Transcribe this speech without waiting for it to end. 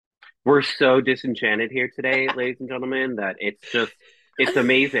We're so disenchanted here today, ladies and gentlemen, that it's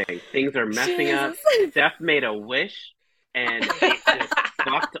amazing. Things are messing up. Jesus. Steph made a wish and it just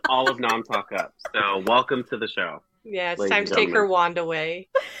fucked all of Nom Talk up. So welcome to the show, Yeah, it's ladies time and to take her gentlemen. wand away.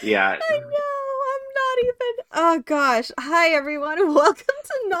 Yeah. I know. I'm not even. Oh gosh. Hi everyone. Welcome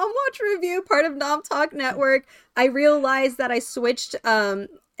to Nom Watch Review, part of Nom Talk Network. I realized that I switched an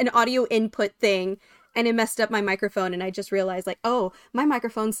audio input thing and it messed up my microphone and I just realized like, oh, my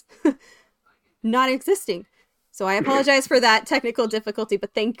microphone's not existing. So I apologize for that technical difficulty,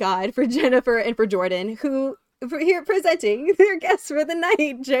 but thank God for Jennifer and for Jordyn, who for here presenting their guests for the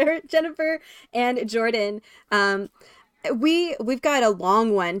night, Jennifer and Jordyn. We've got a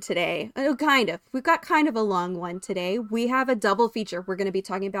long one today. Oh, kind of. We've got kind of a long one today. We have a double feature. We're going to be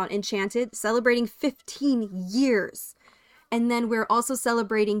talking about Enchanted, celebrating 15 years. And then we're also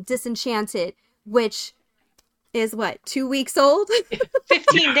celebrating DisnEnchanted, which is what, 2 weeks old?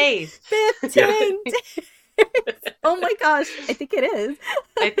 15 days. Yeah. 15 days. Oh my gosh, I think it is.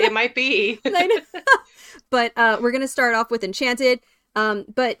 It might be. I know. But we're going to start off with Enchanted.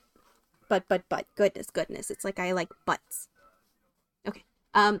 But goodness, it's like I like butts. Okay.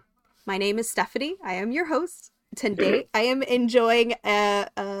 My name is Stephanie. I am your host. Today I am enjoying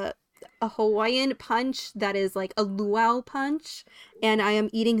a Hawaiian punch that is like a luau punch, and I am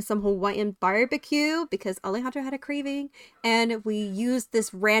eating some Hawaiian barbecue because Alejandro had a craving, and we used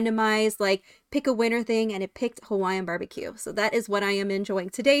this randomized like pick a winner thing, and it picked Hawaiian barbecue. So that is what I am enjoying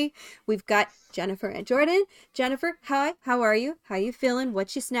today. We've got Jennifer and Jordyn. Jennifer, hi, how are you? How you feeling?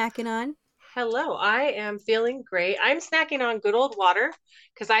 What you snacking on? Hello, I am feeling great. I'm snacking on good old water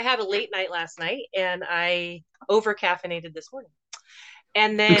because I had a late night last night and I over caffeinated this morning.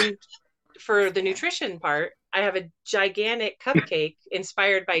 And then for the nutrition part, I have a gigantic cupcake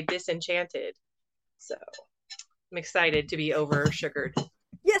inspired by Disenchanted. So I'm excited to be over sugared.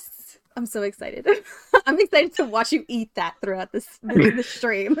 Yes, I'm so excited. I'm excited to watch you eat that throughout the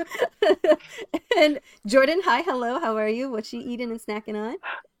stream. And Jordyn, hi, hello, how are you? What you eating and snacking on?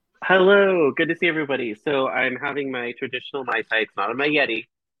 Hello. Good to see everybody. So I'm having my traditional Mai Tai. It's not on my Yeti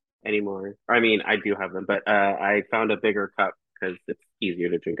anymore. Or, I mean, I do have them, but I found a bigger cup because it's easier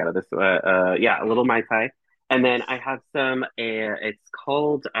to drink out of this. Yeah, a little Mai Tai. And then I have some, it's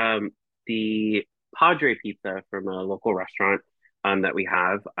called the Padre Pizza from a local restaurant that we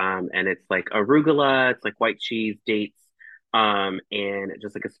have. And it's like arugula, it's like white cheese, dates, and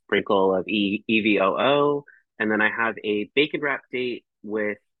just like a sprinkle of EVOO. And then I have a bacon wrap date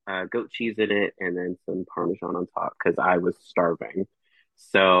with goat cheese in it and then some Parmesan on top because I was starving.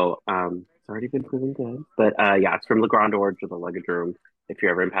 So it's already been proven good. But yeah, it's from Le Grand Orge or the Luggage Room. If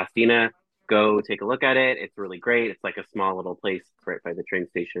you're ever in Pasadena, go take a look at it. It's really great. It's like a small little place right by the train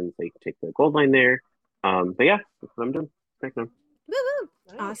station, so you can take the Gold Line there. But yeah, that's what I'm doing. Thanks, man. Woo-woo.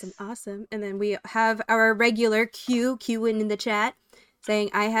 Awesome, Nice. awesome. And then we have our regular Q in the chat saying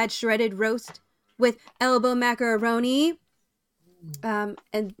I had shredded roast with elbow macaroni. And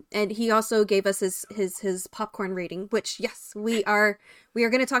he also gave us his popcorn rating, which yes, we are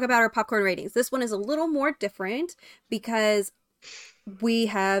going to talk about our popcorn ratings. This one is a little more different because we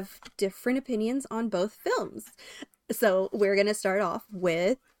have different opinions on both films. So we're going to start off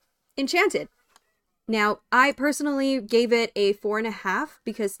with Enchanted. Now, I personally gave it a 4.5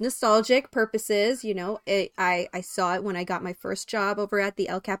 because nostalgic purposes, I saw it when I got my first job over at the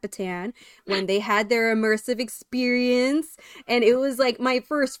El Capitan when they had their immersive experience, and it was like my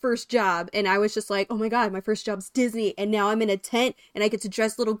first job, and I was just like, oh my god, my first job's Disney, and now I'm in a tent and I get to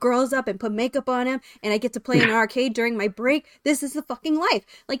dress little girls up and put makeup on them, and I get to play in an arcade during my break. This is the fucking life.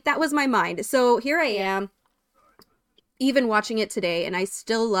 Like, that was my mind. So here I am, even watching it today, and I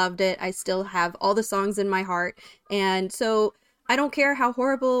still loved it. I still have all the songs in my heart, and so I don't care how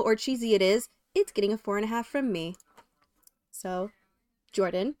horrible or cheesy it is, it's getting a 4.5 from me. So,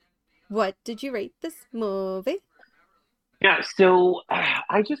 Jordyn, what did you rate this movie? Yeah, so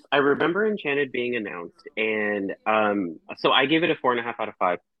I remember Enchanted being announced, and so I gave it a 4.5 out of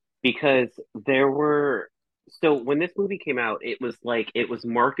 5 because there were so when this movie came out, it was like it was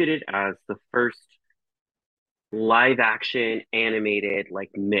marketed as the first live action animated like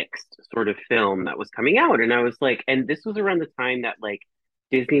mixed sort of film that was coming out, and I was like, and this was around the time that like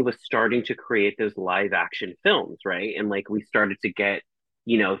Disney was starting to create those live action films, right? And like we started to get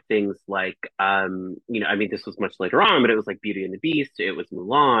things like I mean this was much later on, but it was like Beauty and the Beast, it was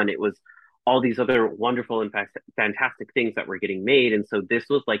Mulan, it was all these other wonderful and fantastic things that were getting made. And so this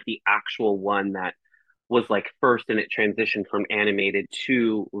was like the actual one that was like first, and it transitioned from animated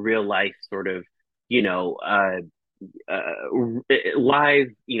to real life sort of you know live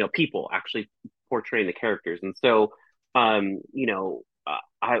people actually portraying the characters. And so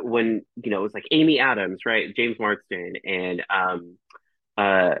I when it was like Amy Adams, right? James Marsden and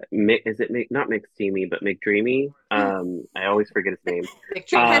is it not McSteamy but McDreamy? I always forget his name.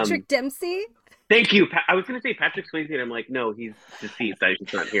 Patrick Um, Dempsey. Thank you. I was going to say Patrick Swayze, and I'm like, no, he's deceased. I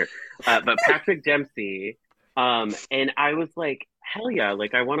just not here. But Patrick Dempsey. And I was like, hell yeah,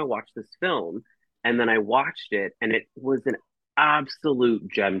 like I want to watch this film. And then I watched it, and it was an absolute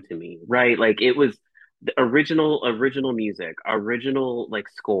gem to me, right? Like it was the original music, original like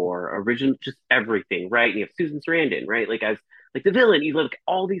score, original just everything, right? And you have Susan Sarandon, right? Like as like the villain, you look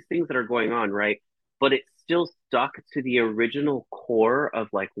all these things that are going on, right? But it still stuck to the original core of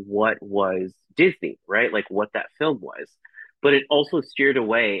like what was Disney, right? Like what that film was. But it also steered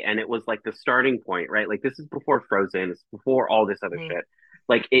away and it was like the starting point, right? Like this is before Frozen, it's before all this other Mhm. shit.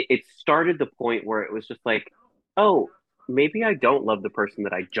 Like it started the point where it was just like, oh, maybe I don't love the person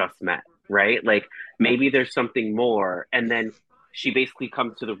that I just met, right? Like maybe there's something more. And then she basically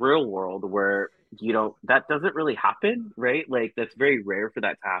comes to the real world where that doesn't really happen, right? Like that's very rare for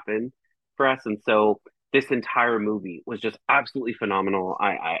that to happen for us. And so this entire movie was just absolutely phenomenal.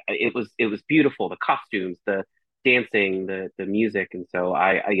 It was beautiful. The costumes, the dancing, the music, and so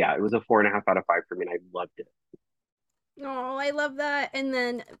yeah, it was a 4.5 out of 5 for me, and I loved it. Oh, I love that. And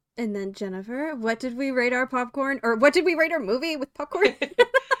then Jennifer, what did we rate our popcorn, or what did we rate our movie with popcorn?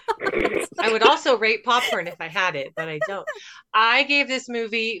 I would also rate popcorn if I had it, but I don't. I gave this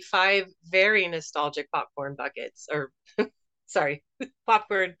movie 5 very nostalgic popcorn buckets, or sorry,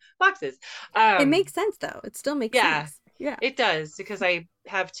 popcorn boxes. It Um, makes sense though. It still makes yeah, sense. Yeah. it does because I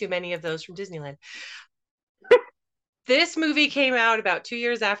have too many of those from Disneyland. This movie came out about 2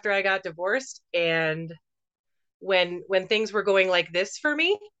 years after I got divorced, and when things were going like this for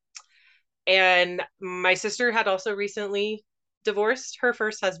me, and my sister had also recently divorced her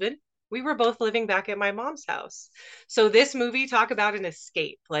first husband. We were both living back at my mom's house. So this movie, talk about an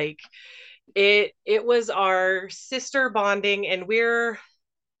escape. Like it was our sister bonding, and we're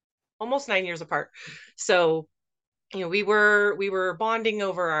almost 9 years apart. So, we were bonding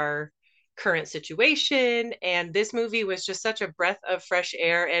over our current situation, and this movie was just such a breath of fresh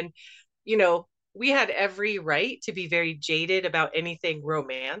air. And you know, we had every right to be very jaded about anything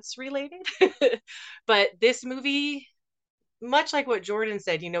romance related. But this movie, much like what Jordyn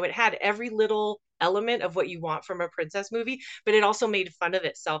said, it had every little element of what you want from a princess movie, but it also made fun of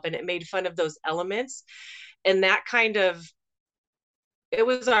itself, and it made fun of those elements. And that kind of it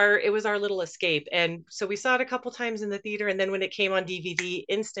was our little escape. And so we saw it a couple times in the theater, and then when it came on DVD,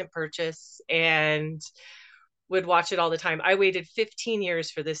 instant purchase, and would watch it all the time. I waited 15 years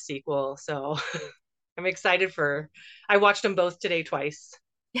for this sequel, so I'm excited for. I watched them both today twice.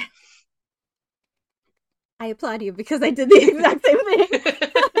 I applaud you because I did the exact same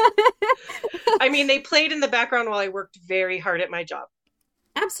I thing. mean, they played in the background while I worked very hard at my job.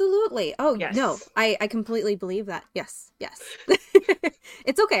 Absolutely. Oh, no. Yes. I completely believe that. Yes. Yes.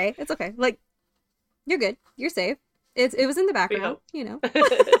 It's okay. It's okay. Like, you're good. You're safe. It was in the We background, hope. you know.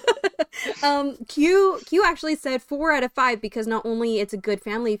 Q actually said 4 out of 5 because not only it's a good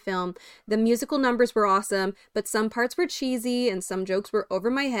family film, the musical numbers were awesome, but some parts were cheesy and some jokes were over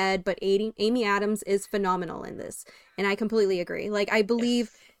my head. But Amy Adams is phenomenal in this, and I completely agree. Like I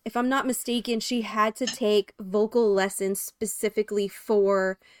believe, Yes. if I'm not mistaken, she had to take vocal lessons specifically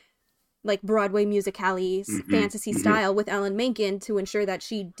for like Broadway musicales Hmm. fantasy Hmm. style with Alan Menken to ensure that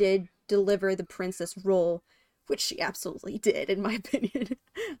she did deliver the princess role, which she absolutely did, in my opinion.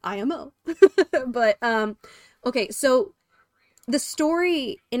 IMO. But okay, so the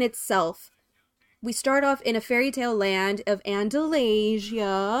story in itself, we start off in a fairy tale land of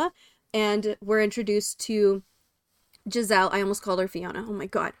Andalasia, and we're introduced to Giselle. I almost called her Fiona. Oh my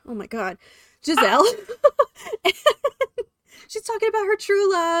god. Oh my god. Giselle. She's talking about her true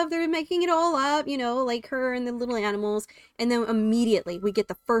love. They're making it all up, like her and the little animals. And then immediately we get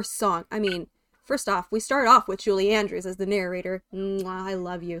the first song. I mean, first off, we start off with Julie Andrews as the narrator. Mwah, I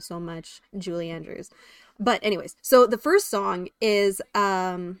love you so much, Julie Andrews. But anyways, so the first song is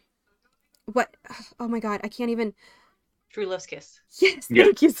what oh my god, I can't even. True Love's Kiss. Yes, Yeah,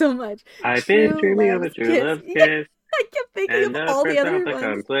 thank you so much. I've been True dreaming of a Love's true Kiss. love Yeah, kiss I kept thinking and of the all the first love other that ones.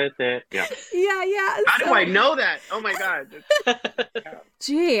 comes with it. Yeah. Yeah, yeah. How do I So, know that? Oh my god. Yeah.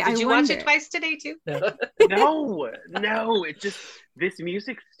 gee, I Did you watch it wonder. twice today too? No. No, no, it just this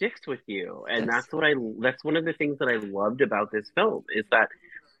music sticks with you, and Yes. that's one of the things that I loved about this film is that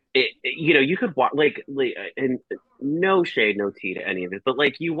you could watch and no shade, no tea to any of it, but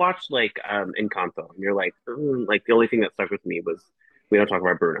like you watch like Encanto, and you're like, like the only thing that stuck with me was we don't talk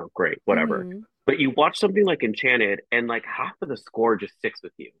about Bruno, great, whatever. Mm-hmm. But you watch something like Enchanted, and like half of the score just sticks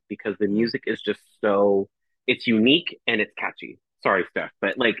with you because the Mhm. music is just so it's unique and it's catchy. sorry, Steph,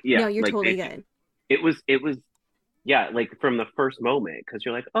 but like, No, yeah, you're like totally good. it was, yeah, like from the first moment, because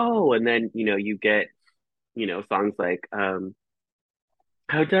you're like, oh, and then you get songs like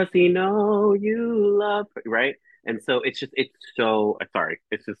how does he know you love, right? And so it's so sorry,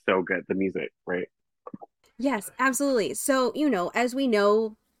 it's just so good, the music, right? Yes, absolutely. So, as we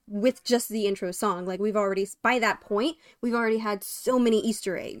know with just the intro song, like we've already, by that point, we've already had so many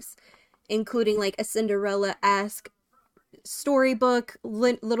Easter eggs, including like a Cinderella-esque storybook,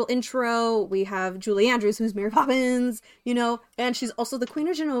 little intro. We have Julie Andrews, who's Mary Poppins, and she's also the Queen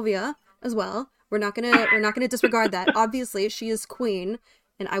of Genovia as well. We're not gonna disregard that. Obviously, she is queen,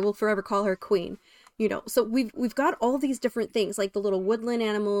 and I will forever call her queen. So we've got all these different things, like the little woodland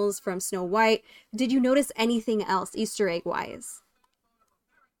animals from Snow White. Did you notice anything else Easter egg wise?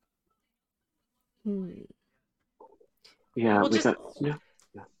 Hmm. Yeah, Well, we just got yeah,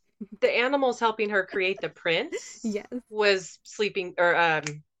 yeah. the animals helping her create the prince Yes. was sleeping or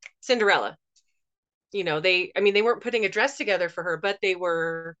Cinderella. They weren't putting a dress together for her, but they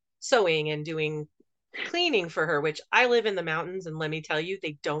were sewing and doing cleaning for her, which I live in the mountains, and let me tell you,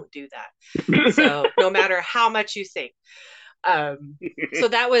 they don't do that. So no matter how much you think. So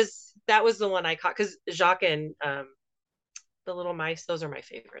that was the one I caught, because Jacques and the little mice, those are my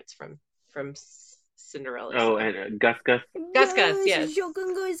favorites from Cinderella. Oh, So and Gus Gus. Gus Gus, yes.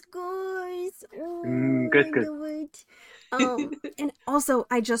 Shogun Gus Gus. Gus I Gus. love it. And also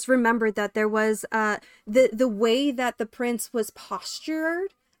I just remembered that there was the way that the prince was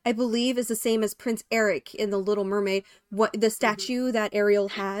postured, I believe, is the same as Prince Eric in The Little Mermaid, what the statue that Ariel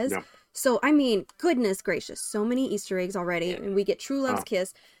has. Yeah. So I mean, goodness gracious, so many Easter eggs already, Yeah. and we get True Love's Oh.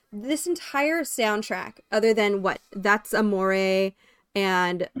 Kiss. This entire soundtrack, other than what That's Amore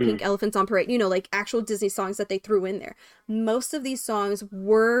and Pink Mm. Elephants on Parade, like actual Disney songs that they threw in there. Most of these songs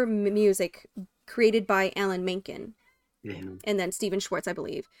were music created by Alan Menken Mhm. and then Stephen Schwartz, I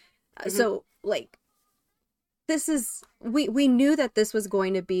believe. Mhm. So, like, this is we knew that this was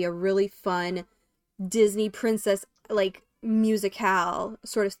going to be a really fun Disney princess like musicale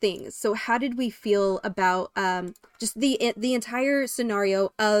sort of thing. So, how did we feel about just the entire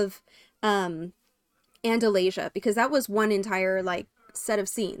scenario of Andalasia, because that was one entire like set of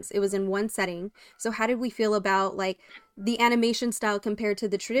scenes. It was in one setting. So how did we feel about like the animation style compared to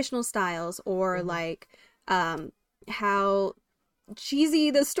the traditional styles, or like how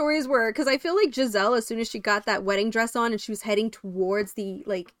cheesy the stories were? Because I feel like Giselle, as soon as she got that wedding dress on and she was heading towards the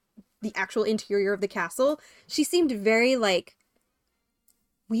actual interior of the castle, she seemed very like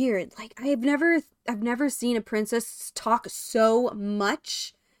weird. Like I've never seen a princess talk so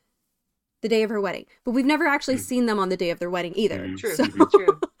much the day of her wedding, but we've never actually seen them on the day of their wedding either. Mhm. True, So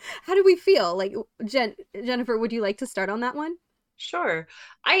true. how do we feel? Like, Jennifer, would you like to start on that one? Sure.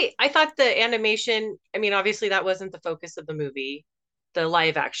 I thought the animation, obviously that wasn't the focus of the movie. The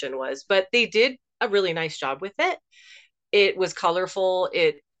live action was, but they did a really nice job with it. It was colorful.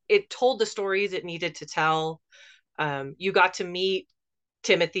 It told the stories it needed to tell. You got to meet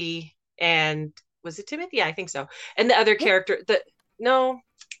Timothy, and was it Timothy? Yeah, I think so. And the other Yep. character,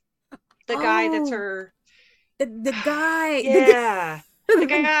 the guy that's Oh, her. the guy, Yeah, the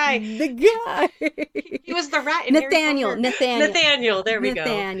guy. the guy. He was the rat in Harry Nathaniel, Potter. Nathaniel, Nathaniel, there we go.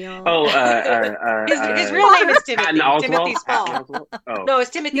 Nathaniel. Oh, His real name is Patton Timothy. Oswalt. Timothy Patton Spall. Oswalt. Oh, No, it's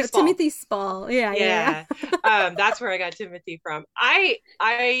Timothy No, Spall. Timothy Spall. Yeah. That's where I got Timothy from. I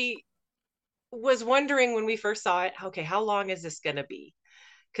was wondering when we first saw it, okay, how long is this gonna be?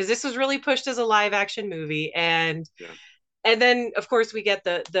 Because this was really pushed as a live action movie, and yeah. then of course we get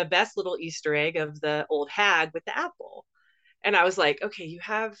the best little Easter egg of the old hag with the apple, and I was like, okay, you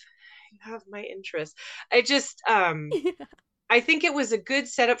have my interest. I just I think it was a good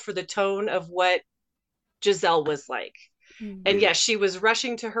setup for the tone of what Giselle was like. And Mm. yes, she was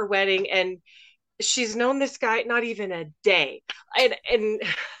rushing to her wedding, and she's known this guy not even a day. And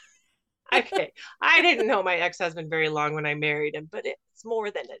okay, I didn't know my ex-husband very long when I married him, but it's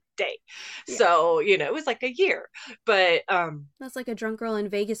more than a day. Yeah. So, it was like a year. But That's like a drunk girl in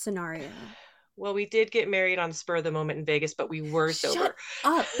Vegas scenario. well, we did get married on spur of the moment in Vegas, but we were Shut sober.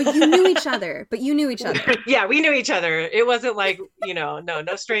 up! But you knew each other. Yeah, we knew each other. It wasn't like,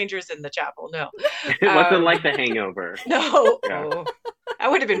 no strangers in the chapel. No. It wasn't like The Hangover. No. Yeah. Oh,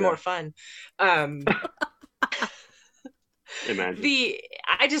 that would have been Yeah. more fun. Um Imagine.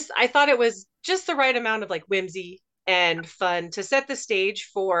 I thought it was just the right amount of like whimsy and fun to set the stage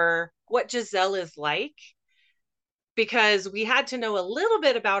for what Giselle is like, because we had to know a little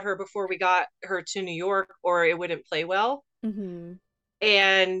bit about her before we got her to New York, or it wouldn't play well. Mm-hmm.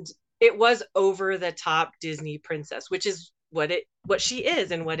 And it was over the top Disney princess, which is what she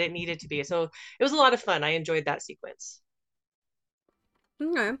is and what it needed to be. So it was a lot of fun. I enjoyed that sequence.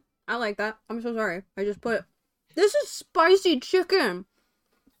 Okay. I like that. I'm so sorry. I just put this is spicy chicken.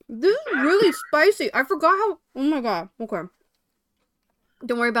 This is really spicy. I forgot how. Oh my god. Okay.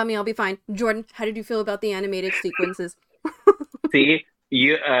 Don't worry about me. I'll be fine. Jordyn, how did you feel about the animated sequences? See,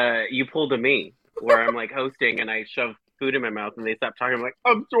 you pulled a me where I'm like hosting and I shove food in my mouth and they stop talking. I'm like,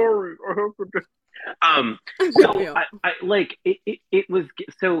 I'm sorry. So Yeah. I like it was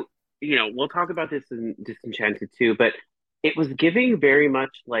so we'll talk about this in Disenchanted too, but it was giving very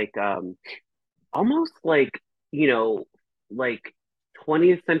much like almost like you know like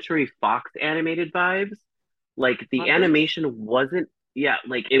 20th century Fox animated vibes. Like the Muppets? animation wasn't, yeah,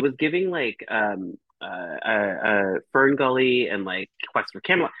 like it was giving like Fern Gully and like Quest for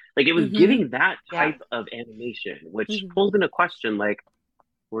Camelot. Like it was Mm-hmm. giving that Yeah. type of animation, which Mm-hmm. pulls into question like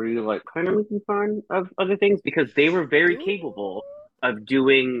were you like kind of making fun of other things because they were very Ooh. capable of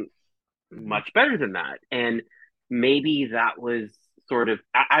doing Mm-hmm. much better than that. And maybe that was sort of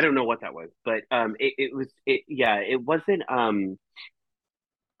I don't know what that was, but it was yeah, it wasn't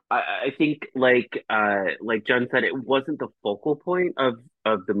I think like Jen said, it wasn't the focal point of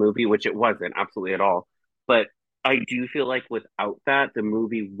the movie, which it wasn't absolutely at all. But I do feel like without that, the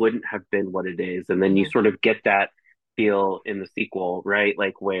movie wouldn't have been what it is. And then you Mm-hmm. sort of get that feel in the sequel, right?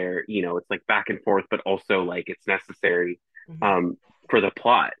 Like where, it's like back and forth, but also like it's necessary Mm-hmm. um for the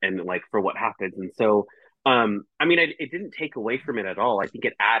plot and like for what happens. And so I mean it didn't take away from it at all. I think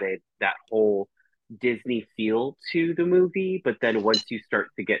it added that whole Disney feel to the movie, but then once you start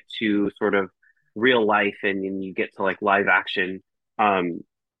to get to sort of real life and you get to like live action,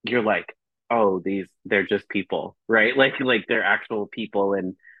 you're like, oh, they're just people, right? Like they're actual people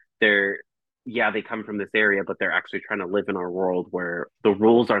and they're yeah, they come from this area, but they're actually trying to live in our world where the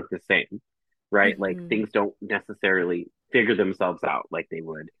rules aren't the same, right? Like Mm-hmm. things don't necessarily figure themselves out like they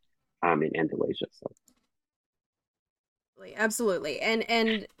would in Andalusia. So Absolutely.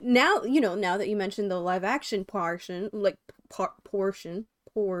 And now, now that you mentioned the live action portion, like portion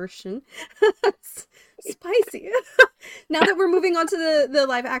spicy. Now that we're moving on to the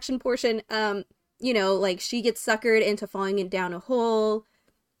live action portion, like she gets suckered into falling down a hole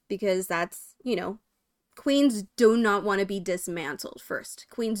because that's, queens do not want to be dismantled first.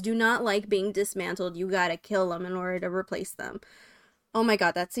 Queens do not like being dismantled. You got to kill them in order to replace them. Oh my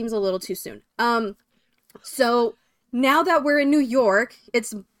god, that seems a little too soon. So now that we're in New York,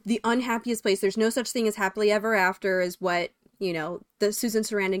 it's the unhappiest place. There's no such thing as happily ever after, is what the Susan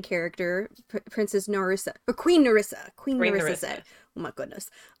Sarandon character, Princess Narissa or Queen Queen Narissa Narissa. said. Oh my goodness,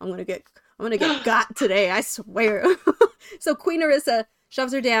 I'm gonna get got today. I swear. So Queen Narissa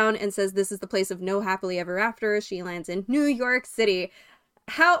shoves her down and says, "This is the place of no happily ever after." She lands in New York City.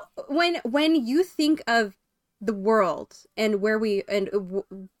 How when you think of the world and where we and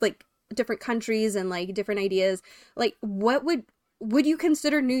like different countries and like different ideas, like what would you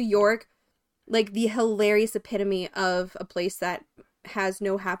consider New York like the hilarious epitome of a place that has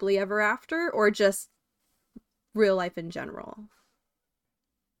no happily ever after, or just real life in general?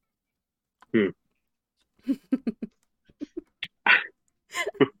 hmm.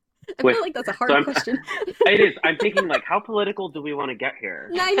 I Wait, feel like that's a so hard question. it is. I'm thinking like, how political do we want to get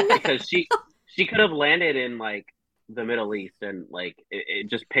here? I know. Because she could have landed in like the Middle East and like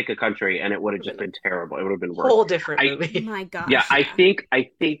just pick a country and it would have just Been a been terrible. It would have been worse. whole different I movie. My Yeah, gosh, I yeah. think I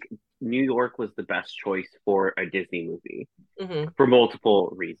think New York was the best choice for a Disney movie Mm-hmm. for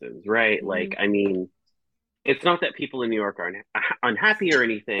multiple reasons, right? Mm-hmm. Like, I mean, it's not that people in New York are unhappy or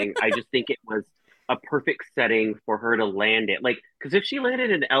anything. I just think it was a perfect setting for her to land it. Like, because if she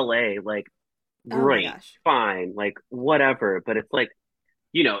landed in LA, like, Oh my great, gosh. fine, like, whatever. But it's like,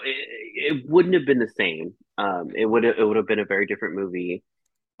 it wouldn't have been the same. It would have been a very different movie.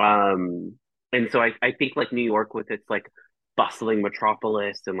 Um, and so I think like New York with its like bustling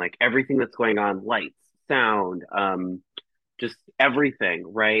metropolis and like everything that's going on, lights, sound, just everything,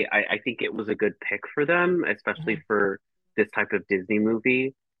 right? I think it was a good pick for them, especially Mm-hmm. for this type of Disney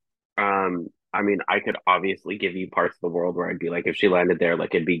movie. I mean, I could obviously give you parts of the world where I'd be like, if she landed there,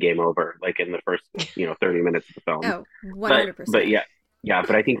 like it'd be game over, like in the first, 30 minutes of the film. Oh, But 100%. yeah, yeah.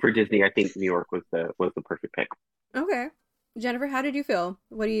 But I think for Disney, I think New York was the perfect pick. Okay. Jennifer, how did you feel?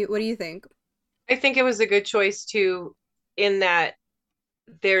 What do you think? I think it was a good choice too, in that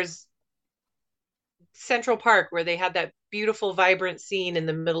there's Central Park where they had that beautiful, vibrant scene in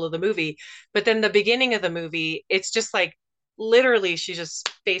the middle of the movie. But then the beginning of the movie, it's just like literally she just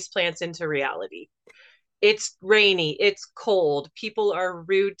face plants into reality. It's rainy, it's cold, people are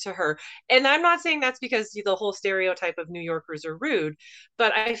rude to her. And I'm not saying that's because the whole stereotype of New Yorkers are rude,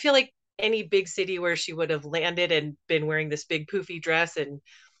 but I feel like any big city where she would have landed and been wearing this big poofy dress and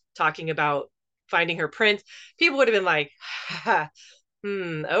talking about finding her prince, people would have been like,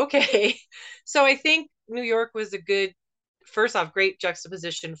 Okay. So I think New York was a good, first off, great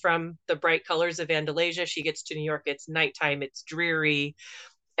juxtaposition from the bright colors of Andalasia. She gets to New York, it's nighttime, it's dreary,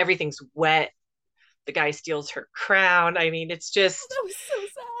 everything's wet. The guy steals her crown. I mean, it's just, That was so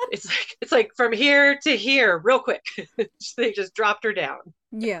sad. it's like from here to here, real quick. They just dropped her down.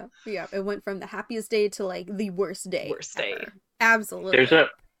 Yeah, yeah. It went from the happiest day to like the worst day Worst day. ever. Absolutely. I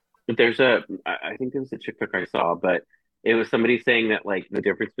think there was a TikTok I saw, but it was somebody saying that like the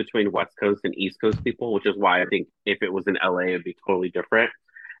difference between West Coast and East Coast people, which is why I think if it was in LA, it'd be totally different.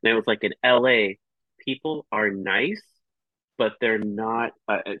 And it was like in LA, people are nice, but they're not.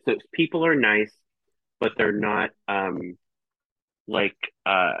 So people are nice, but they're not like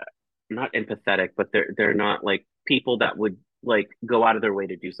not empathetic, but they're not like people that would like go out of their way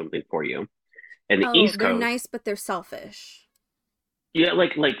to do something for you. And the Oh, East they're Coast, nice, but they're selfish. yeah,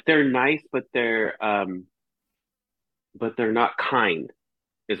 like they're nice, but they're not kind,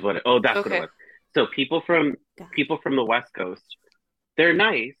 is what that's what it Okay. was. So God. people from the West Coast, they're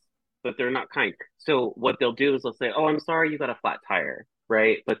nice, but they're not kind. So what they'll do is they'll say, "Oh, I'm sorry, you got a flat tire,"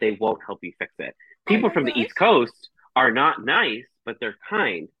 right? But they won't help you fix it. Oh People my from the gosh. East Coast are not nice, but they're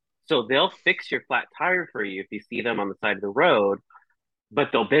kind. So they'll fix your flat tire for you if you see them on the side of the road, but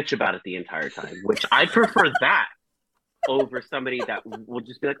they'll bitch about it the entire time, which I prefer that over somebody that will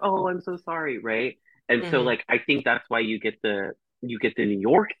just be like, "Oh, I'm so sorry," right? And so Hmm. like I think that's why you get the New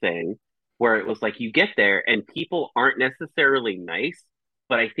York thing where it was like you get there and people aren't necessarily nice,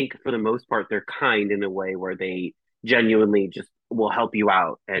 but I think for the most part they're kind in a way where they genuinely just will help you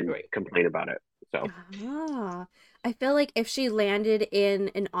out and Right. complain about it. So Ah, I feel like if she landed in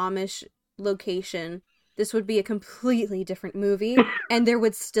an Amish location, this would be a completely different movie, and there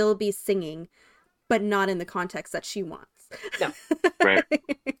would still be singing, but not in the context that she wants. No. right,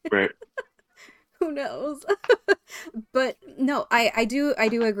 right. Who knows? But no, I do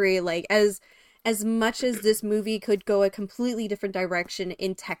agree. Like as much as this movie could go a completely different direction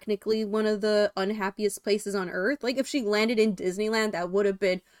in technically one of the unhappiest places on earth, like if she landed in Disneyland, that would have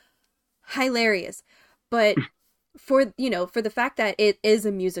been hilarious. But for for the fact that it is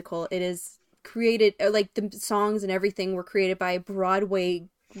a musical, it is created like the songs and everything were created by Broadway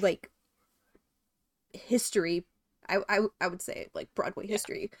like history. I would say like Broadway Yeah.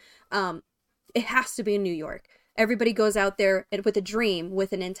 history. Um, it has to be in New York. Everybody goes out there with a dream,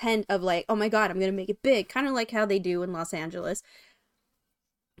 with an intent of like, oh my god, I'm gonna make it big, kind of like how they do in Los Angeles.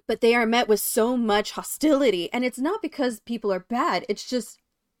 But they are met with so much hostility, and it's not because people are bad. It's just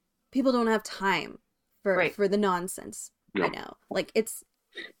people don't have time Right. for the nonsense right No. now. Like it's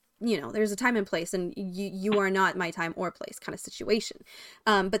there's a time and place, and you are not my time or place kind of situation.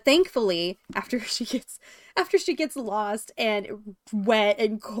 But thankfully, after she gets lost and wet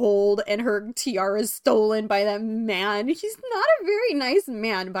and cold, and her tiara is stolen by that man. He's not a very nice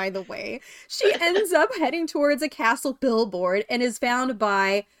man, by the way. She ends up heading towards a castle billboard and is found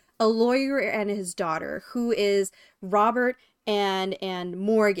by a lawyer and his daughter, who is Robert and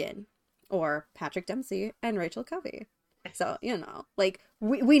Morgan, or Patrick Dempsey and Rachel Covey. So, like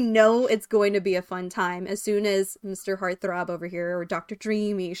we know it's going to be a fun time as soon as Mr. Heartthrob over here or Dr.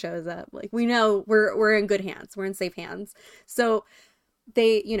 Dreamy shows up. Like we know we're in good hands. We're in safe hands. So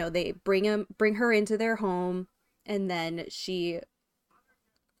they bring her into their home, and then she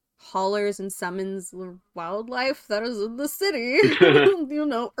hollers and summons wildlife that is in the city.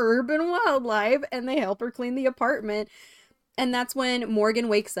 Urban wildlife, and they help her clean the apartment. And that's when Morgan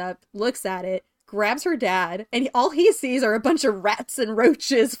wakes up, looks at it, grabs her dad, and all he sees are a bunch of rats and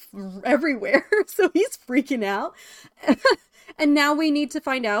roaches everywhere. So he's freaking out. And now we need to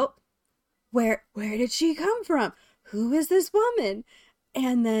find out where did she come from? Who is this woman?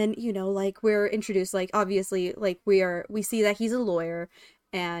 And then, like we're introduced, like obviously, like we see that he's a lawyer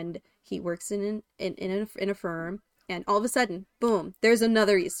and he works in a firm, and all of a sudden, boom, there's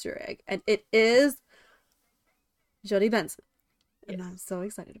another Easter egg, and it is Jodie Benson. And Yes. I'm so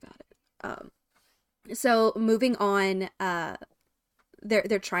excited about it. So moving on,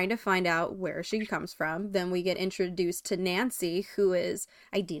 they're trying to find out where she comes from. Then we get introduced to Nancy, who is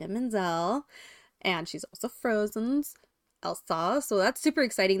Idina Menzel, and she's also Frozen's Elsa. So that's super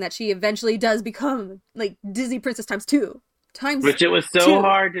exciting that she eventually does become like Disney Princess times two. Times Which it was so two.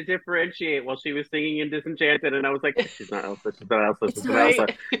 hard to differentiate while she was singing in DisEnchanted, and I was like, "She's not Elsa. She's not Elsa. It's She's not not Elsa."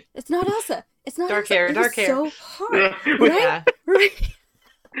 Right. It's not Elsa. It's not Dark Elsa. hair, It dark is hair. so hard, Which- right? Yeah. Right.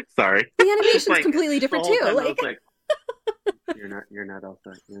 Sorry. The animation's Like, completely the different whole too. time I was Like, like, you're not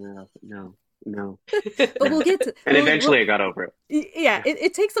Elsa. You're not Elsa. No, no, but no. we'll get to. And we'll, eventually I got over it. yeah, Yeah.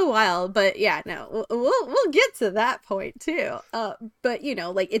 it takes a while, but yeah, no, we'll get to that point too. But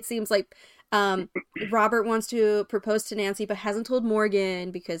like it seems like Robert wants to propose to Nancy but hasn't told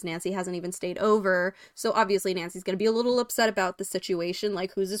Morgan because Nancy hasn't even stayed over. So obviously Nancy's going to be a little upset about the situation.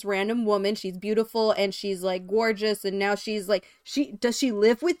 Like, who's this random woman? She's beautiful and she's like gorgeous, and now she's like, does she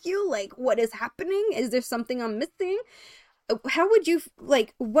live with you? Like, what is happening? Is there something I'm missing? How would you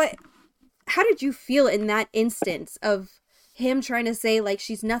how did you feel in that instance of him trying to say, like,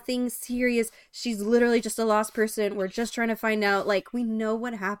 she's nothing serious, she's literally just a lost person, we're just trying to find out, like, we know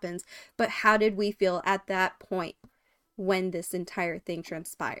what happens, but how did we feel at that point when this entire thing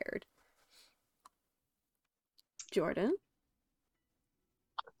transpired? Jordyn?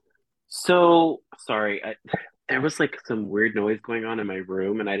 So sorry, there was like some weird noise going on in my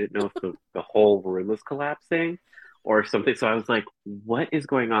room, and I didn't know if the whole room was collapsing or something. So I was like, "What is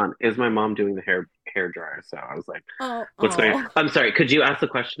going on?" Is my mom doing the hair dryer? So I was like, "What's going on?" I'm sorry. Could you ask the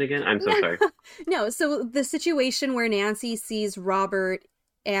question again? I'm so sorry. No. So the situation where Nancy sees Robert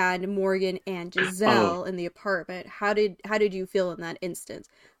and Morgan and Giselle in the apartment, how did you feel in that instance?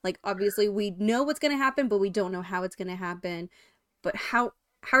 Like, obviously we know what's going to happen, but we don't know how it's going to happen. But how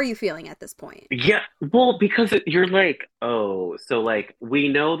are you feeling at this point? Yeah, well, because you're like, oh, so like we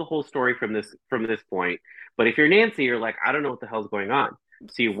know the whole story from this point, but if you're Nancy, you're like, I don't know what the hell's going on.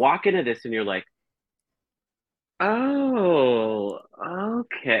 So you walk into this and you're oh,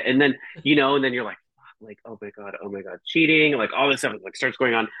 okay. And then, and then you're like, oh my God, cheating, like all this stuff like starts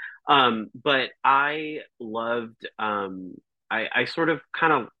going on. But I loved, I sort of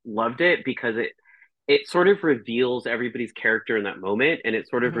kind of loved it because it sort of reveals everybody's character in that moment, and it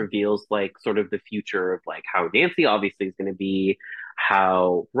sort of reveals like sort of the future of like how Nancy obviously is going to be,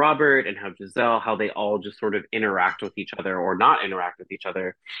 how Robert and how Giselle, how they all just sort of interact with each other or not interact with each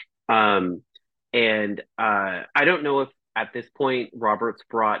other. um and I don't know if at this point Robert's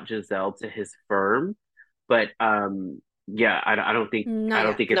brought Giselle to his firm, but yeah, I Not don't yet.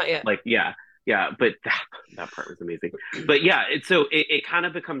 think it's Not yet. like, yeah, but that part was amazing. But yeah, it kind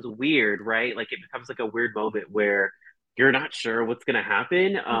of becomes weird, right? Like it becomes like a weird moment where you're not sure what's going to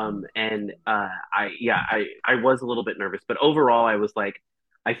happen. And I was a little bit nervous, but overall I was like,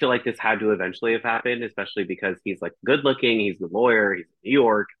 I feel like this had to eventually have happened, especially because he's like good looking, he's a lawyer, he's in New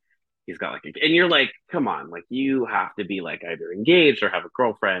York, he's got like and you're like, come on, like you have to be like either engaged or have a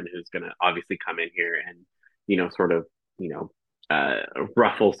girlfriend who's going to obviously come in here and sort of you know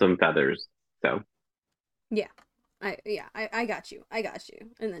ruffle some feathers. So Yeah. I got you.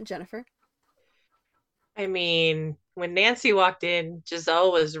 And then Jennifer? I mean, when Nancy walked in,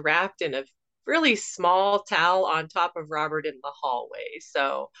 Giselle was wrapped in a really small towel on top of Robert in the hallway.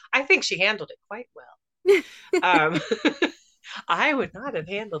 So I think she handled it quite well. Um, I would not have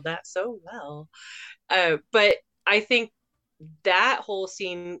handled that so well. But I think that whole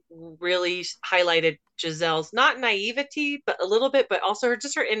scene really highlighted Giselle's not naivety, but a little bit, but also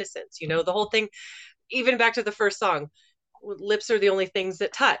her innocence. The whole thing, even back to the first song, lips are the only things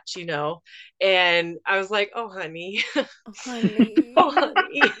that touch, and I was like, oh honey. Oh honey. Oh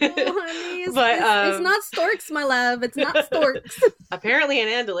honey. Oh honey. But it's not storks, my love. It's not storks. Apparently in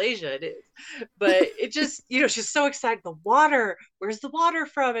Andalasia it is. But it just, she's so excited. The water, where's the water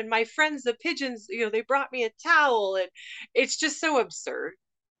from? And my friends, the pigeons, they brought me a towel, and it's just so absurd.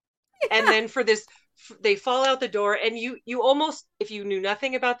 Yeah. And then for this, they fall out the door, and you almost, if you knew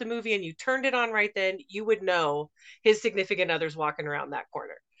nothing about the movie and you turned it on right then, you would know his significant other's walking around that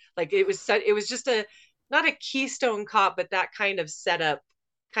corner. Like it was just not a Keystone Cop, but that kind of setup,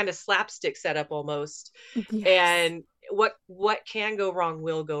 kind of slapstick setup almost. Yes. And what can go wrong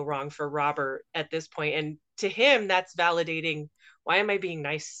will go wrong for Robert at this point. And to him, that's validating. Why am I being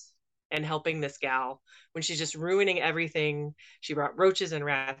nice and helping this gal when she's just ruining everything? She brought roaches and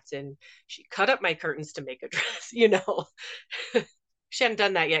rats, and she cut up my curtains to make a dress. She hadn't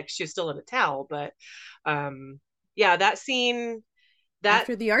done that yet because she was still in a towel. But yeah, that scene.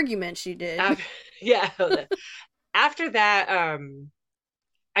 After the argument she did. After that,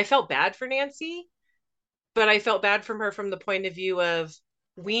 I felt bad for Nancy, but I felt bad from her from the point of view of,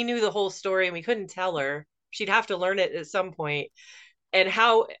 we knew the whole story and we couldn't tell her. She'd have to learn it at some point. And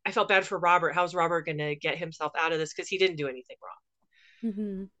how I felt bad for Robert. How's Robert going to get himself out of this? Because he didn't do anything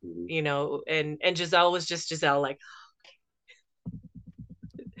wrong. Mm-hmm. And Giselle was just Giselle, like,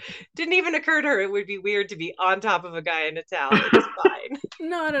 didn't even occur to her it would be weird to be on top of a guy in a towel. It's fine.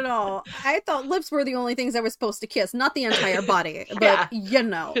 Not at all. I thought lips were the only things that were supposed to kiss, not the entire body. But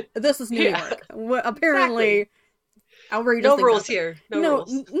this is New York. Apparently, outrageous. No rules here. No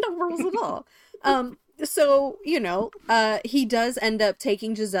rules at all. So, he does end up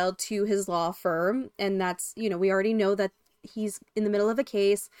taking Giselle to his law firm, and that's, we already know that he's in the middle of a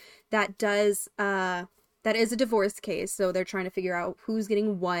case that is a divorce case, so they're trying to figure out who's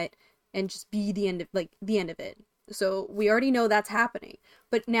getting what. and just be the end of it. So we already know that's happening.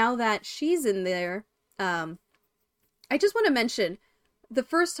 But now that she's in there, I just want to mention the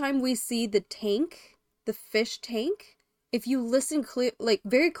first time we see the tank, the fish tank, if you listen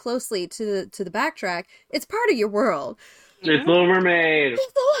very closely to the backtrack, it's part of your world. It's Little Mermaid.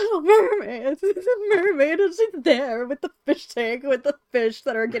 It's the Little Mermaid. It's a mermaid, and she's there with the fish tank with the fish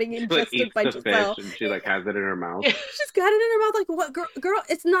that are getting ingested by Giselle. Fish and she has it in her mouth. She's got it in her mouth. Like, what, girl?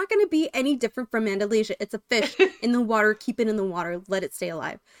 It's not going to be any different from Mandalasia. It's a fish in the water. Keep it in the water. Let it stay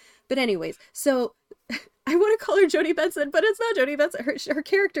alive. But anyways, so I want to call her Jodie Benson, but it's not Jodie Benson. Her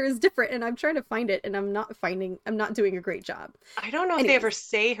character is different, and I'm trying to find it, and I'm not doing a great job. I don't know if they ever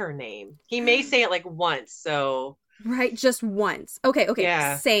say her name. He may say it like once, so. Right, just once. Okay.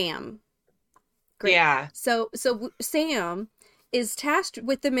 Yeah. Sam. Great. Yeah. So Sam is tasked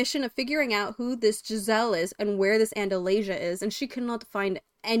with the mission of figuring out who this Giselle is and where this Andalasia is, and she cannot find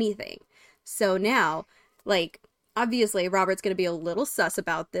anything. So now, obviously Robert's going to be a little sus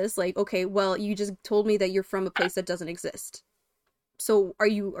about this. Like, okay, well, you just told me that you're from a place that doesn't exist. So are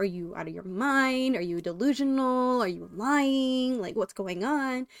you out of your mind? Are you delusional? Are you lying? Like, what's going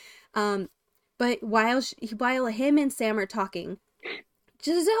on? But while him and Sam are talking,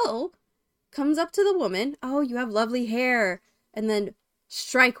 Giselle comes up to the woman. Oh, you have lovely hair. And then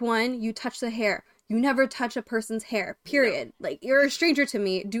strike one, you touch the hair. You never touch a person's hair, period. No. Like, you're a stranger to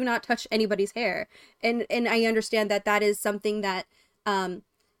me. Do not touch anybody's hair. And I understand that is something that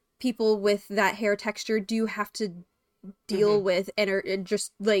people with that hair texture do have to deal with. And are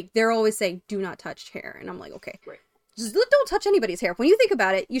just, they're always saying, do not touch hair. And I'm like, okay. Right. Just don't touch anybody's hair. When you think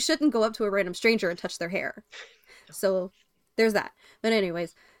about it, you shouldn't go up to a random stranger and touch their hair. So there's that. But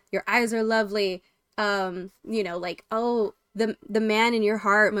anyways, your eyes are lovely. Oh, the man in your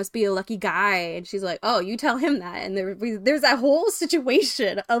heart must be a lucky guy. And she's like, oh, you tell him that. And there's that whole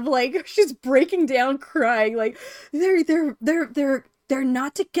situation of she's breaking down crying. Like, they're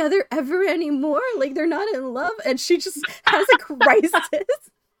not together ever anymore. Like, they're not in love. And she just has a crisis.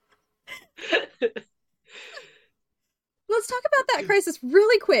 Let's talk about that crisis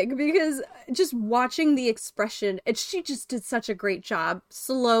really quick, because just watching the expression, and she just did such a great job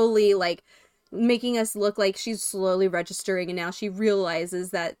slowly, making us look like she's slowly registering, and now she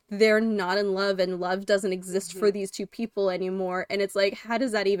realizes that they're not in love and love doesn't exist for these two people anymore. And it's like, how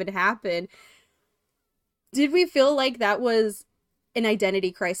does that even happen? Did we feel like that was an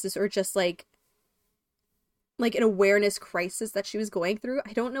identity crisis, or just like an awareness crisis that she was going through?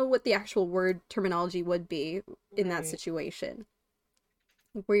 I don't know what the actual word terminology would be in that situation,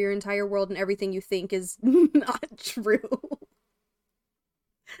 where your entire world and everything you think is not true.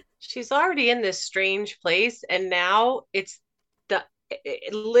 She's already in this strange place, and now it's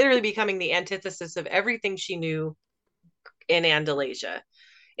literally becoming the antithesis of everything she knew in Andalasia.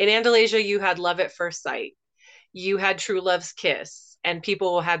 In Andalasia, you had love at first sight. You had true love's kiss. And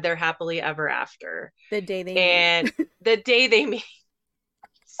people had their happily ever after. The day they meet. The day they meet.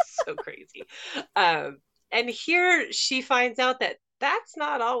 So crazy. And here she finds out that that's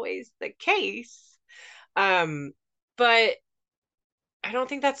not always the case. But I don't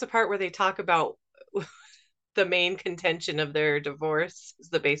think that's the part where they talk about the main contention of their divorce is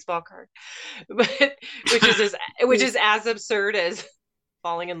the baseball card. But which is as absurd as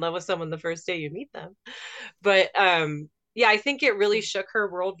falling in love with someone the first day you meet them. But yeah, I think it really shook her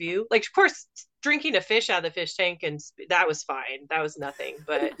worldview. Like, of course, drinking a fish out of the fish tank, and that was fine. That was nothing.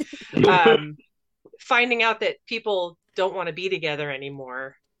 But finding out that people don't want to be together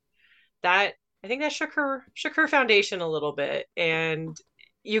anymore, I think that shook her foundation a little bit. And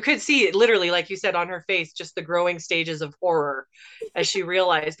you could see it literally, like you said, on her face, just the growing stages of horror as she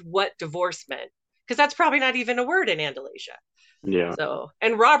realized what divorce meant. Because that's probably not even a word in Andalasia. Yeah. So,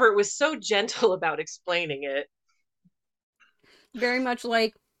 and Robert was so gentle about explaining it. Very much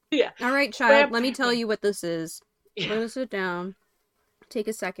like, yeah. All right, child, let me tell you what this is. Yeah. We're gonna sit down. Take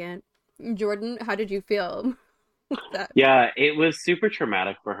a second. Jordyn, how did you feel with that? Yeah, it was super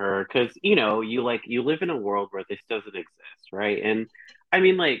traumatic for her because, you live in a world where this doesn't exist, right? And I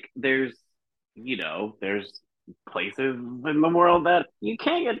mean, there's places in the world that you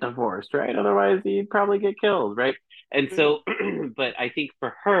can't get divorced, right? Otherwise, you'd probably get killed, right? And so, but I think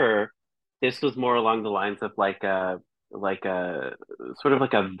for her, this was more along the lines of a sort of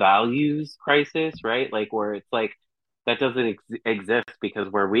a values crisis, right? Where it's that doesn't exist because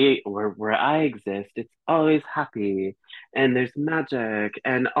where I exist, it's always happy and there's magic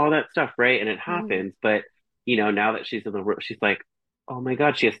and all that stuff, right? And it happens, but now that she's in the world, she's like, oh my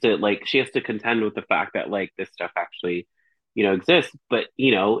God, she has to contend with the fact that this stuff actually, exists. But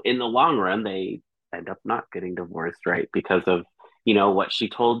in the long run, they end up not getting divorced, right? Because of what she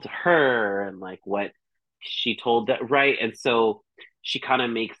told her and like what she told that right. And so she kind of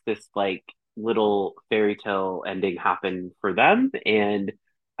makes this like little fairy tale ending happen for them. And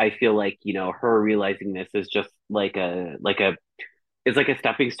I feel like, her realizing this is just it's like a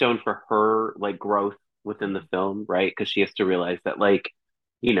stepping stone for her like growth within the film, right? Because she has to realize that like,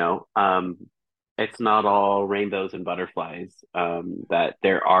 you know, um, it's not all rainbows and butterflies. That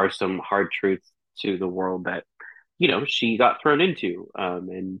there are some hard truths to the world that, she got thrown into.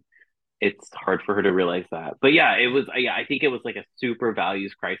 And it's hard for her to realize that. But yeah, yeah, I think it was like a super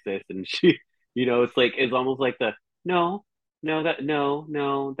values crisis, and she, it's like it's almost like the no, no, that no,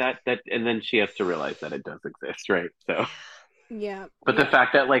 no, that, and then she has to realize that it does exist, right? So. Yeah, But the yeah,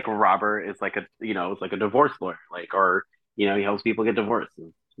 fact that like Robert is like is like a divorce lawyer, like, or, he helps people get divorced,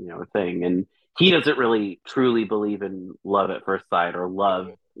 is, a thing. And he doesn't really truly believe in love at first sight or love,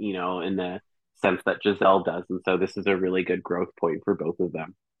 Mhm. in the sense that Giselle does. And so this is a really good growth point for both of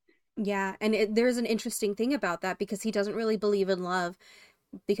them. yeah. And there's an interesting thing about that because he doesn't really believe in love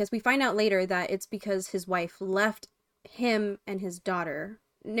because we find out later that it's because his wife left him and his daughter.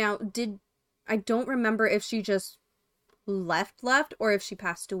 Now, I don't remember if she just left or if she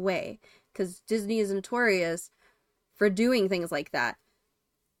passed away because Disney is notorious for doing things like that.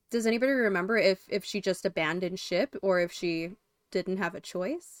 Does anybody remember if she just abandoned ship or if she didn't have a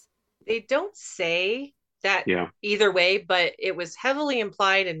choice? They don't say that Yeah. either way, but it was heavily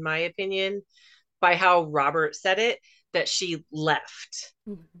implied, in my opinion, by how Robert said it, that she left.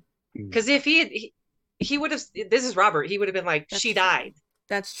 Because if he would have, this is Robert, he would have been like, That's she true. died.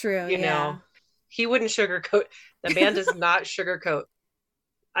 That's true. You Yeah. know, he wouldn't sugarcoat. The man does not sugarcoat.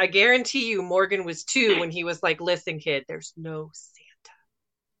 I guarantee you, Morgan was 2 when he was like, listen, kid, there's no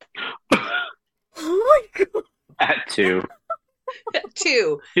Oh my god. At 2. Santa.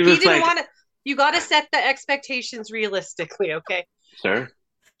 2. He He was didn't like, want to, you got to set the expectations realistically, okay? sir.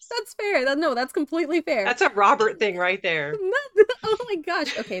 That's fair. No, that's completely fair. That's a Robert thing right there. Oh my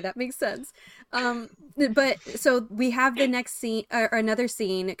gosh. Okay, that makes sense. But so we have the next scene or another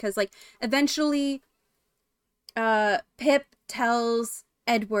scene because like eventually Pip tells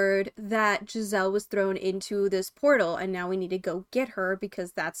Edward that Giselle was thrown into this portal and now we need to go get her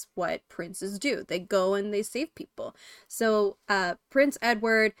because that's what princes do. They go and they save people. So Prince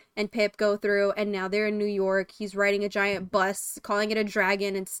Edward and Pip go through and now they're in New York. He's riding a giant bus, calling it a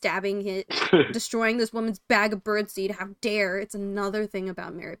dragon and stabbing it, destroying this woman's bag of birdseed. How dare. It's another thing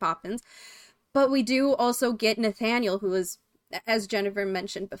about Mary Poppins. But we do also get Nathaniel, who is, as Jennifer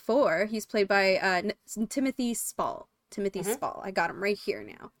mentioned before, he's played by Timothy Spall. Timothy Spall. I got him right here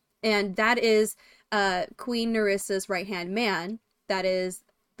now. And that is Queen Nerissa's right-hand man. That is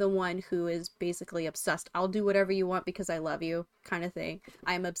the one who is basically obsessed. I'll do whatever you want because I love you, kind of thing.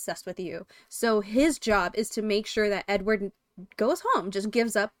 I'm obsessed with you. So his job is to make sure that Edward goes home, just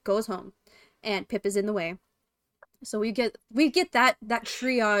gives up, goes home. And Pip is in the way. So we get that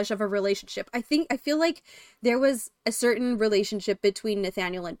triage of a relationship. I feel like there was a certain relationship between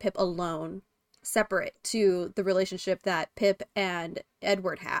Nathaniel and Pip alone, separate to the relationship that Pip and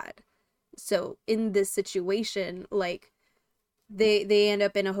Edward had. So in this situation, like they end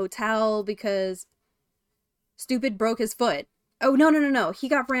up in a hotel because Stupid broke his foot. Oh no, he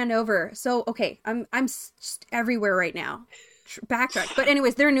got ran over. So okay, I'm just everywhere right now. Backtrack. But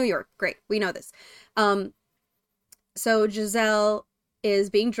anyways, they're in New York. Great, we know this. So Giselle is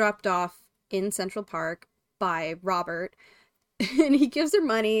being dropped off in Central Park by Robert, and he gives her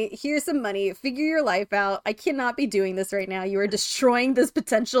money. Here's some money. Figure your life out. I cannot be doing this right now. You are destroying this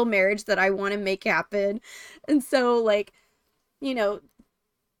potential marriage that I want to make happen. And so, like,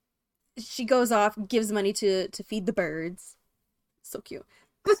 she goes off, gives money to feed the birds. So cute.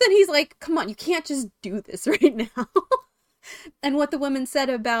 But then he's like, come on, you can't just do this right now. And what the woman said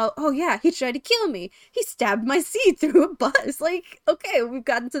about, oh yeah, he tried to kill me. He stabbed my seed through a bus. Like, okay, we've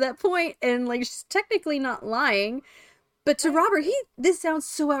gotten to that point, and like she's technically not lying. But to Robert, this sounds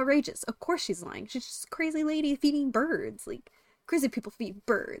so outrageous. Of course she's lying. She's just a crazy lady feeding birds. Like, crazy people feed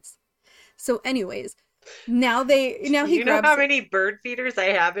birds. So anyways, now he you know grabs how many bird feeders I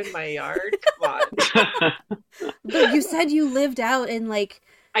have in my yard? Come on. But you said you lived out in like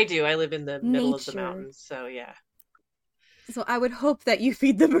I do. I live in the middle of the nature. mountains, so yeah. So I would hope that you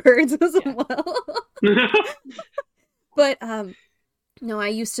feed the birds as well. But no, I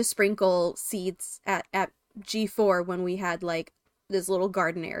used to sprinkle seeds at G4 when we had like this little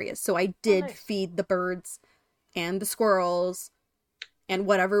garden area. So I did nice. feed the birds and the squirrels and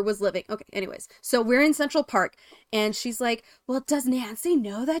whatever was living. Okay, anyways. So we're in Central Park and she's like, well, does Nancy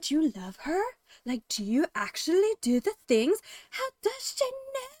know that you love her? Like, do you actually do the things? How does she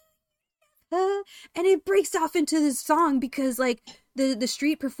know? and it breaks off into this song because like the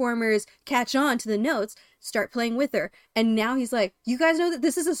street performers catch on to the notes, start playing with her, and now he's like, you guys know that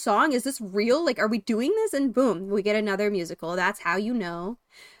this is a song? Is this real? Like, are we doing this? And boom, we get another musical. That's how you know.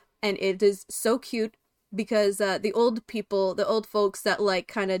 And it is so cute because the old people, the old folks that like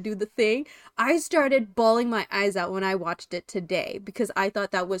kind of do the thing, I started bawling my eyes out when I watched it today because I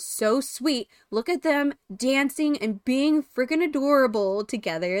thought that was so sweet. Look at them dancing and being freaking adorable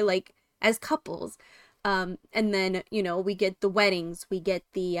together, like as couples. And then, you know, we get the weddings, we get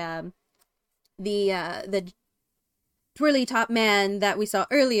the twirly top man that we saw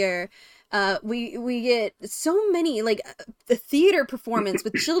earlier. We get so many, like the theater performance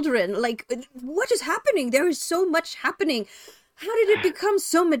with children. Like, what is happening? There is so much happening. How did it become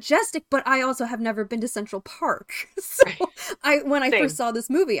so majestic? But I also have never been to Central Park. So when I first saw this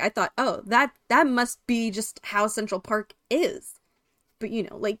movie, I thought, oh, that must be just how Central Park is. But you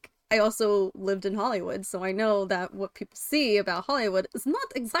know, like, I also lived in Hollywood, so I know that what people see about Hollywood is not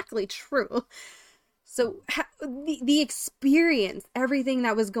exactly true. So the experience, everything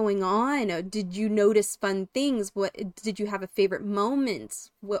that was going on, did you notice fun things? What did you have a favorite moment?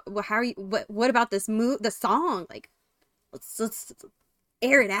 What about this the song? Like, let's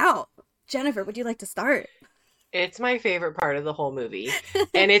air it out. Jennifer, would you like to start? It's my favorite part of the whole movie.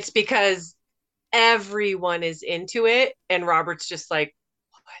 And it's because everyone is into it and Robert's just like,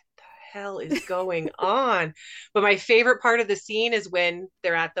 hell is going on? But my favorite part of the scene is when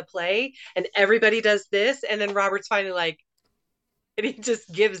they're at the play and everybody does this, and then Robert's finally like, and he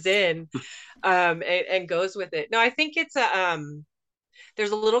just gives in, and goes with it. No, I think it's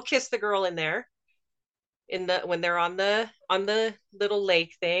there's a little kiss the girl in there when they're on the little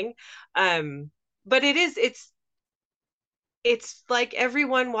lake thing. But it's like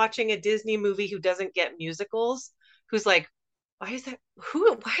everyone watching a Disney movie who doesn't get musicals, who's like, why is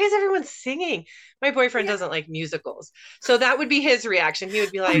everyone singing? My boyfriend doesn't like musicals. So that would be his reaction. He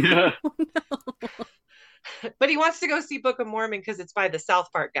would be like, oh, no. But he wants to go see Book of Mormon because it's by the South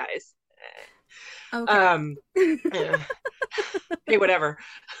Park guys. Okay. Hey, whatever.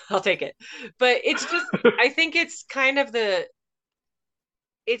 I'll take it. But it's just, I think it's kind of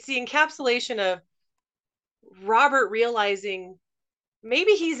it's the encapsulation of Robert realizing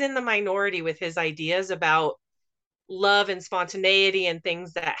maybe he's in the minority with his ideas about love and spontaneity and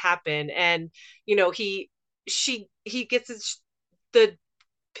things that happen. And you know, he gets the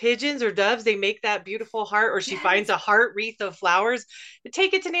pigeons or doves, they make that beautiful heart, or she finds a heart wreath of flowers,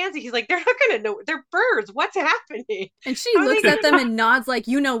 take it to Nancy. He's like, they're not gonna know, they're birds, what's happening? And she looks at them and nods like,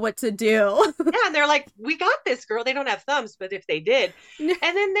 you know what to do. Yeah, and they're like, we got this, girl. They don't have thumbs, but if they did. And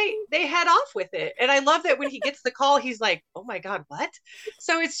then they head off with it. And I love that when he gets the call, he's like, oh my god, what?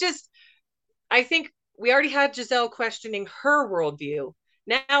 So it's just, I think we already had Giselle questioning her worldview.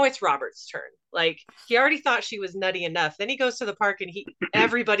 Now it's Robert's turn. Like, he already thought she was nutty enough. Then he goes to the park and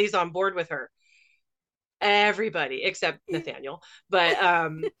everybody's on board with her. Everybody except Nathaniel. But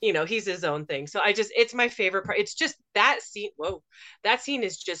you know, he's his own thing. So it's my favorite part. It's just that scene. Whoa. That scene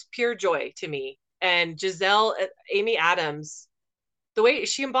is just pure joy to me. And Giselle, Amy Adams, the way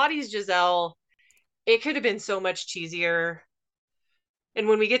she embodies Giselle, it could have been so much cheesier. And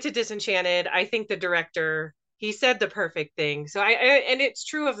when we get to Disenchanted, I think the director, he said the perfect thing. So and it's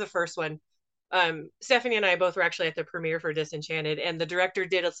true of the first one. Stephanie and I both were actually at the premiere for Disenchanted, and the director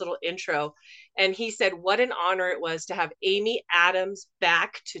did a little intro, and he said what an honor it was to have Amy Adams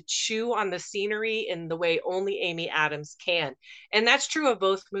back to chew on the scenery in the way only Amy Adams can. And that's true of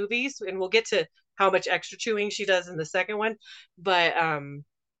both movies, and we'll get to how much extra chewing she does in the second one. But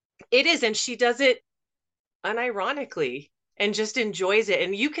it is, and she does it unironically and just enjoys it.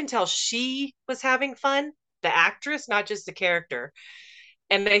 And you can tell she was having fun, the actress, not just the character.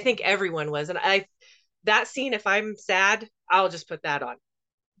 And I think everyone was. And that scene, if I'm sad, I'll just put that on.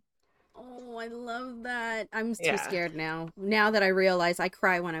 Oh, I love that. I'm too scared now. Now that I realize I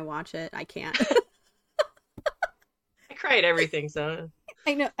cry when I watch it, I can't. I cry at everything, so.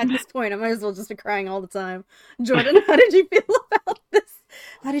 I know, at this point, I might as well just be crying all the time. Jordyn, how did you feel about this?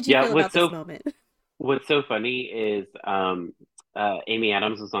 How did you feel about this moment? What's so funny is Amy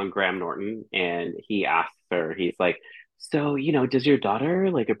Adams was on Graham Norton, and he asks her, he's like, so, you know, does your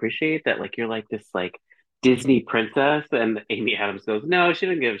daughter like appreciate that like you're like this like Disney princess? And Amy Adams goes, no, she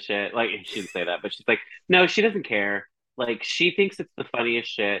doesn't give a shit. Like, she didn't say that, but she's like, no, she doesn't care. Like, she thinks it's the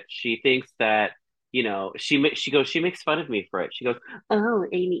funniest shit. She thinks that, you know, she makes fun of me for it. She goes, oh,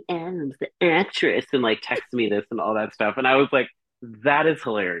 Amy Adams, the actress, and like texts me this and all that stuff. And I was like, that is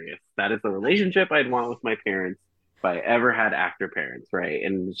hilarious. That is the relationship I'd want with my parents if I ever had actor parents, right?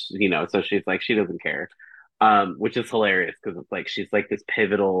 And you know, so she's like, she doesn't care, which is hilarious because it's like she's like this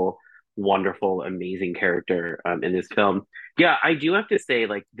pivotal wonderful, amazing character in this film. Yeah, I do have to say,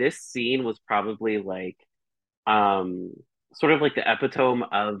 like, this scene was probably like um sort of like the epitome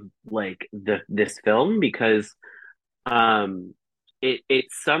of like this film because um it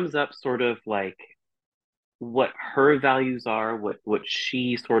sums up sort of like what her values are, what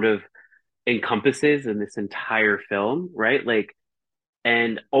she sort of encompasses in this entire film, right? Like,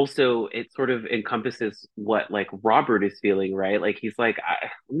 and also it sort of encompasses what like Robert is feeling, right? Like he's like,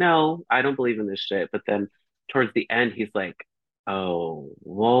 no, I don't believe in this shit. But then towards the end, he's like, oh,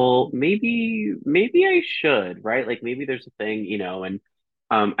 well, maybe I should, right? Like maybe there's a thing, and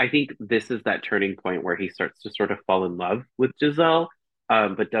I think this is that turning point where he starts to sort of fall in love with Giselle,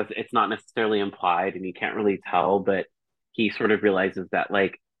 but does it's not necessarily implied, and you can't really tell, but he sort of realizes that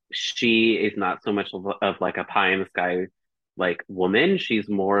like she is not so much of like a pie in the sky like woman. She's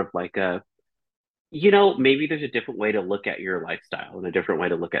more of like a, maybe there's a different way to look at your lifestyle and a different way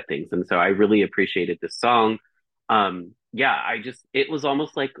to look at things. And so I really appreciated this song. Yeah, it was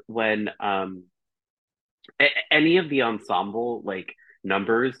almost like when any of the ensemble like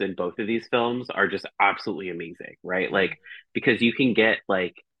numbers in both of these films are just absolutely amazing, right? Like because you can get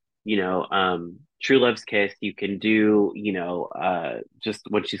like, True Love's Kiss, you can do, just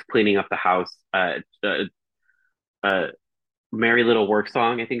when she's cleaning up the house, uh Merry Little Work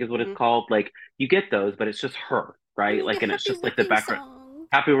Song, I think is what it's Mhm. called. Like you get those, but it's just her, I right? need a Like, and it's happy just like the working background song.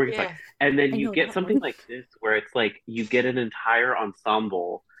 happy working song. Yeah. And then I you know get that something one. like this where it's like you get an entire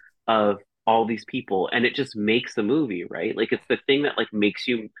ensemble of all these people and it just makes the movie, right? Like it's the thing that like makes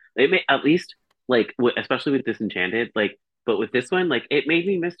you it may at least like especially with Disenchanted, like but with this one, like it made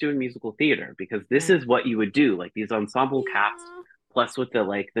me miss doing musical theater because this Mm. is what you would do. Like these ensemble casts Yeah. plus with the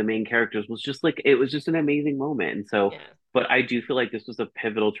main characters was just like it was just an amazing moment. And so Yeah. but I do feel like this was a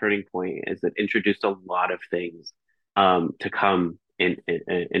pivotal turning point as it introduced a lot of things to come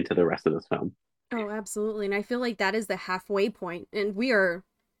into the rest of this film. Oh, absolutely. And I feel like that is the halfway point, and we are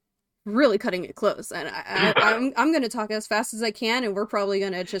really cutting it close. And I'm gonna talk as fast as I can, and we're probably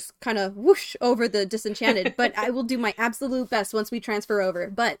gonna just kind of whoosh over the Disenchanted. But I will do my absolute best once we transfer over.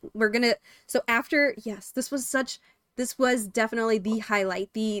 But we're gonna so after yes, this was definitely the highlight,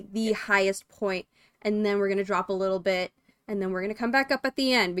 the highest point, and then we're gonna drop a little bit, and then we're gonna come back up at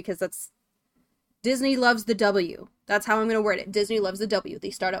the end because that's Disney loves the W. That's how I'm going to word it. Disney loves the W. They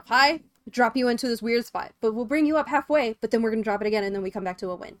start up high, drop you into this weird spot, but we'll bring you up halfway, but then we're going to drop it again, and then we come back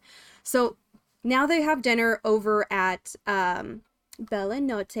to a win. So now they have dinner over at Bella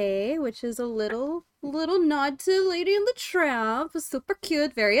Notte, which is a little nod to Lady and the Tramp. Super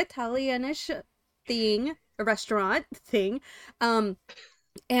cute, very Italianish thing, a restaurant thing.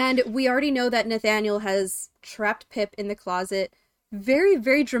 And we already know that Nathaniel has trapped Pip in the closet very,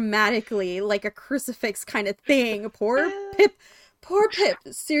 very dramatically, like a crucifix kind of thing. Poor Pip. Poor Pip.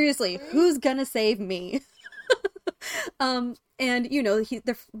 Seriously, who's gonna save me? And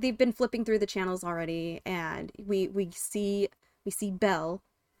they've been flipping through the channels already, and we see Belle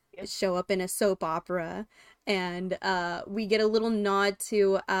Yep. show up in a soap opera, and we get a little nod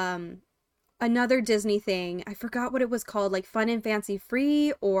to another Disney thing. I forgot what it was called, like Fun and Fancy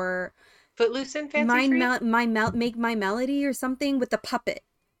Free or Footloose and Fancy Free? Make My Melody or something with the puppet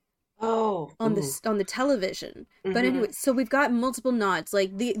Oh. on Ooh. the television. But Mm-hmm. anyway, so we've got multiple nods.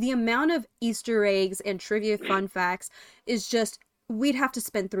 Like the amount of Easter eggs and trivia fun facts is just we'd have to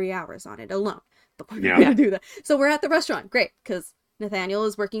spend 3 hours on it alone. But we're not Yeah. gonna do that. So we're at the restaurant. Great, because Nathaniel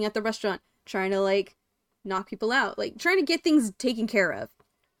is working at the restaurant, trying to like knock people out, like trying to get things taken care of.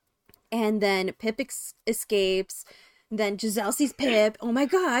 And then Pip escapes. Then Giselle sees Pip. Oh my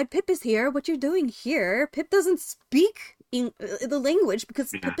god, Pip is here. What you doing here? Pip doesn't speak the language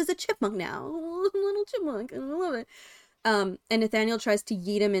because Yeah. Pip is a chipmunk now. Little chipmunk. I love it. And Nathaniel tries to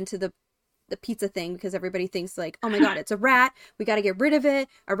yeet him into the pizza thing because everybody thinks like, oh my god, it's a rat. We got to get rid of it.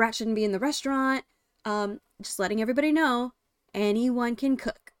 A rat shouldn't be in the restaurant. Just letting everybody know, anyone can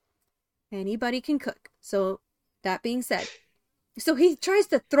cook. Anybody can cook. So that being said, so he tries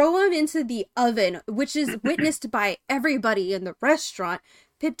to throw him into the oven, which is witnessed by everybody in the restaurant.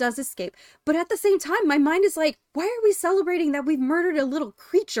 Pip does escape. But at the same time, my mind is like, why are we celebrating that we've murdered a little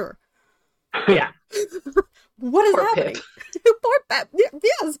creature? Yeah. What is Poor happening? Pip. Poor Pip.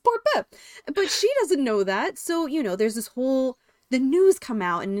 Yes, poor Pip. But she doesn't know that. So, there's this whole... The news come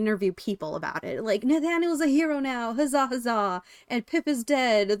out and interview people about it. Like, Nathaniel's a hero now. Huzzah, huzzah. And Pip is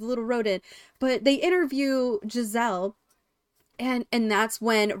dead, the little rodent. But they interview Giselle, and that's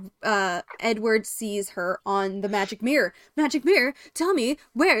when Edward sees her on the magic mirror. Magic mirror, tell me,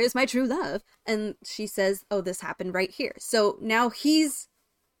 where is my true love? And she says, oh, this happened right here. So now he's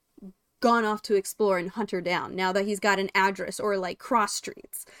gone off to explore and hunt her down, now that he's got an address or like cross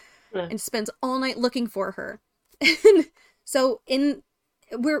streets. Uh, and spends all night looking for her. And so in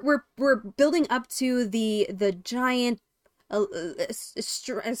we're building up to the giant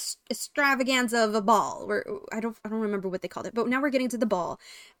extravaganza of a ball. Where I don't remember what they called it, but now we're getting to the ball,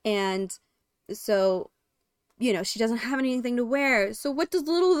 and so she doesn't have anything to wear. So what does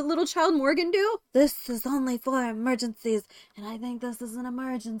little child Morgan do? This is only for emergencies, and I think this is an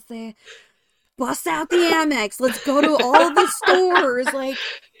emergency. Bust out the Amex. Let's go to all the stores. Like,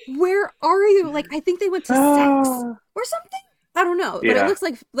 where are you? Like, I think they went to Saks or something. I don't know, but it Yeah. looks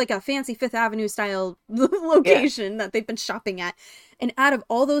like a fancy Fifth Avenue style yeah. location that they've been shopping at. And out of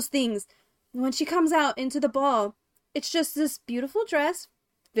all those things, when she comes out into the ball, it's just this beautiful dress,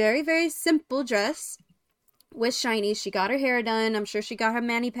 very, very simple dress with shiny. She got her hair done. I'm sure she got her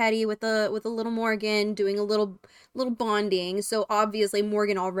mani-pedi with a little Morgan doing a little bonding. So obviously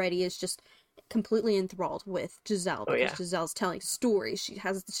Morgan already is just completely enthralled with Giselle Oh because yeah. Giselle's telling stories.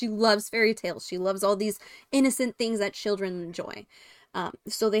 She loves fairy tales. She loves all these innocent things that children enjoy.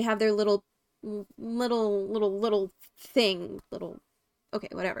 So they have their little thing, okay,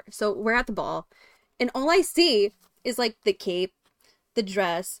 whatever. So we're at the ball, and all I see is like the cape, the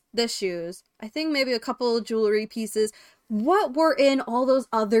dress, the shoes, I think maybe a couple of jewelry pieces. What were in all those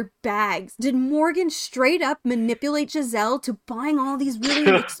other bags? Did Morgan straight up manipulate Giselle to buying all these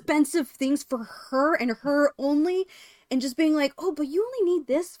really expensive things for her and her only? And just being like, oh, but you only need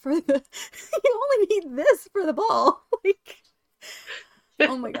this for the you only need this for the ball. Like,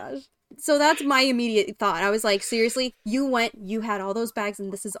 oh my gosh. So that's my immediate thought. I was like, seriously, you had all those bags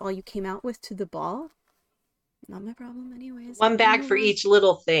and this is all you came out with to the ball? Not my problem anyways. One bag for each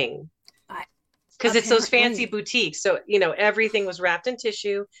little thing. I, Because it's those fancy apparently. boutiques. So, everything was wrapped in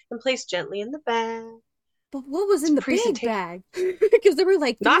tissue and placed gently in the bag. But what was It's in the big presentation. bag? Because there were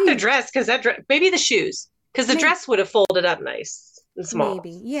like Not the three. dress, because maybe the shoes. Because the Maybe, dress would have folded up nice and small.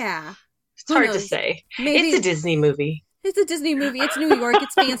 maybe, yeah. It's Who hard to knows? say. It's a Maybe Disney movie. it's a Disney movie. It's New York.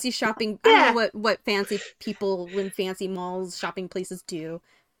 It's fancy shopping. I don't Yeah. know what fancy people in fancy malls, shopping places do.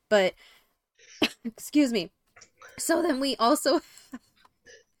 But excuse me. So then we also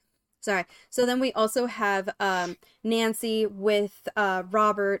sorry. So then we also have Nancy with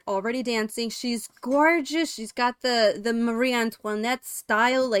Robert already dancing. She's gorgeous. She's got the Marie Antoinette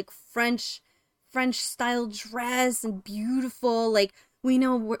style, like French style dress, and beautiful. Like we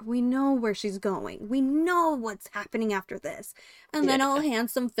know where she's going. We know what's happening after this. And then Yeah. all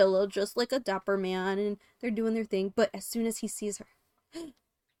handsome Philo, just like a dapper man, and they're doing their thing. But as soon as he sees her,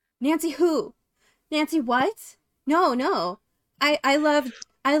 Nancy who? Nancy what? No, no. I love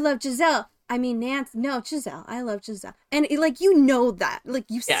Giselle. I mean Nancy. No, Giselle. I love Giselle. And like that. Like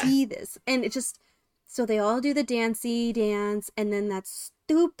you Yeah. see this, and it just so they all do the dancey dance, and then that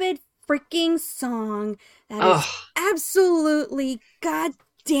stupid freaking song that is Oh, absolutely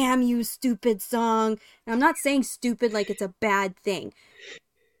goddamn you stupid song. And I'm not saying stupid like it's a bad thing.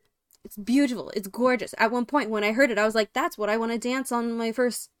 It's beautiful. It's gorgeous. At one point when I heard it, I was like, that's what I want to dance on my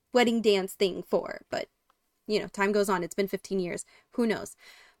first wedding dance thing for. But, time goes on. It's been 15 years. Who knows?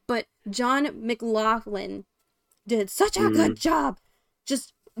 But John McLaughlin did such a Mm. good job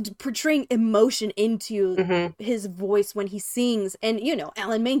just portraying emotion into hmm his voice when he sings. And,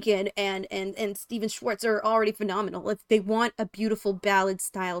 Alan Menken and Steven Schwartz are already phenomenal. If they want a beautiful ballad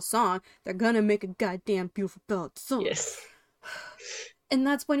style song, they're gonna make a goddamn beautiful ballad song. Yes. And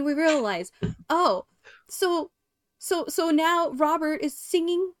that's when we realize, oh, so now Robert is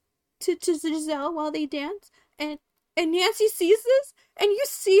singing to Giselle while they dance, and Nancy sees this, and you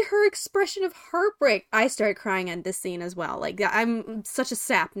see her expression of heartbreak. I started crying at this scene as well. Like I'm such a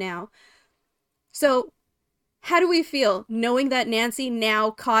sap now. So, how do we feel knowing that Nancy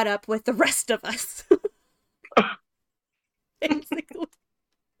now caught up with the rest of us? Basically.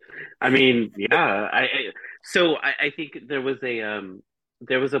 I mean, yeah. I think there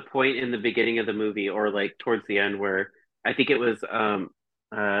was a point in the beginning of the movie or like towards the end where I think it was uh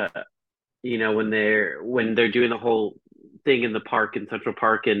when they're doing the whole thing in the park in Central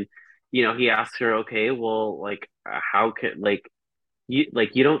Park, and he asks her, okay, well, like how could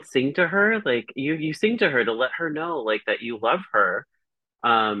you don't sing to her, like you sing to her to let her know like that you love her.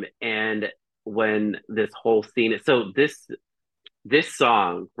 And when this whole scene, so this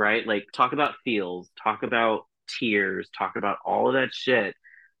song, right? Like talk about feels, talk about tears, talk about all of that shit.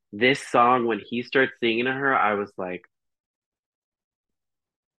 This song, when he starts singing to her, I was like,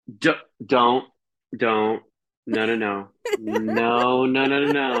 D- don't, don't, no, no, no, no, no, no, no,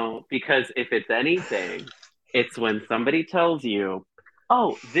 no. Because if it's anything, it's when somebody tells you,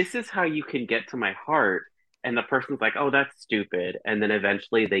 oh, this is how you can get to my heart. And the person's like, oh, that's stupid. And then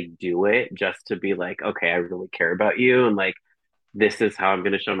eventually they do it just to be like, okay, I really care about you. And like, this is how I'm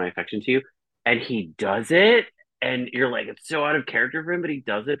going to show my affection to you. And he does it. And you're like, it's so out of character for him, but he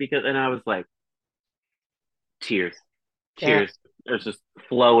does it because, and I was like, tears, Yeah. tears. It was just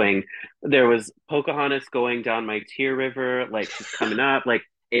flowing. There was Pocahontas going down my tear river, like she's coming up, like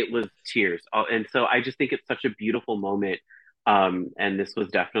it was tears. And so I just think it's such a beautiful moment. And this was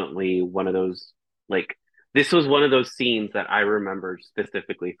definitely one of those, like, this was one of those scenes that I remembered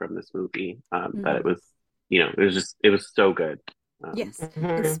specifically from this movie. That it Mm. was, it was just, it was so good. Yes.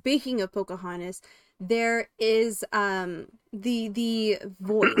 And Mhm. speaking of Pocahontas, there is the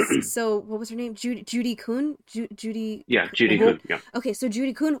voice. So what was her name? Judy Kuhn? Judy Yeah, Judy Mhm. Kuhn. Yeah. Okay, so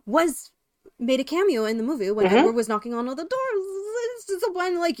Judy Kuhn was made a cameo in the movie when Mhm. Edward was knocking on all the doors. It's just the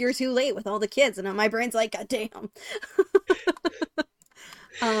one like you're too late with all the kids, and my brain's like, God damn.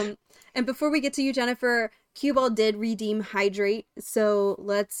 um, and before we get to you, Jennifer, Cue Ball did redeem hydrate, so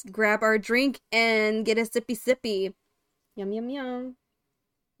let's grab our drink and get a sippy sippy. Yum yum yum.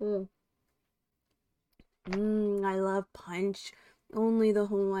 Ooh. I love punch. Only the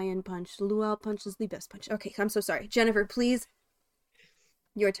Hawaiian punch. Luau punch is the best punch. Okay, I'm so sorry. Jennifer, please,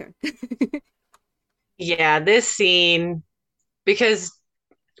 your turn. Yeah, this scene, because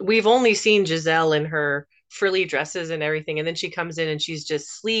we've only seen Giselle in her frilly dresses and everything, and then she comes in and she's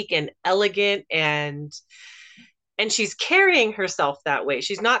just sleek and elegant, and she's carrying herself that way.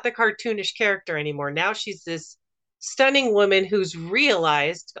 She's not the cartoonish character anymore. Now she's this stunning woman who's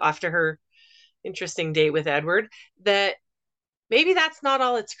realized after her interesting date with Edward that maybe that's not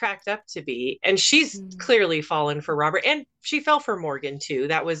all it's cracked up to be. And she's Mm. clearly fallen for Robert, and she fell for Morgan too.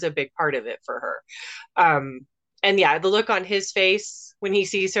 That was a big part of it for her. And yeah, the look on his face when he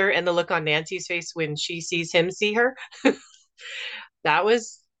sees her and the look on Nancy's face when she sees him see her, that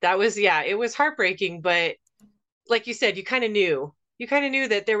was yeah, it was heartbreaking, but like you said, you kind of knew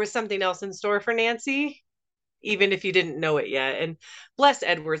that there was something else in store for Nancy, even if you didn't know it yet. And bless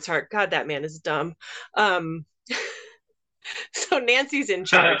Edward's heart, God, that man is dumb. um so Nancy's in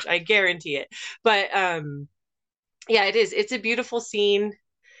charge, I guarantee it. But yeah, it's a beautiful scene.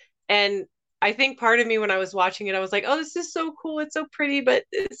 And I think part of me when I was watching it, I was like, oh, this is so cool, it's so pretty, but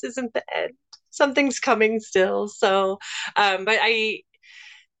this isn't the end. Something's coming still. So but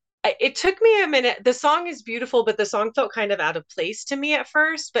it took me a minute. The song is beautiful, but the song felt kind of out of place to me at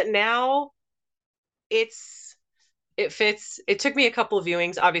first, but now it's it fits. It took me a couple of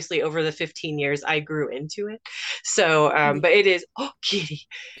viewings. Obviously, over the 15 years, I grew into it. So, Yeah. but it is, oh, Kitty.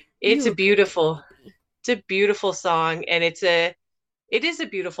 It's a You good beautiful, kitty. it's a beautiful song, and it is a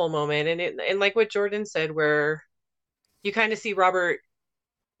beautiful moment. And like what Jordyn said, where you kind of see Robert,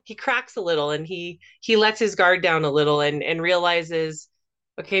 he cracks a little, and he lets his guard down a little, and realizes,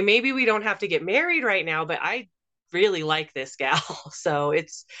 okay, maybe we don't have to get married right now, but I really like this gal. So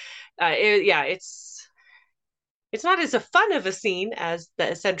yeah, it's not as a fun of a scene as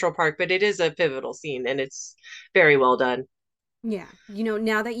the Central Park, but it is a pivotal scene, and it's very well done. Yeah.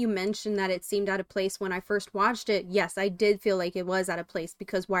 Now that you mentioned that it seemed out of place when I first watched it, yes, I did feel like it was out of place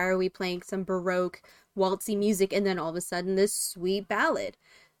because why are we playing some Baroque waltzy music and then all of a sudden this sweet ballad?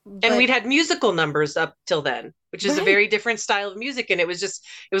 And But we'd had musical numbers up till then, which is a right. very different style of music, and it was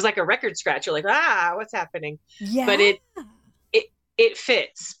like a record scratch. You're like, what's happening? But Yeah. it it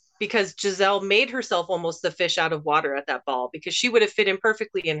fits because Giselle made herself almost the fish out of water at that ball because she would have fit in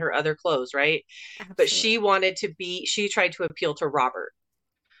perfectly in her other clothes, right? But Absolutely. she tried to appeal to Robert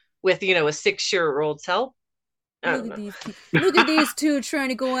with, a 6-year old self. I Look don't at know. these two. Look at these two trying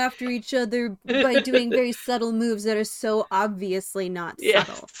to go after each other by doing very subtle moves that are so obviously not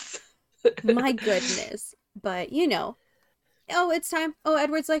subtle. Yes. My goodness. But oh, it's time. Oh,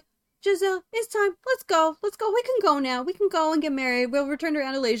 Edward's like, Giselle, it's time. Let's go. Let's go. We can go now. We can go and get married. We'll return to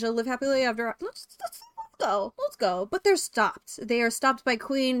Andalusia, live happily ever. Let's go. Let's go. But they're stopped. They are stopped by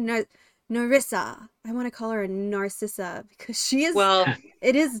Queen Narissa. I want to call her a Narcissa because she is. Well,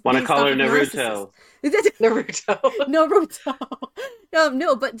 It is Want to based call off her of Narcissus. Naruto? Naruto. Naruto.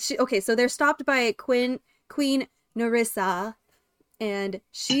 No, but okay. So they're stopped by Queen Narissa, and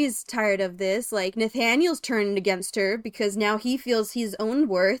she's tired of this. Like, Nathaniel's turned against her because now he feels his own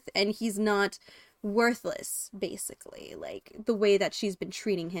worth and he's not worthless, basically. Like, the way that she's been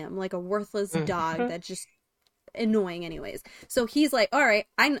treating him, like a worthless dog Mhm. that's just annoying, anyways. So he's like, all right,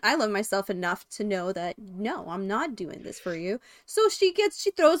 I love myself enough to know that, no, I'm not doing this for you. So she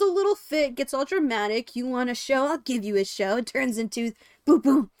throws a little fit, gets all dramatic. You want a show? I'll give you a show. It turns into, boom,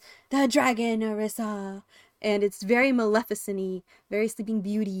 boom, the dragon, Arissa. And it's very Maleficent-y, very Sleeping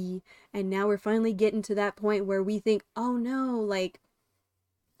Beauty. And now we're finally getting to that point where we think, oh no, like,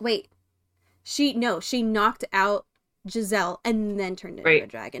 wait, she knocked out Giselle and then turned into a Right.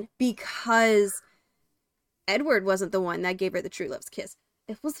 dragon because Edward wasn't the one that gave her the true love's kiss.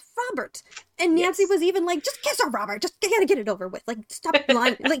 It was Robert. And Nancy Yes. was even like, just kiss her, Robert. Just gotta get it over with. Like, stop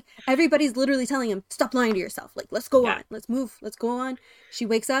lying. Like, everybody's literally telling him, stop lying to yourself. Like, let's go on. Let's move. Let's go on. She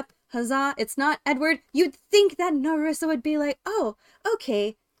wakes up. Huzzah. It's not Edward. You'd think that Narissa would be like, oh,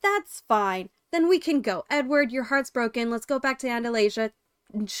 okay, that's fine. Then we can go. Edward, your heart's broken. Let's go back to Andalasia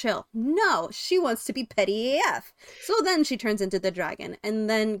and chill. No, she wants to be petty AF. So then she turns into the dragon and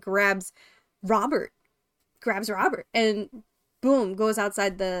then grabs Robert, and boom, goes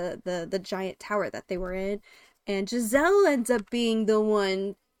outside the giant tower that they were in. And Giselle ends up being the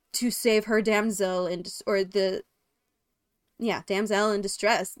one to save her damsel damsel in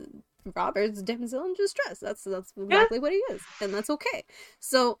distress. Robert's damsel in distress. That's exactly what he is. And that's okay.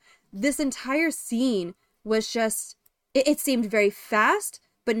 So this entire scene was just, it seemed very fast,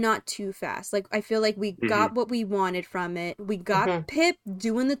 but not too fast. Like, I feel like we got what we wanted from it. We got Pip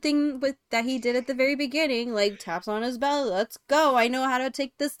doing the thing that he did at the very beginning, like taps on his bell, let's go, I know how to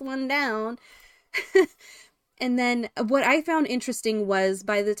take this one down. And then what I found interesting was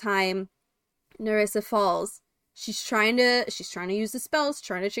by the time Narissa falls, she's trying to use the spells,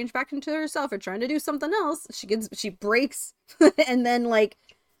 trying to change back into herself or trying to do something else. She breaks and then like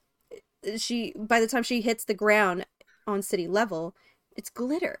by the time she hits the ground on city level, it's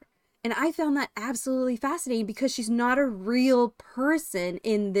glitter. And I found that absolutely fascinating because she's not a real person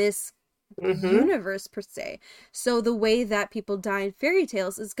in this universe per se. So the way that people die in fairy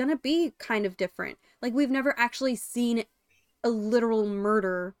tales is going to be kind of different. Like, we've never actually seen a literal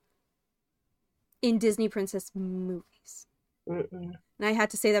murder in Disney princess movies. And I had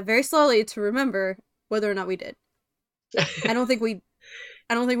to say that very slowly to remember whether or not we did. I don't think we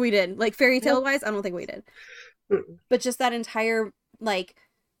did. Like, fairy tale wise, I don't think we did. But just that entire, like,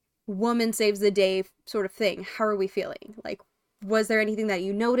 woman saves the day sort of thing. How are we feeling? Like, was there anything that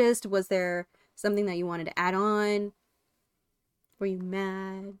you noticed? Was there something that you wanted to add on? Were you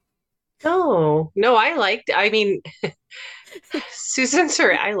mad? No, I mean, I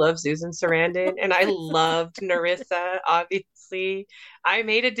love Susan Sarandon, and I loved Narissa, obviously. I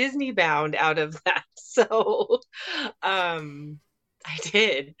made a Disney bound out of that. So, I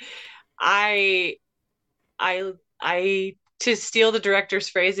did. I, to steal the director's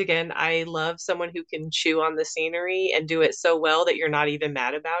phrase again, I love someone who can chew on the scenery and do it so well that you're not even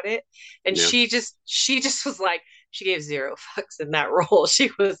mad about it. And she just was like, she gave zero fucks in that role.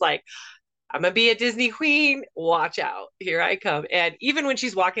 She was like, I'm gonna be a Disney queen. Watch out. Here I come. And even when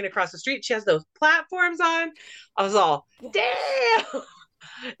she's walking across the street, she has those platforms on. I was all, damn.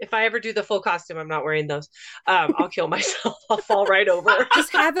 If I ever do the full costume, I'm not wearing those. I'll kill myself. I'll fall right over.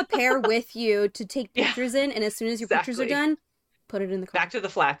 Just have a pair with you to take pictures in, and as soon as your pictures are done, put it in the car. Back to the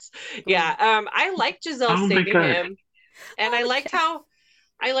flats. Yeah. I liked Giselle saving him. And I liked how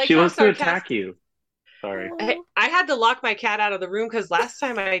she wants to attack you. Sorry. I had to lock my cat out of the room because last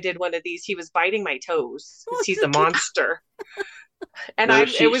time I did one of these, he was biting my toes because he's a monster. And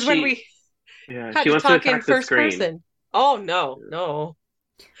it was when we had to talk in first person. Oh, no.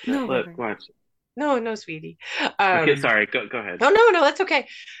 Look, watch. No, sweetie. Okay, sorry. Go ahead. Oh, no, that's okay.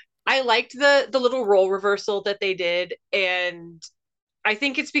 I liked the little role reversal that they did, and I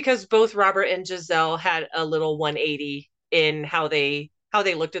think it's because both Robert and Giselle had a little 180 in how they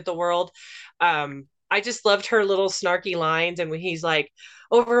looked at the world. I just loved her little snarky lines, and when he's like,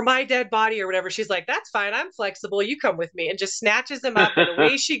 over my dead body or whatever, she's like, that's fine, I'm flexible, you come with me, and just snatches him up and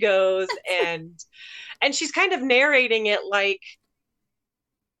away she goes. And she's kind of narrating it like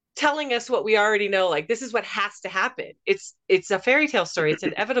telling us what we already know, like this is what has to happen. It's a fairy tale story. It's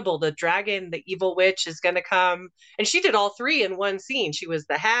inevitable. The dragon, the evil witch is going to come. And she did all three in one scene. She was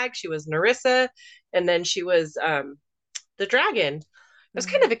the hag, she was Narissa, and then she was the dragon. It was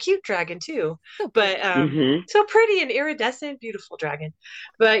kind of a cute dragon too, but so pretty and iridescent, beautiful dragon.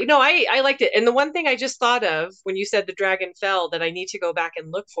 But I liked it. And the one thing I just thought of when you said the dragon fell that I need to go back and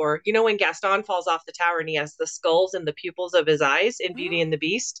look for, when Gaston falls off the tower and he has the skulls and the pupils of his eyes in Beauty and the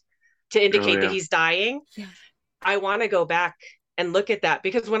Beast to indicate that he's dying. Yeah. I want to go back and look at that,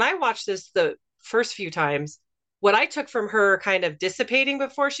 because when I watched this the first few times, what I took from her kind of dissipating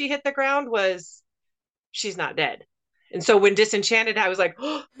before she hit the ground was she's not dead. And so when DisNenchanted, I was like,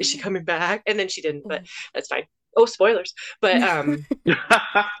 oh, is she coming back? And then she didn't, but that's fine. Oh, spoilers. But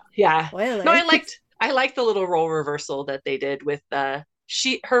yeah. Spoilers. No, I liked the little role reversal that they did with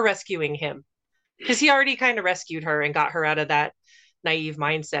her rescuing him. Because he already kind of rescued her and got her out of that naive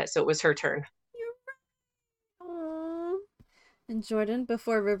mindset. So it was her turn. Aww. And Jordyn,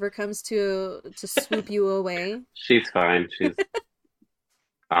 before River comes to swoop you away. She's fine. She's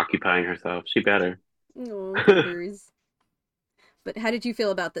occupying herself. She better. Oh, But how did you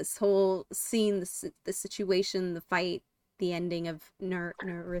feel about this whole scene, the situation, the fight, the ending of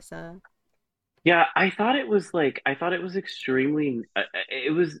Narissa? Yeah, I thought it was extremely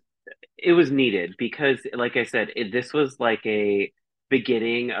it was needed because like I said, this was like a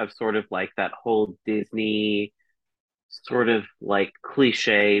beginning of sort of like that whole Disney sort of like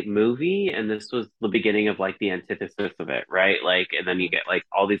cliche movie, and this was the beginning of like the antithesis of it, right? Like, and then you get like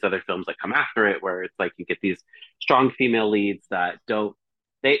all these other films that come after it where it's like you get these strong female leads that don't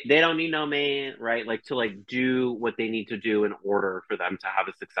they don't need no man, right? Like to like do what they need to do in order for them to have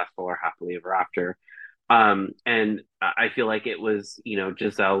a successful or happily ever after. And I feel like it was, you know,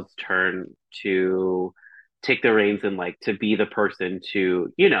 Giselle's turn to take the reins and like to be the person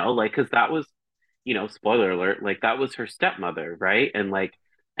to, you know, like, cause that was, you know, spoiler alert, like that was her stepmother, right? And like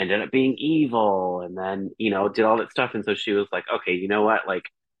ended up being evil and then, you know, did all that stuff. And so she was like, okay, you know what? Like,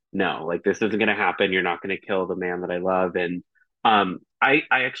 no, like this isn't gonna happen. You're not gonna kill the man that I love. And I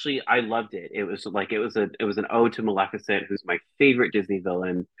actually I loved it. It was like it was an ode to Maleficent, who's my favorite Disney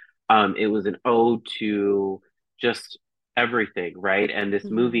villain. It was an ode to just everything, right? And this Mm-hmm.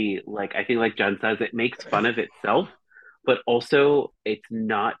 movie, like I think like Jen says, it makes fun of itself, but also it's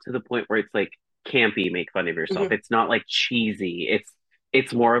not to the point where it's like campy make fun of yourself. Mhm. It's not like cheesy.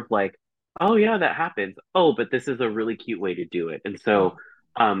 It's more of like, oh yeah, that happens. Oh, but this is a really cute way to do it. And so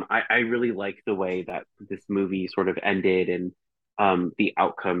I really like the way that this movie sort of ended and the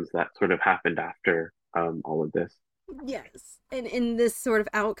outcomes that sort of happened after all of this. Yes. And in this sort of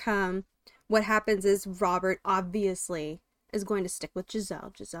outcome, what happens is Robert obviously is going to stick with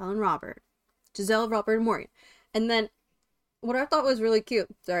Giselle and Robert. Giselle, Robert, and Morgan. And then what I thought was really cute,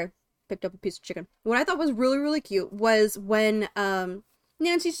 sorry, picked up a piece of chicken. What I thought was really, really cute was when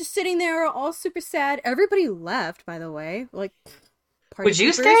Nancy's just sitting there all super sad. Everybody left, by the way. Like party Would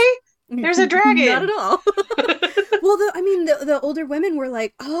you poopers. stay? There's a Not at dragon. all. Well, the older women were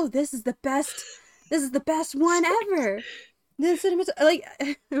like, "Oh, this is the best. This is the best one ever." This like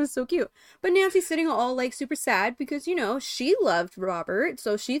it was so cute. But Nancy's sitting all like super sad because you know she loved Robert,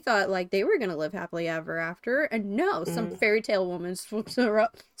 so she thought like they were gonna live happily ever after. And no, some Mm. fairy tale woman sweeps him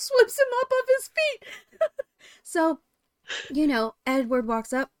up off his feet. So you know, Edward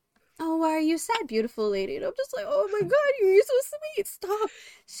walks up. Oh, why are you sad, beautiful lady? And I'm just like, oh my god, you're so sweet. Stop.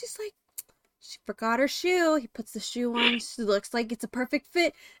 She's like, she forgot her shoe. He puts the shoe on. She looks like it's a perfect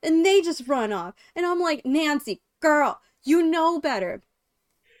fit. And they just run off. And I'm like, Nancy, girl, you know better.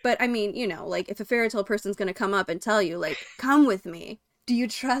 But I mean, you know, like if a fairy tale person's going to come up and tell you, like, come with me. Do you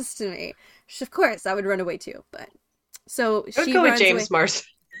trust me? Of course, I would run away too. But so I would she go with runs away. James Marsden.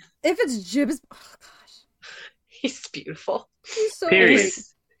 If it's Jib's, oh gosh, He's beautiful. he's so Period. great.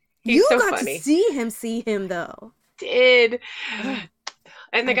 He's You so got funny. to see him though. Did. Ugh,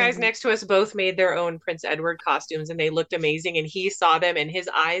 And I the guys love him. next to us both made their own Prince Edward costumes and they looked amazing. And he saw them and his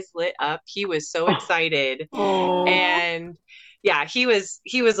eyes lit up. He was so Oh, excited. oh, And yeah, he was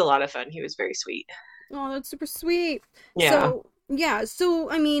a lot of fun. He was very sweet. Oh, that's super sweet. Yeah. So yeah, so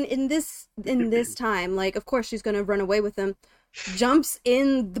I mean, in this time, like, of course she's gonna run away with him, jumps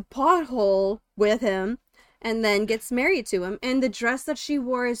in the pothole with him, and then gets married to him. And the dress that she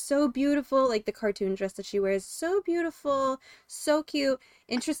wore is so beautiful, like the cartoon dress that she wears, so beautiful, so cute.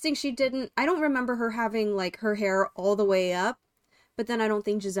 Interesting, she didn't. I don't remember her having like her hair all the way up. But then I don't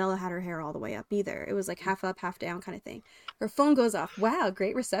think Gisela had her hair all the way up either. It was like half up, half down kind of thing. Her phone goes off. Wow,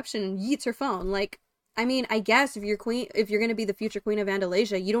 great reception, and yeets her phone. Like, I mean, I guess if you're gonna be the future queen of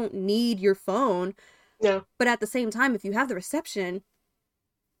Andalasia, you don't need your phone. No. But at the same time, if you have the reception,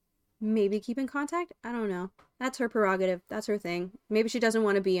 maybe keep in contact. I don't know. That's her prerogative. That's her thing. Maybe she doesn't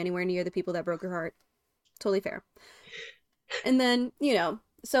want to be anywhere near the people that broke her heart. Totally fair. And then, you know,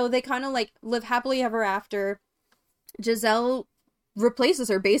 so they kind of like live happily ever after. Giselle replaces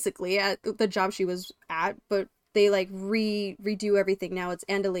her basically at the job she was at, but they like redo everything now. It's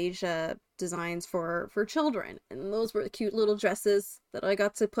Andalasia designs for children, and those were the cute little dresses that I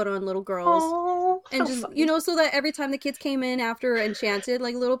got to put on little girls. Oh, And how just, funny. you know, so that every time the kids came in after Enchanted,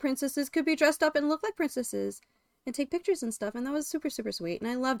 like little princesses could be dressed up and look like princesses and take pictures and stuff. And that was super, super sweet. And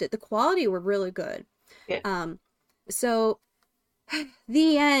I loved it. The quality were really good. Yeah. So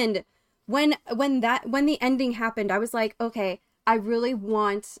the end, when the ending happened, I was like, okay, I really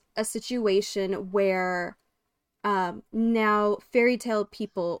want a situation where now fairy tale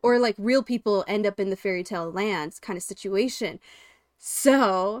people or like real people end up in the fairy tale lands kind of situation.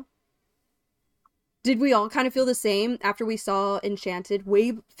 So did we all kind of feel the same after we saw Enchanted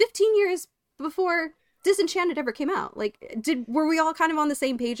way 15 years before Disenchanted ever came out? Like, were we all kind of on the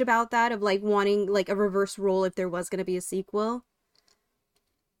same page about that, of like wanting like a reverse role if there was going to be a sequel?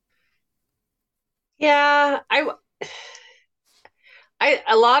 Yeah,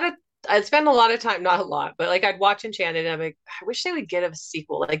 I spend a lot of time, not a lot, but like I'd watch Enchanted and I'm like, I wish they would get a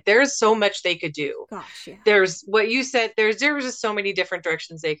sequel. Like there's so much they could do. Gosh, yeah. There's what you said, there was just so many different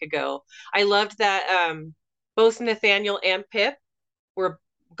directions they could go. I loved that both Nathaniel and Pip were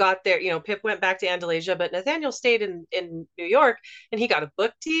got there, Pip went back to Andalasia, but Nathaniel stayed in New York and he got a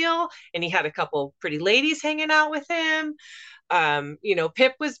book deal and he had a couple pretty ladies hanging out with him.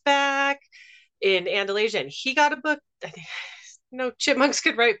 Pip was back in Andalasia and he got a book. I think chipmunks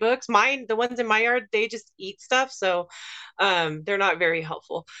could write books. Mine, the ones in my yard, they just eat stuff, so they're not very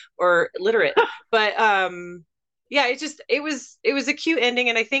helpful or literate. But yeah, it was a cute ending,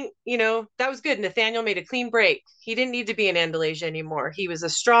 and I think that was good. Nathaniel made a clean break. He didn't need to be in Andalasia anymore. He was a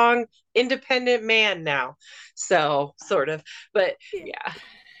strong, independent man now, so sort of. But yeah,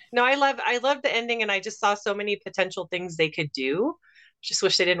 no, I love the ending, and I just saw so many potential things they could do. Just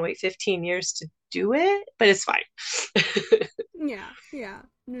wish they didn't wait 15 years to do it, but it's fine. Yeah.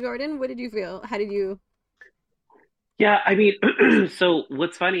 Jordyn, what did you feel? How did you? Yeah, I mean, so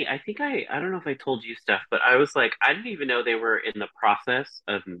what's funny, I think I don't know if I told you stuff, but I was like, I didn't even know they were in the process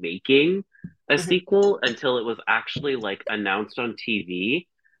of making a sequel until it was actually like announced on TV.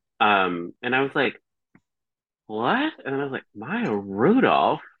 And I was like, what? And I was like, Maya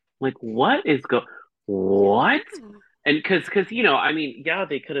Rudolph? Like, what? And because I mean, yeah,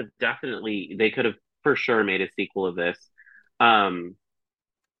 they could have for sure made a sequel of this.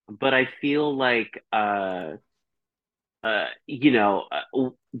 But I feel like the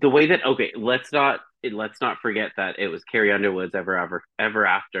way that okay, let's not forget that it was Carrie Underwood's Ever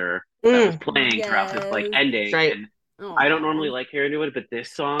After that was playing throughout this like ending. Right. And I don't normally like Carrie Underwood, but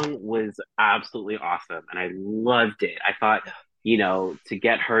this song was absolutely awesome and I loved it. I thought, to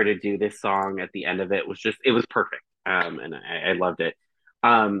get her to do this song at the end of it was perfect. And I loved it.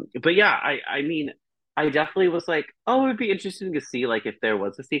 But yeah, I mean, I definitely was like, oh, it would be interesting to see like if there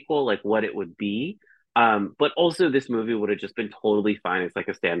was a sequel, like what it would be. But also this movie would have just been totally fine as like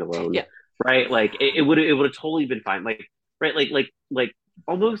a standalone, Yeah. right? Like it would have totally been fine. Like, right, like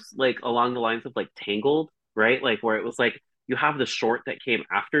almost like along the lines of like Tangled, right? Like where it was like you have the short that came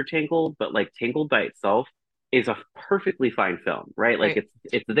after Tangled, but like Tangled by itself is a perfectly fine film, right? Like Right.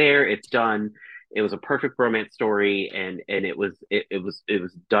 it's there, it's done. It was a perfect romance story, and it was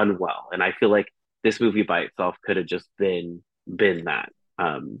done well. And I feel like this movie by itself could have just been that.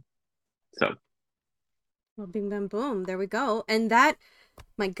 So Well, bing, bam, boom. There we go. And that,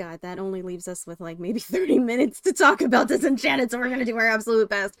 my God, that only leaves us with like maybe 30 minutes to talk about Disenchanted. So we're going to do our absolute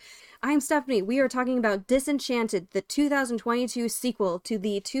best. I'm Stephanie. We are talking about Disenchanted, the 2022 sequel to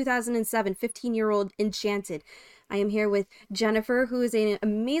the 2007 15-year-old Enchanted. I am here with Jennifer, who is an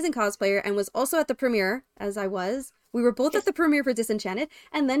amazing cosplayer and was also at the premiere, as I was. We were both at the premiere for Disenchanted.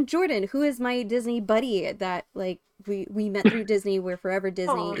 And then Jordyn, who is my Disney buddy that, like, we met through Disney. We're forever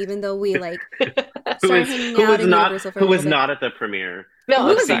Disney, Aww. even though we, like, who started was hanging out in Universal for a who was little bit. not at the premiere. No,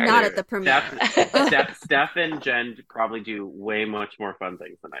 Who was sorry. not at the premiere? Steph and Jen probably do way much more fun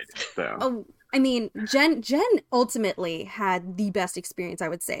things than I do. So Oh, I mean, Jen ultimately had the best experience, I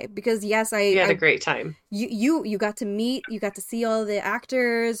would say, because yes, You had a great time. you got to see all the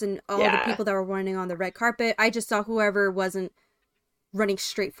actors and all the people that were running on the red carpet. I just saw whoever wasn't running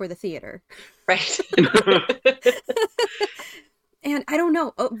straight for the theater. Right. And I don't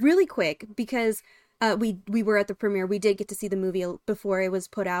know, really quick, because we were at the premiere. We did get to see the movie before it was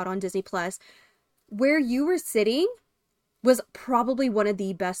put out on Disney Plus. Where you were sitting was probably one of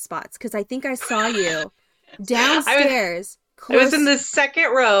the best spots, because I think I saw you downstairs. I was in the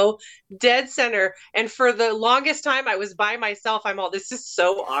second row, dead center, and for the longest time I was by myself. This is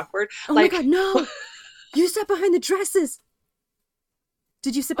so awkward. Oh my God, no! You sat behind the dresses.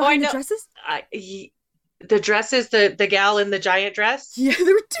 Did you sit behind the dresses? The dresses, the gal in the giant dress? Yeah,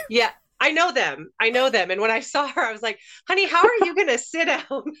 there were two. Yeah, I know them. And when I saw her, I was like, honey, how are you going to sit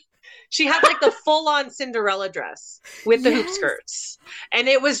down? She had like the full-on Cinderella dress with the hoop skirts. And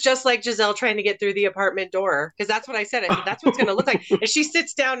it was just like Giselle trying to get through the apartment door. Because that's what I said. I said, that's what it's going to look like. And she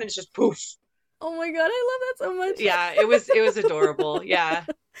sits down and it's just poof. Oh my God, I love that so much. Yeah, it was adorable. Yeah.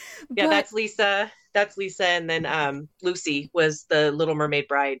 Yeah, that's Lisa. That's Lisa. And then Lucy was the Little Mermaid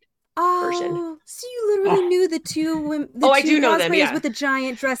bride version. So you literally knew the two women. I do know them, yeah. With the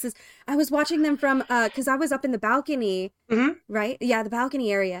giant dresses. I was watching them from, because I was up in the balcony, right? Yeah, the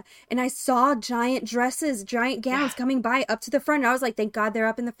balcony area. And I saw giant dresses, giant gowns coming by up to the front. And I was like, thank God they're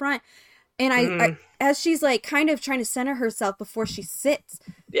up in the front. And I, as she's like kind of trying to center herself before she sits.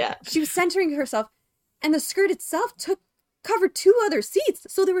 Yeah. She was centering herself. And the skirt itself covered two other seats.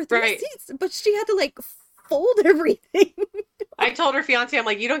 So there were three seats. But she had to like fold everything. I told her fiance, I'm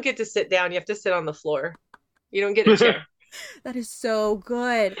like, you don't get to sit down. You have to sit on the floor. You don't get a chair. That is so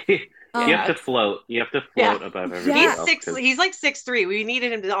good. You have Yeah. to float. You have to Yeah. float above everybody Yeah. He's else six. because He's like 6'3". We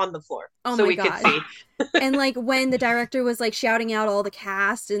needed him to on the floor Oh so my we could gosh. see. And like when the director was like shouting out all the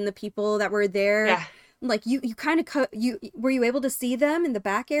cast and the people that were there, Yeah. like you kind of you were you able to see them in the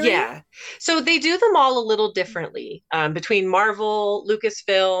back area? Yeah. So they do them all a little differently between Marvel,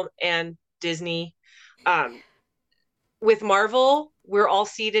 Lucasfilm, and Disney. Um, with Marvel, we're all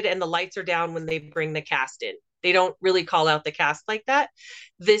seated and the lights are down when they bring the cast in. They don't really call out the cast like that.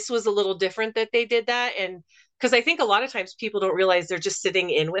 This was a little different that they did that. And because I think a lot of times people don't realize they're just sitting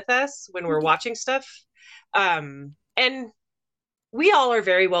in with us when we're Yeah. watching stuff. And we all are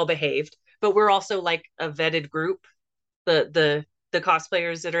very well behaved, but we're also like a vetted group, the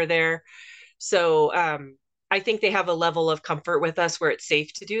cosplayers that are there. So I think they have a level of comfort with us where it's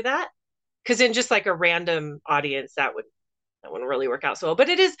safe to do that. Because in just like a random audience, that wouldn't really work out so well. But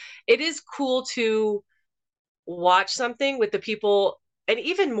it is cool to watch something with the people, and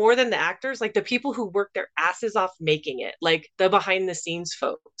even more than the actors, like the people who work their asses off making it, like the behind the scenes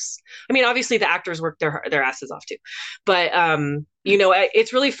folks. I mean, obviously the actors work their asses off too, but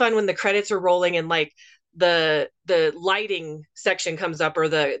it's really fun when the credits are rolling and like the lighting section comes up, or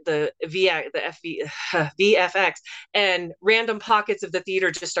VFX, and random pockets of the theater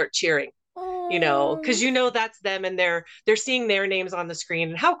just start cheering, because Oh. that's them, and they're seeing their names on the screen,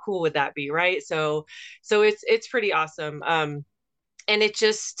 and how cool would that be, right? So it's pretty awesome. And it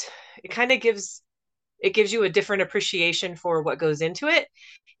kind of gives you a different appreciation for what goes into it.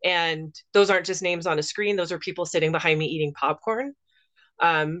 And those aren't just names on a screen; those are people sitting behind me eating popcorn.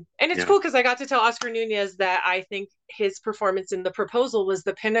 And it's yeah. cool because I got to tell Oscar Nunez that I think his performance in The Proposal was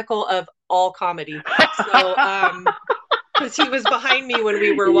the pinnacle of all comedy. So, because he was behind me when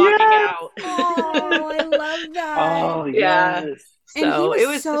we were walking Yes. out. Oh, I love that. Oh Yeah. yes. And he So was it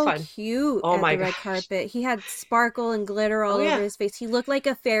was so fun. cute Oh at my the red gosh. carpet. He had sparkle and glitter all Oh over yeah. his face. He looked like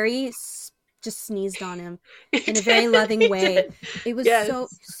a fairy just sneezed on him He in a very did. loving He way. did. It was Yes.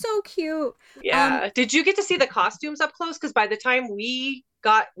 so cute. Yeah. Did you get to see the costumes up close? Because by the time we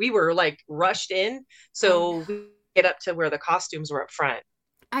were like rushed in, Oh so we get up to where the costumes were up front.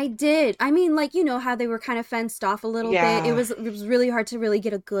 I did. I mean, like, you know how they were kind of fenced off a little bit. It Yeah. was really hard to really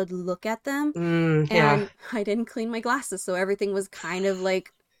get a good look at them. Yeah. And I didn't clean my glasses, so everything was kind of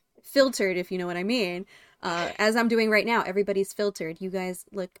like filtered, if you know what I mean. As I'm doing right now, everybody's filtered. You guys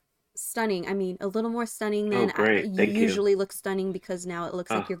look stunning. I mean, a little more stunning Oh than great. you Thank you. usually look stunning, because now it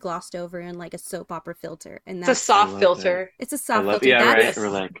looks Oh, like you're glossed over in like a soap opera filter. And It's a that's I soft love that. filter. it's a I soft love. filter. Yeah, right. That's We're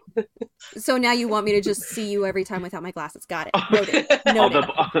like so now you want me to just see you every time without my glasses. Got it. Noted.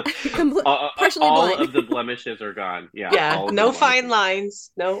 all Noted. Partially all blind. of the blemishes are gone. Yeah, Yeah. all of the No fine blemishes.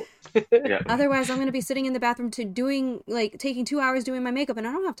 lines. No. Yeah. Otherwise, I'm gonna be sitting in the bathroom taking 2 hours doing my makeup, and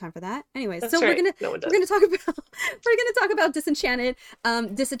I don't have time for that. Anyways, That's so right. No one we're does. gonna talk about we're gonna talk about Disenchanted.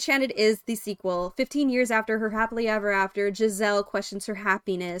 Disenchanted is the sequel. 15 years after her happily ever after, Giselle questions her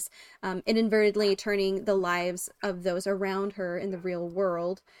happiness, inadvertently turning the lives of those around her in the real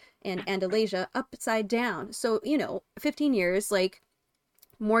world and Andalasia upside down. So 15 years, like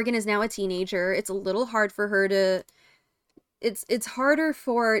Morgan is now a teenager. It's a little hard for her to it's harder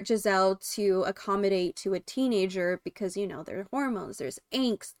for Giselle to accommodate to a teenager because there's hormones, there's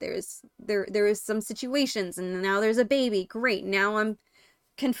angst, there is some situations, and now there's a baby. Great, now I'm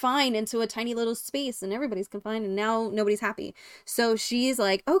confined into a tiny little space, and everybody's confined, and now nobody's happy. So she's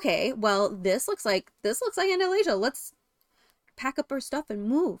like, okay, well, this looks like Andalasia. Let's pack up our stuff and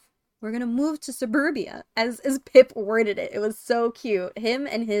move. We're gonna move to suburbia, as Pip worded it. It was so cute. Him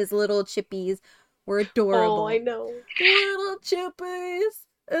and his little chippies were adorable. Oh, I know. Little chippies,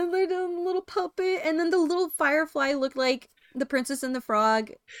 and the little puppet, and then the little firefly looked like the Princess and the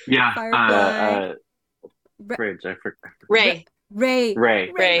Frog. Yeah. Firefly. Fridge. I forgot. Ray. Ray.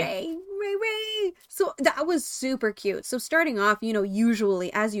 So that was super cute. So starting off,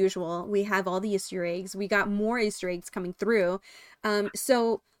 usually, as usual, we have all the Easter eggs. We got more Easter eggs coming through.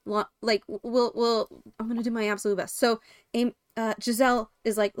 So like we'll I'm gonna do my absolute best. So Giselle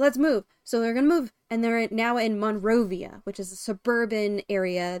is like, let's move. So they're gonna move, and they're now in Monrovia, which is a suburban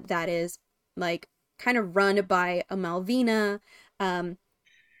area that is like kind of run by a Malvina. And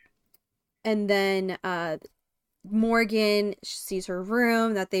then Morgan sees her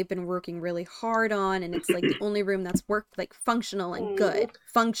room that they've been working really hard on, and it's like the only room that's worked like functional and good.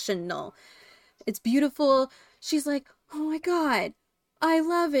 Functional. It's beautiful. She's like, oh my god, I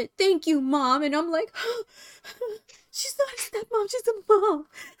love it. Thank you, Mom. And I'm like, she's not a stepmom, she's a mom.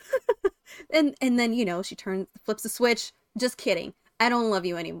 and then, she flips the switch. Just kidding. I don't love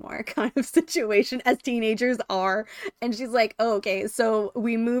you anymore kind of situation as teenagers are. And she's like, oh, okay, so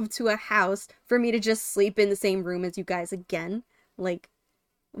we moved to a house for me to just sleep in the same room as you guys again. Like,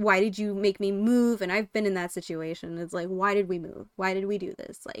 why did you make me move? And I've been in that situation. It's like, why did we move? Why did we do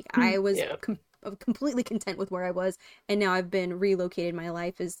this? Like, I was Yeah. completely content with where I was, and now I've been relocated. My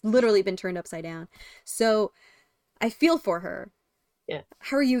life has literally been turned upside down. So I feel for her. Yeah.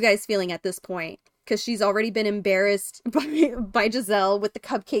 How are you guys feeling at this point? Because she's already been embarrassed by Giselle with the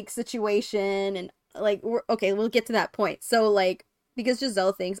cupcake situation, and like, okay, we'll get to that point. So like, because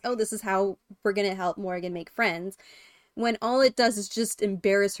Giselle thinks, oh, this is how we're gonna help Morgan make friends, when all it does is just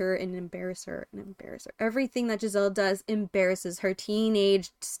embarrass her and embarrass her and embarrass her. Everything that Giselle does embarrasses her teenage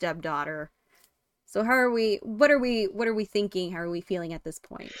stepdaughter. So how are we? What are we thinking? How are we feeling at this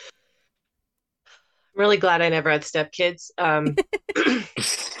point? I'm really glad I never had stepkids.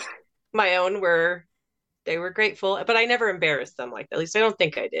 My own were they were grateful, but I never embarrassed them like that. At least I don't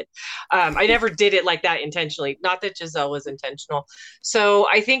think I did. I never did it like that intentionally. Not that Giselle was intentional. So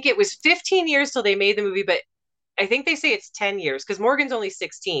I think it was 15 years till they made the movie, but I think they say it's 10 years because Morgan's only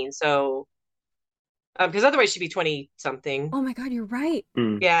 16. So, because otherwise she'd be 20 something. Oh my God, you're right.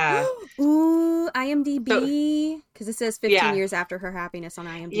 Mm. Yeah. Ooh, So, IMDb. Because it says 15 yeah. years after her happiness on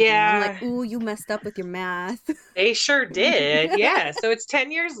IMDb. I'm like, Yeah. ooh, you messed up with your math. They sure did. Yeah. So it's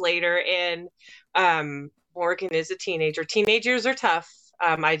 10 years later, and Morgan is a teenager. Teenagers are tough.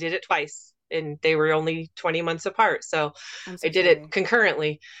 I did it twice, and they were only 20 months apart. So I'm I so did sorry. it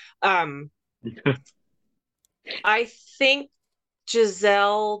concurrently. Um, I think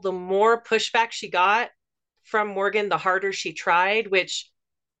Giselle, the more pushback she got from Morgan, the harder she tried, which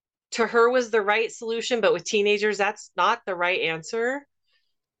to her was the right solution. But with teenagers, that's not the right answer.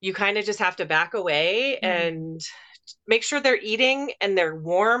 You kind of just have to back away Mm. and make sure they're eating and they're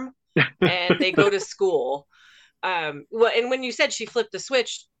warm and they go to school. Well, and when you said she flipped the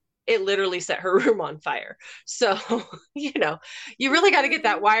switch, it literally set her room on fire. So, you know, you really got to get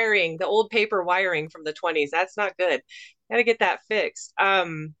that wiring, the old paper wiring from the 20s. That's not good. Got to get that fixed.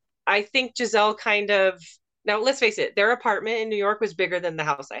 I think Giselle kind of, now let's face it, their apartment in New York was bigger than the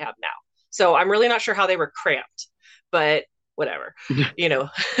house I have now. So I'm really not sure how they were cramped, but whatever, you know.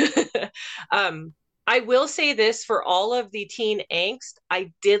 um, I will say this for all of the teen angst,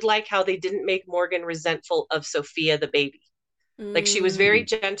 I did like how they didn't make Morgan resentful of Sophia the baby. Like she was very Mm.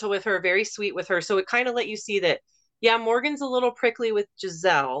 gentle with her, very sweet with her. So it kind of let you see that, yeah, Morgan's a little prickly with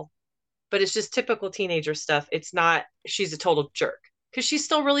Giselle, but it's just typical teenager stuff. It's not, she's a total jerk because she's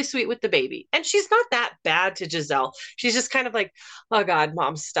still really sweet with the baby. And she's not that bad to Giselle. She's just kind of like, oh God,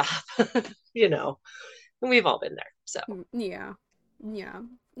 mom, stop. You know, and we've all been there. So, Yeah. Yeah.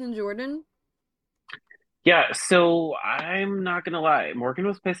 And Jordyn? Yeah, so I'm not gonna lie, Morgan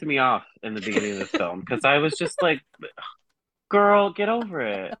was pissing me off in the beginning of this film because I was just like, girl, get over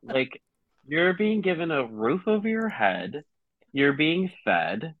it. Like, you're being given a roof over your head, you're being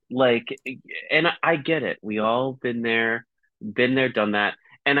fed, like, and I get it. We all been there, done that.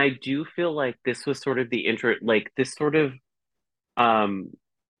 And I do feel like this was sort of the intro, like this sort of um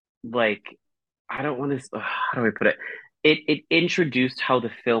like I don't want to how do I put it? It introduced how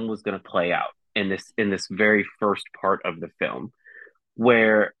the film was going to play out in this very first part of the film,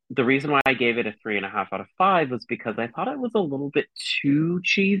 where the reason why I gave it a 3.5 out of 5 was because I thought it was a little bit too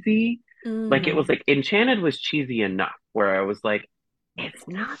cheesy. Like it Mm. was like Enchanted was cheesy enough where I was like, it's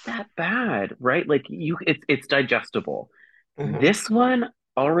not that bad, right? Like it's digestible. mhm. This one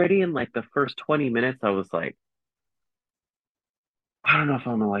already in like the first 20 minutes, I was like, I don't know if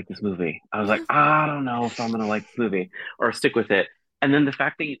I'm gonna like this movie. I was like, I don't know if I'm gonna like this movie or stick with it. And then the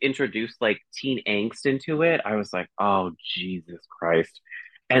fact that you introduced like teen angst into it, I was like, oh Jesus Christ.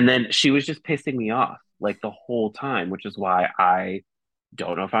 And then she was just pissing me off like the whole time, which is why I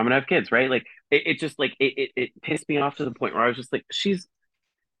don't know if I'm gonna have kids, right? Like it just like it pissed me off to the point where I was just like, she's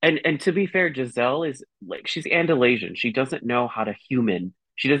and to be fair, Giselle is like she's Andalasian. She doesn't know how to human.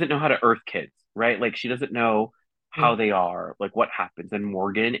 She doesn't know how to earth kids, right? Like she doesn't know how they are, like what happens. And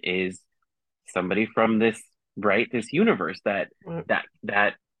Morgan is somebody from this right, this universe that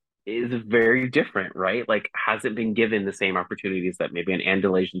is very different, right? Like hasn't been given the same opportunities that maybe an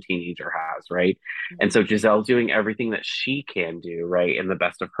Andalasian teenager has, right? And so Giselle's doing everything that she can do, right, in the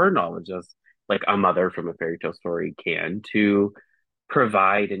best of her knowledge as like a mother from a fairy tale story can to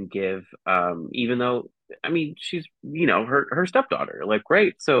provide and give even though I mean she's her stepdaughter like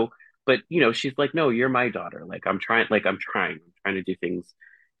great so but she's like no you're my daughter like I'm trying to do things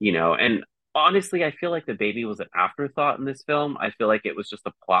and honestly I feel like the baby was an afterthought in this film. I feel like it was just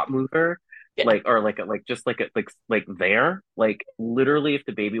a plot mover Yeah, like or like just like there like literally if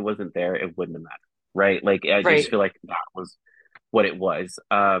the baby wasn't there it wouldn't have mattered right like I just right. feel like that was what it was.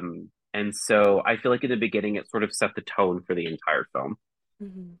 And so I feel like in the beginning it sort of set the tone for the entire film.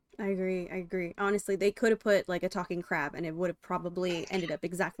 I agree. I agree. Honestly, they could have put like a talking crab and it would have probably ended up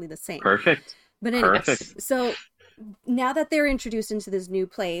exactly the same. Perfect. But Perfect. Yes. so now that they're introduced into this new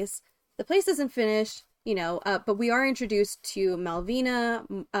place, the place isn't finished, but we are introduced to Malvina,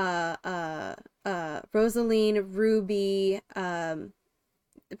 Rosaline, Ruby,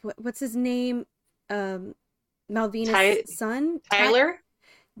 what's his name? Malvina's Ty- son? Tyler?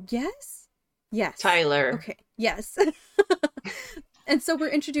 Yes? Yes. Tyler. Okay. Yes. And so we're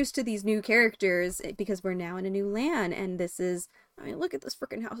introduced to these new characters because we're now in a new land, and I mean, look at this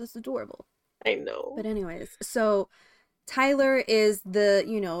freaking house. It's adorable. I know. But anyways, so Tyler is is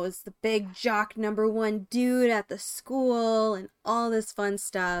the big jock number one dude at the school and all this fun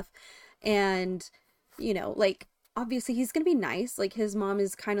stuff. And, like, obviously he's gonna be nice. Like, his mom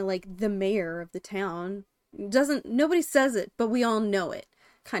is kind of like the mayor of the town. Nobody says it, but we all know it,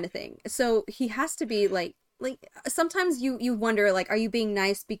 kind of thing. So he has to be like sometimes you wonder, like, are you being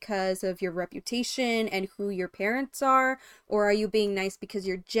nice because of your reputation and who your parents are, or are you being nice because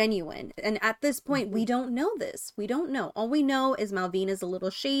you're genuine? And at this point, we don't know this. We don't know. All we know is Malvina's a little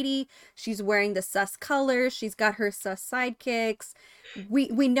shady. She's wearing the sus colors. She's got her sus sidekicks.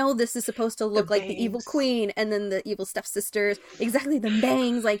 We know this is supposed to look like the evil queen and then the evil stepsisters. Exactly, the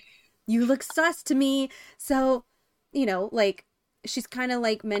bangs. Like, you look sus to me. So, like, she's kind of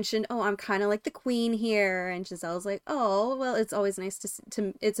like mentioned, oh, I'm kind of like the queen here, and Giselle's like, oh, well, it's always nice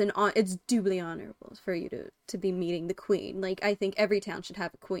it's doubly honorable for you to be meeting the queen. Like, I think every town should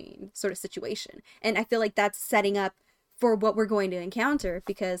have a queen, sort of situation. And I feel like that's setting up for what we're going to encounter,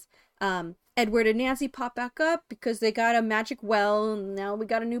 because Edward and Nancy pop back up because they got a magic well, and now we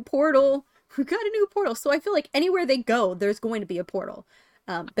got a new portal. So I feel like anywhere they go, there's going to be a portal.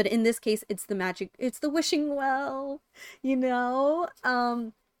 But in this case, it's the wishing well,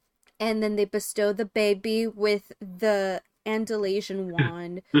 and then they bestow the baby with the Andalasian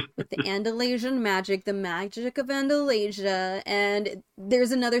wand, with the Andalasian magic, the magic of Andalasia, and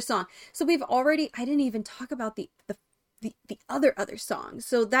there's another song. So I didn't even talk about the other songs.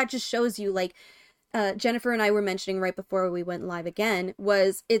 So that just shows you, like, Jennifer and I were mentioning right before we went live again,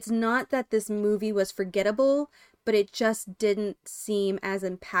 it's not that this movie was forgettable, but it just didn't seem as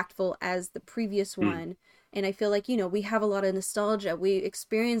impactful as the previous one. And I feel like, we have a lot of nostalgia. We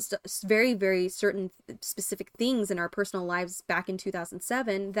experienced very, very certain specific things in our personal lives back in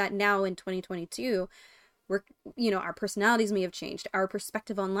 2007 that now in 2022, our personalities may have changed. Our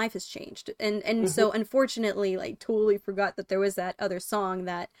perspective on life has changed. And so unfortunately, like, totally forgot that there was that other song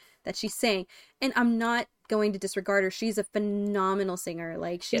that she sang. And I'm not going to disregard her. She's a phenomenal singer.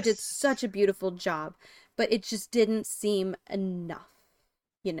 Like, she did such a beautiful job, but it just didn't seem enough,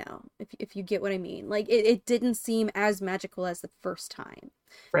 if you get what I mean. Like, it didn't seem as magical as the first time.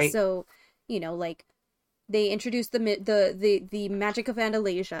 Right. So, like, they introduced the magic of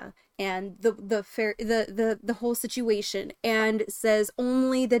Andalasia and the whole situation, and says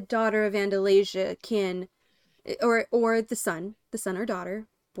only the daughter of Andalasia can, or the son or daughter,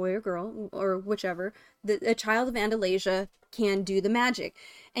 boy or girl, or whichever, a child of Andalasia can do the magic.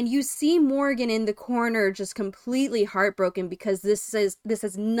 And you see Morgan in the corner just completely heartbroken because this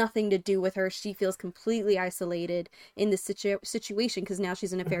has nothing to do with her. She feels completely isolated in this situation because now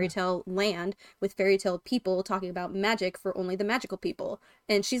she's in a fairy tale land with fairy tale people talking about magic for only the magical people.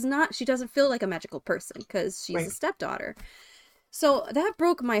 And she doesn't feel like a magical person because she's a stepdaughter. So that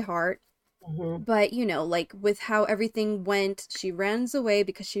broke my heart. But, like, with how everything went, she runs away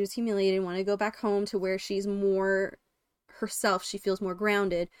because she was humiliated and wanted to go back home to where she's more herself. She feels more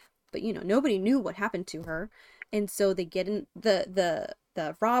grounded. But, nobody knew what happened to her. And so they get in the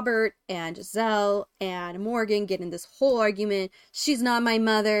Robert and Giselle and Morgan get in this whole argument. She's not my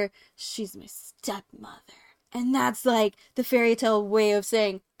mother. She's my stepmother. And that's, like, the fairy tale way of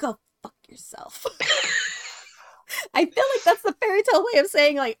saying, go fuck yourself. I feel like that's the fairy tale way of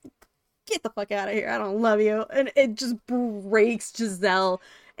saying, like, get the fuck out of here. I don't love you. And it just breaks Giselle.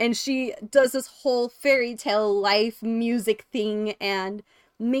 And she does this whole fairy tale life music thing and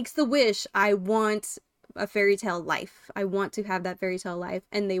makes the wish, I want a fairy tale life. I want to have that fairy tale life.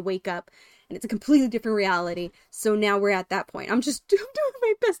 And they wake up and it's a completely different reality. So now we're at that point. I'm doing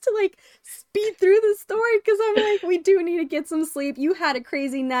my best to, like, speed through the story because I'm like, we do need to get some sleep. You had a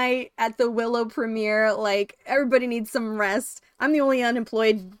crazy night at the Willow premiere. Like, everybody needs some rest. I'm the only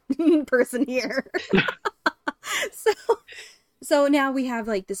unemployed person here. So now we have,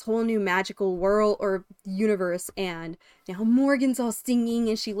 like, this whole new magical world or universe, and now Morgan's all singing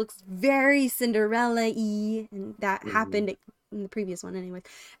and she looks very Cinderella-y, and that happened in the previous one anyways.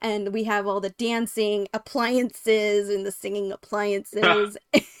 And we have all the dancing appliances and the singing appliances.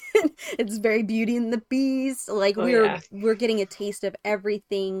 It's very Beauty and the Beast. Like Oh we're yeah. we're getting a taste of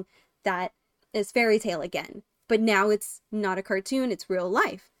everything that is fairy tale again. But now it's not a cartoon, it's real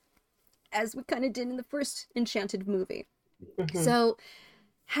life, as we kind of did in the first Enchanted movie. Mhm. So,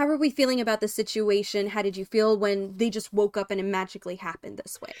 how are we feeling about the situation? How did you feel when they just woke up and it magically happened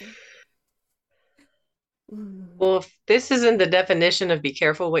this way? Ooh. Well, if this isn't the definition of be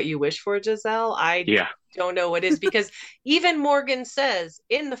careful what you wish for, Giselle, I Yeah. don't know what is, because even Morgan says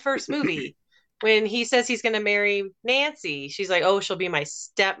in the first movie, when he says he's going to marry Nancy, she's like, "Oh, she'll be my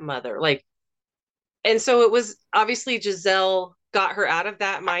stepmother." Like, and so it was obviously Giselle got her out of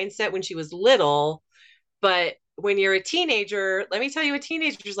that mindset when she was little, but when you're a teenager, let me tell you what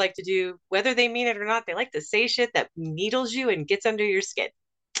teenagers like to do, whether they mean it or not, they like to say shit that needles you and gets under your skin.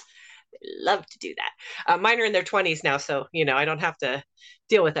 Love to do that. Mine are in their 20s now, so I don't have to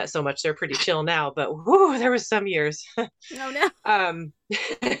deal with that so much. They're pretty chill now, but whoo, there was some years. Oh no. um,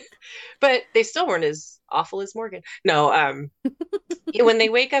 but they still weren't as awful as Morgan. No, when they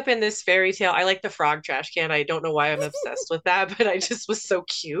wake up in this fairy tale, I like the frog trash can. I don't know why I'm obsessed with that, but I just was so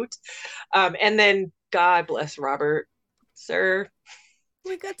cute. And then God bless Robert, sir.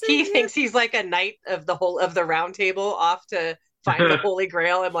 We got to He hear. thinks he's like a knight of the round table off to find the Holy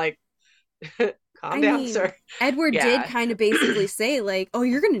Grail. I'm like, calm I down, mean, sir. Edward did Yeah. kind of basically say, like, oh,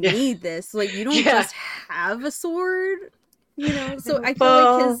 you're gonna Yeah. need this. Like, you don't Yeah. just have a sword, So I feel like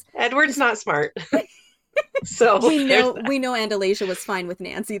Well, Edward's his not smart. So there's that. we know Andalasia was fine with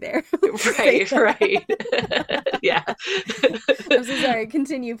Nancy there. Right, right. Yeah. I'm so sorry.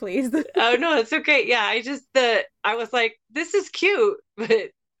 Continue, please. Oh no, it's okay. Yeah, I was like, this is cute, but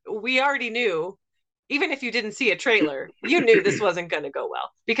we already knew, even if you didn't see a trailer, you knew this wasn't going to go well.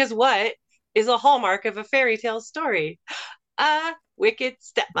 Because what is a hallmark of a fairy tale story? A wicked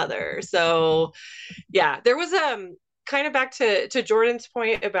stepmother. So yeah, there was kind of back to Jordyn's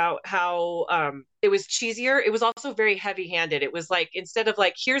point about how it was cheesier. It was also very heavy handed. It was like, instead of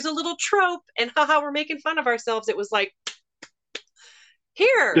like, here's a little trope and haha, we're making fun of ourselves, it was like,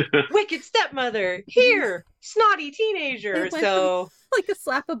 here, wicked stepmother, here, snotty teenager. It went from So like a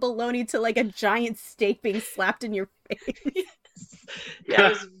slap of baloney to like a giant steak being slapped in your face.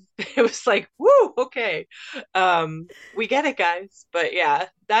 yeah, it was like, woo, okay. We get it, guys. But yeah,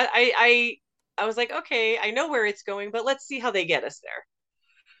 that I was like, okay, I know where it's going, but let's see how they get us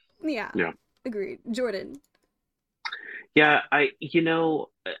there. Yeah. Yeah. Agreed. Jordyn. Yeah,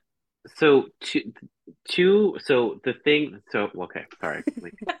 so the thing, okay, sorry.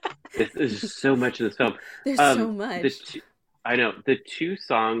 Like, this is just so much of this film. There's so The much. two, I know the two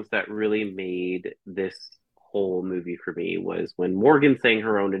songs that really made this whole movie for me was when Morgan sang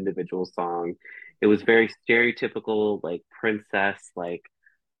her own individual song. It was very stereotypical, like princess, like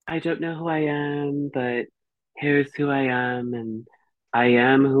I don't know who I am, but here's who I am, and I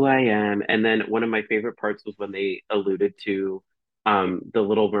am who I am. And then one of my favorite parts was when they alluded to the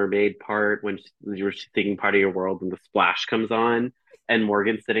Little Mermaid part when you were singing Part of Your World and the splash comes on and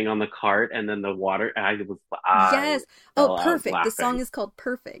Morgan's sitting on the cart and then the water. I Yes. Oh, fell out Perfect. The song laughing. is called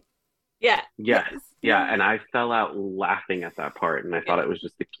Perfect. Yeah. Yes, Yes. yeah, and I fell out laughing at that part, and I thought it was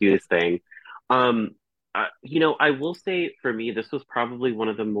just the cutest thing. Um, I will say for me, this was probably one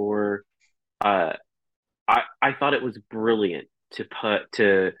of the more uh I thought it was brilliant to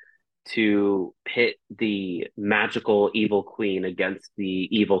pit the magical evil queen against the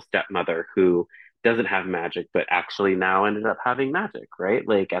evil stepmother who doesn't have magic but actually now ended up having magic, right?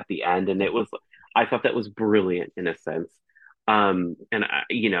 Like at the end, and I thought that was brilliant in a sense. And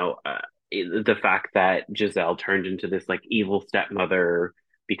the fact that Giselle turned into this like evil stepmother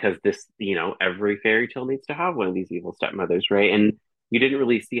because every fairy tale needs to have one of these evil stepmothers, right? And you didn't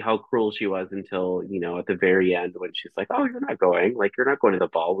really see how cruel she was until, at the very end when she's like, "Oh, you're not going to the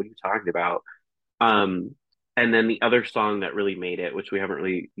ball. What are you talking about?" Um, and then the other song that really made it, which we haven't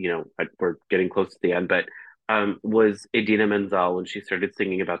really, we're getting close to the end, but was Idina Menzel when she started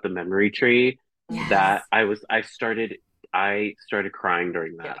singing about the memory tree. Yes. That I started crying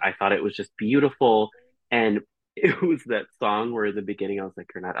during Yeah. that. I thought it was just beautiful, and it was that song where in the beginning I was like,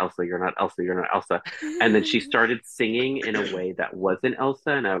 "You're not Elsa, you're not Elsa, you're not Elsa," and then she started singing in a way that wasn't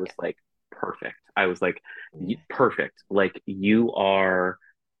Elsa, and I was like, "Perfect." I was like, "Perfect." Like you're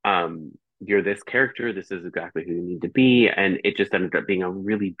this character. This is exactly who you need to be, and it just ended up being a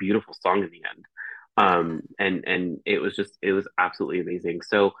really beautiful song in the end. Yeah. And it was absolutely amazing.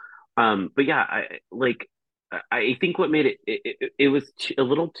 So, but yeah, I think what made it was a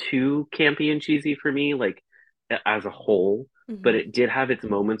little too campy and cheesy for me, like as a whole, but Hmm. it did have its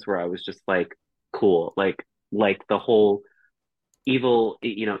moments where I was just like, cool, like the whole evil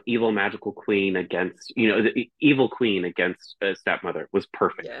magical queen against, the evil queen against a stepmother was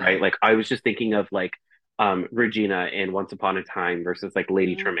perfect, Yeah. right? Like I was just thinking of like Regina in Once Upon a Time versus like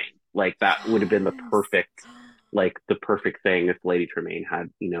Lady Mhm. Tremaine. Like that would have been Yes. the perfect thing if Lady Tremaine had,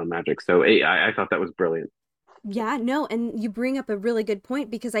 magic. So I thought that was brilliant. Yeah, no, and you bring up a really good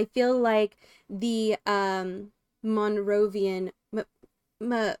point because I feel like the Monrovian m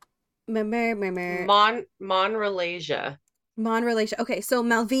m m m Monrelasia. Monrelatia. Okay, so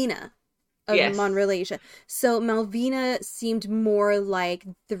Malvina of Yes. Monrelatia. So Malvina seemed more like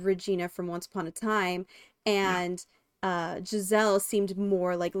the Regina from Once Upon a Time, Yeah. and Giselle seemed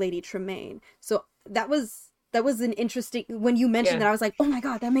more like Lady Tremaine. So that was an interesting when you mentioned Yeah. that I was like, oh my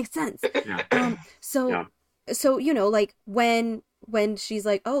God, that makes sense. Yeah. So Yeah. like when she's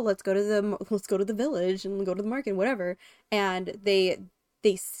like, oh, let's go to the village and go to the market, whatever, and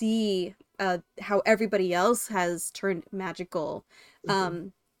they see how everybody else has turned magical. Mhm.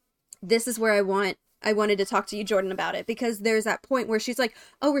 um this is where I wanted to talk to you, Jordyn, about it because there's that point where she's like,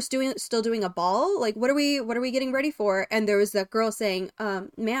 "Oh, we're still doing a ball. Like, what are we getting ready for?" And there was that girl saying,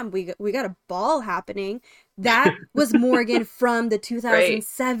 "Ma'am, we got a ball happening." That was Morgan from the Right.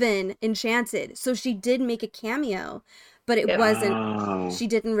 2007 Enchanted. So she did make a cameo, but it Yep. wasn't. Oh, She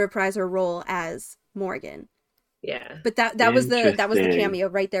didn't reprise her role as Morgan. Yeah. But that was the interesting. cameo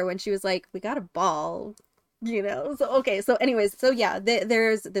right there when she was like, "We got a ball." So okay, so anyways, so yeah,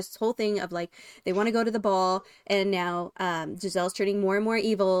 there's this whole thing of like they want to go to the ball, and now Giselle's turning more and more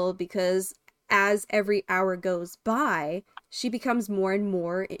evil because as every hour goes by, she becomes more and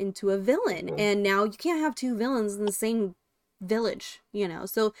more into a villain, Mhm. and now you can't have two villains in the same village. So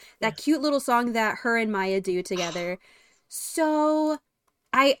Yeah. that cute little song that her and Maya do together, so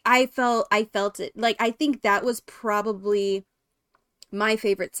I felt it. Like I think that was probably my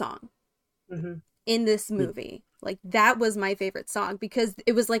favorite song Mhm. in this movie. Like that was my favorite song because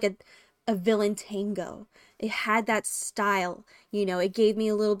it was like a villain tango. It had that style, it gave me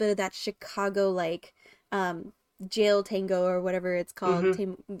a little bit of that Chicago like um jail tango or whatever it's called.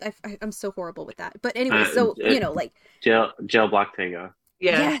 Mhm. I'm so horrible with that. But anyway, Uh, so uh, like Jail Block Tango.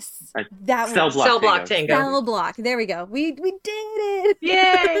 Yeah. yes, Uh, that one. Cell Block Cell block Tango. Excuse tango. me. Cell block. There we go. We did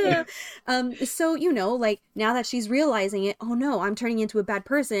Yay. it. So like now that she's realizing it, oh no, I'm turning into a bad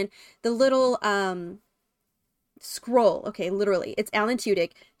person. The little scroll. Okay, literally, it's Alan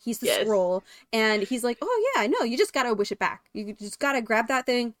Tudyk. He's the Yes. scroll, and he's like, "Oh yeah, no, you just gotta wish it back. You just gotta grab that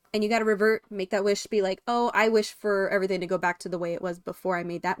thing, and you gotta revert, make that wish be like, oh, I wish for everything to go back to the way it was before I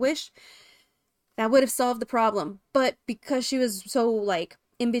made that wish." That would have solved the problem. But because she was so like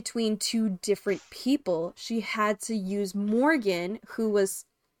in between two different people, she had to use Morgan, who was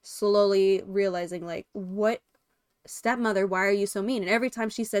slowly realizing like, what stepmother, why are you so mean? And every time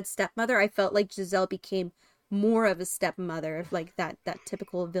she said stepmother, I felt like Giselle became more of a stepmother, of like that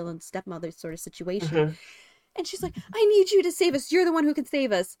typical villain stepmother sort of situation. Mhm. And she's like, I need you to save us. You're the one who can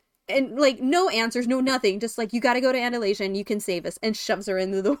save us. And like no answers, no nothing. Just like, you gotta go to Andalation and you can save us, and shoves her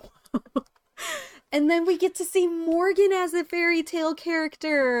into the wall. And then we get to see Morgan as a fairy tale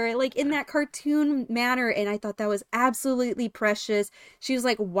character, like in that cartoon manner. And I thought that was absolutely precious. She was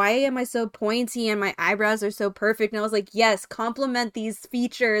like, why am I so pointy and my eyebrows are so perfect? And I was like, yes, compliment these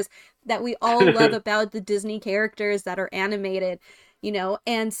features that we all love about the Disney characters that are animated.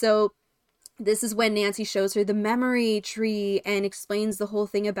 And so this is when Nancy shows her the memory tree and explains the whole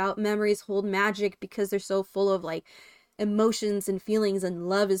thing about memories hold magic because they're so full of like emotions and feelings, and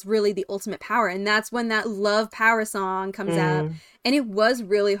love is really the ultimate power. And that's when that love power song comes out. Mm. And it was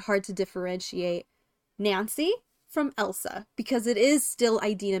really hard to differentiate Nancy from Elsa because it is still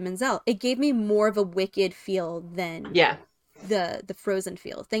Idina Menzel. It gave me more of a Wicked feel than Yeah. the Frozen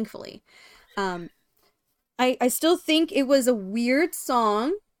feel, thankfully. um I still think it was a weird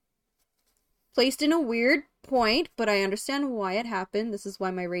song placed in a weird point, but I understand why it happened. This is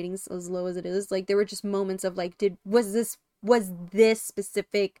why my rating's as low as it is. Like there were just moments of like, was this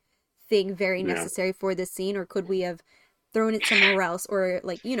specific thing very Yeah. necessary for this scene, or could we have thrown it somewhere else, or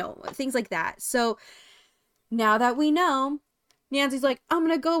like, things like that. So now that we know, Nancy's like, I'm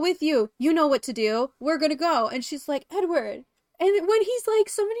gonna go with you. You know what to do. We're gonna go. And she's like, Edward. And when he's like,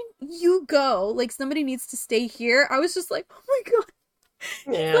 you go, like somebody needs to stay here, I was just like, oh my God,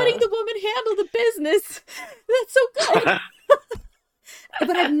 he's letting Yeah. the woman handle the business. That's so good.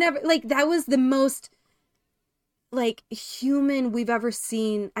 But I've never, like, that was the most, like, human we've ever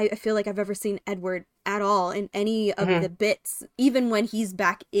seen. I feel like I've ever seen Edward at all in any of the Mhm. bits, even when he's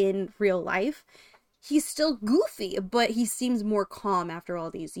back in real life. He's still goofy, but he seems more calm after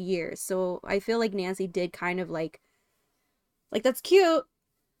all these years. So I feel like Nancy did kind of like that's cute,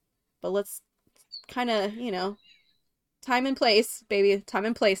 but let's kind of, time and place, baby. Time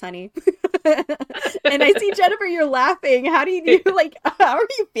and place, honey. And I see, Jennifer, you're laughing. How do you like, how are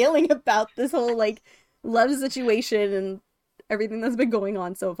you feeling about this whole like love situation and everything that's been going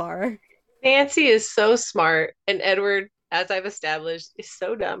on so far? Nancy is so smart, and Edward, as I've established, is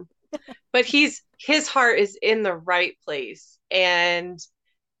so dumb. But his heart is in the right place. And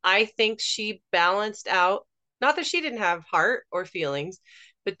I think she balanced out, not that she didn't have heart or feelings,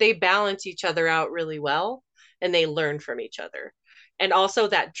 but they balance each other out really well and they learn from each other. And also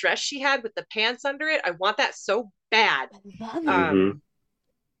that dress she had with the pants under it, I want that so bad. I love it. Mm-hmm.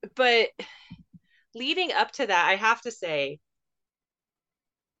 But leading up to that, I have to say,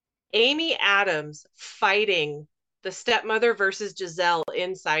 Amy Adams fighting the stepmother versus Giselle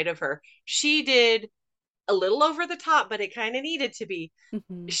inside of her. She did a little over the top, but it kind of needed to be.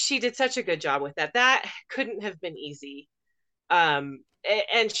 Mm-hmm. She did such a good job with that. That couldn't have been easy. And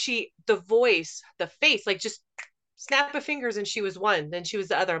the voice, the face, like just snap of fingers and she was one, then she was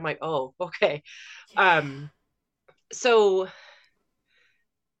the other. I'm like, oh, okay. So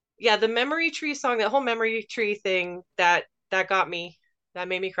yeah, the memory tree song, that whole memory tree thing, that got me, that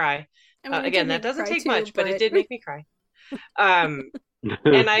made me cry. I mean, Again, that doesn't take too, much, but it did make me cry. And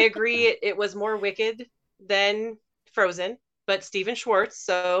I agree, it was more Wicked than Frozen, but Stephen Schwartz,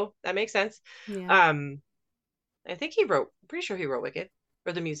 so that makes sense. Yeah. I think pretty sure he wrote Wicked,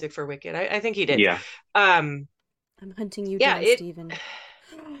 or the music for Wicked. I think he did. Yeah. I'm hunting you down, Stephen.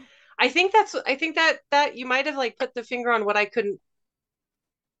 I think that you might have like put the finger on what I couldn't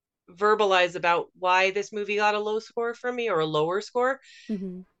verbalize about why this movie got a low score from me, or a lower score.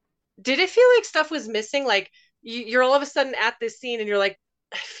 Mm-hmm. Did it feel like stuff was missing? Like you're all of a sudden at this scene and you're like,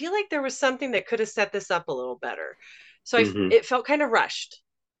 I feel like there was something that could have set this up a little better. So it felt kind of rushed.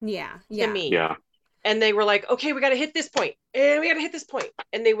 Yeah. To me. Yeah. And they were like, okay, we got to hit this point, and we got to hit this point,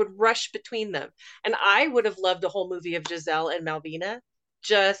 and they would rush between them. And I would have loved a whole movie of Giselle and Malvina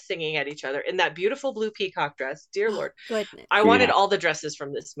just singing at each other in that beautiful blue peacock dress. Dear Lord, goodness. I wanted all the dresses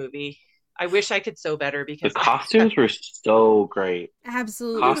from this movie. I wish I could sew better, because the costumes were so great.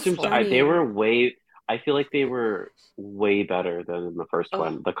 Absolutely, costumes. They were way. I feel like they were way better than in the first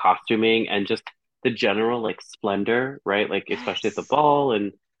one. The costuming and just the general like splendor, right? Like especially at the ball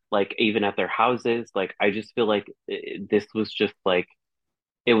and like even at their houses. Like I just feel like this was just like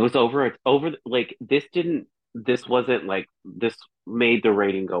it was over like this wasn't like this made the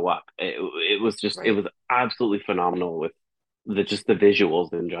rating go up. It was just it was absolutely phenomenal with the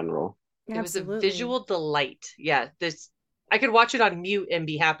visuals in general. It was a visual delight. Yeah, I could watch it on mute and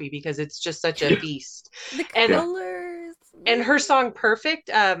be happy because it's just such a feast. The colors. And her song Perfect,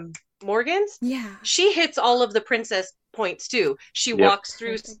 Morgan's, she hits all of the princess points too. She walks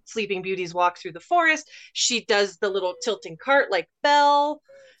through Sleeping Beauty's walk through the forest. She does the little tilting cart like Belle.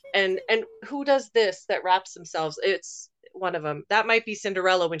 And who does this that wraps themselves? It's one of them. That might be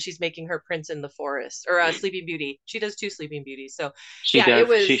Cinderella when she's making her prince in the forest, or Sleeping Beauty. She does 2 Sleeping Beauties. So she does. It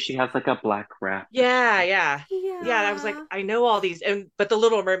was, she has like a black wrap. Yeah. I was like, I know all these, but the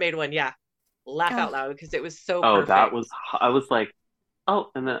Little Mermaid one, laugh out loud because it was so. Oh, perfect. That was. I was like, oh,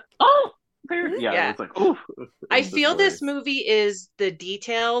 and then there. Yeah. It was like, oof. I feel this movie is the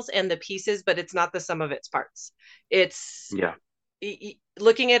details and the pieces, but it's not the sum of its parts. It's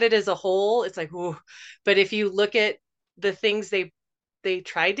looking at it as a whole, it's like, ooh. But if you look at the things they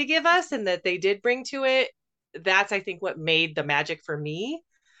tried to give us and that they did bring to it, that's I think what made the magic for me.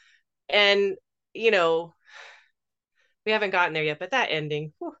 And we haven't gotten there yet, but that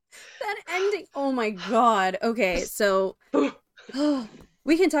ending, oh my god. Okay, so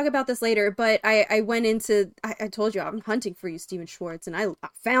we can talk about this later, but I went into, I told you I'm hunting for you, Stephen Schwartz, and I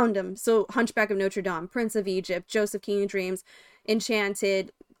found him. So Hunchback of Notre Dame, Prince of Egypt, Joseph King of Dreams,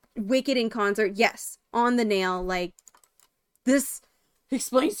 Enchanted, Wicked in concert. Yes, on the nail. Like, this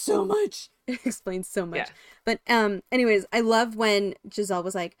explains so much. It explains so much. Yeah. But anyways, I love when Giselle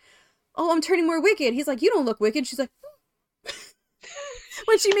was like, oh, I'm turning more wicked. He's like, you don't look wicked. She's like,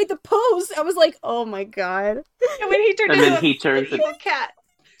 when she made the pose, I was like, oh my god. And when he turned into he turns into a cat.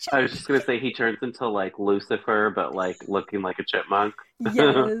 I was just gonna say he turns into like Lucifer, but like looking like a chipmunk.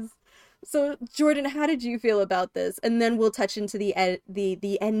 Yes. So Jordyn, how did you feel about this? And then we'll touch into the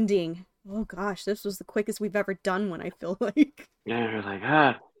ending. Oh gosh, this was the quickest we've ever done one, I feel like. Yeah, you're like,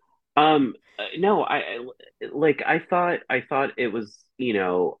 no, I thought it was,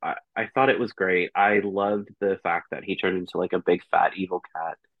 I thought it was great. I loved the fact that he turned into like a big fat evil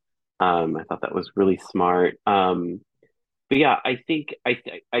cat. I thought that was really smart. But yeah, I think I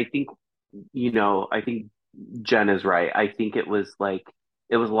think Jen is right. I think it was a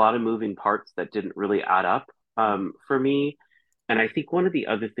lot of moving parts that didn't really add up for me. And I think one of the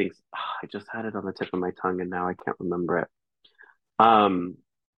other things, I just had it on the tip of my tongue and now I can't remember it. Um,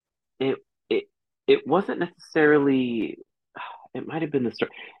 it it it wasn't necessarily, it might have been the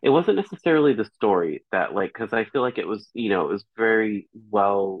story. It wasn't necessarily the story that like, because I feel like it was, it was very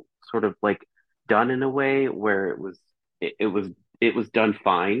well sort of like done in a way where it was done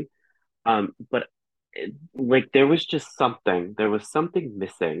fine. But like there was something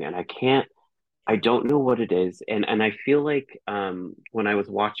missing, and I don't know what it is, and I feel like when I was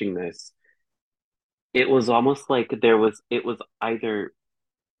watching this, it was almost like it was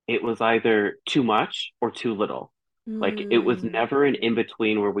either too much or too little. Like it was Mm. never an in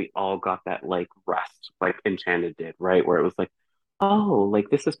between where we all got that like rest, like Enchanted did, right? Where it was like, oh, like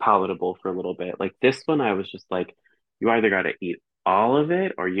this is palatable for a little bit. Like this one, I was just like, you either got to eat all of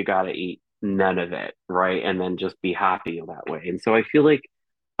it or you got to eat none of it, right? And then just be happy that way. And so I feel like,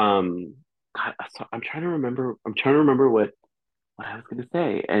 God, so I'm trying to remember what I was going to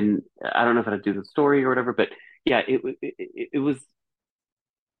say, and I don't know if I do the story or whatever, but yeah, it was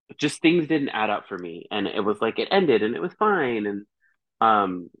just things didn't add up for me, and it was like it ended and it was fine. And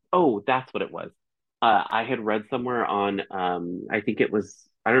oh, that's what it was. I had read somewhere on I think it was,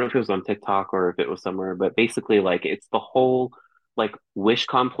 I don't know if it was on TikTok or if it was somewhere, but basically like it's the whole like wish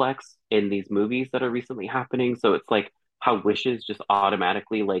complex in these movies that are recently happening. So it's like how wishes just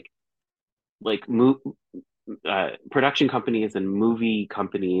automatically like move production companies and movie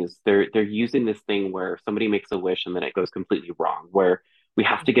companies, they're using this thing where somebody makes a wish and then it goes completely wrong, where we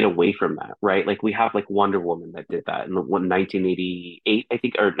have to get away from that, right? Like we have like Wonder Woman that did that in the 1988, I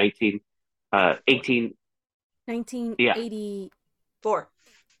think, or 19 Four. 18, yeah, 1984.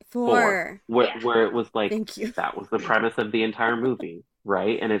 4, Yeah. where it was like Thank you. that was the premise of the entire movie,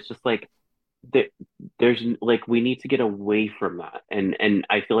 right? And it's just like there, there's like we need to get away from that, and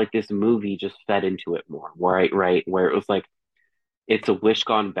I feel like this movie just fed into it more, right, where it was like it's a wish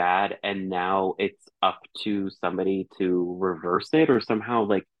gone bad and now it's up to somebody to reverse it or somehow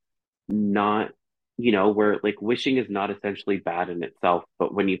like not, where like wishing is not essentially bad in itself,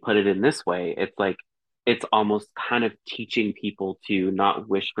 but when you put it in this way, it's like it's almost kind of teaching people to not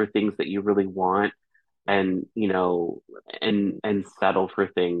wish for things that you really want, and and settle for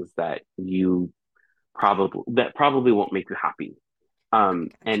things that probably won't make you happy.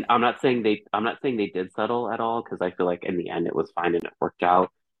 And Gotcha. I'm not saying they did settle at all, because I feel like in the end it was fine and it worked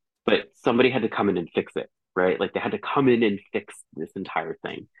out, but somebody had to come in and fix it, right? Like they had to come in and fix this entire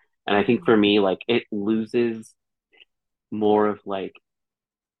thing. And I think Mm-hmm. for me, like it loses more of like,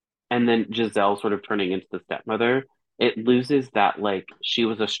 and then Giselle sort of turning into the stepmother, it loses that like she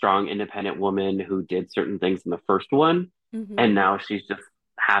was a strong, independent woman who did certain things in the first one, and Mm-hmm. now she's just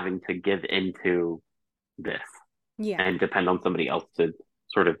having to give into this Yeah. and depend on somebody else to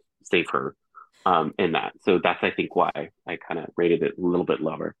sort of save her in that. So that's I think why I kind of rated it a little bit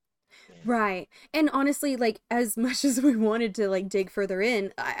lower. Right. And honestly, like as much as we wanted to like dig further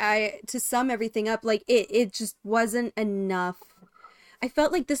in, I to sum everything up, like it just wasn't enough. I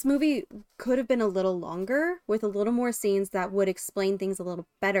felt like this movie could have been a little longer with a little more scenes that would explain things a little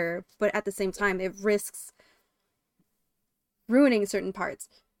better, but at the same time it risks ruining certain parts.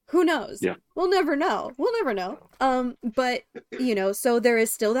 Who knows? Yeah. We'll never know. We'll never know. But so there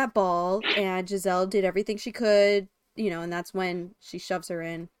is still that ball, and Giselle did everything she could, and that's when she shoves her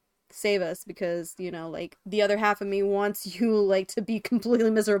in. Save us, because like the other half of me wants you like to be completely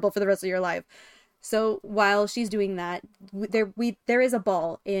miserable for the rest of your life. So while she's doing that, there is a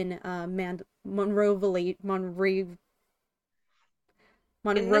ball in Monroe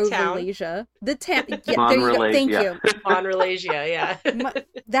In the town. Monrovalasia. The town. Yeah, there you go. Monrelay, Thank yeah. you. Monrelasia, yeah.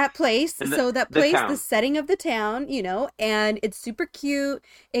 That place. And So that the place, the town. setting of the town, and it's super cute.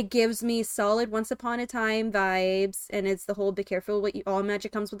 It gives me solid Once Upon a Time vibes, and it's the whole "be careful what you all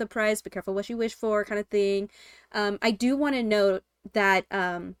magic comes with a price. Be careful what you wish for" kind of thing. I do want to note that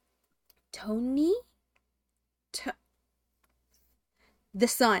Tony, to- the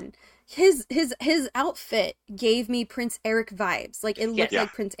son, his outfit gave me Prince Eric vibes. Like it looked Yes. Yeah.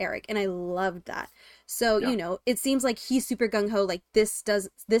 like Prince Eric, and I loved that. So Yeah. it seems like he's super gung ho. Like this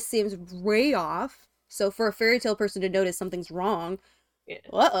seems way off. So for a fairy tale person to notice something's wrong, Yeah.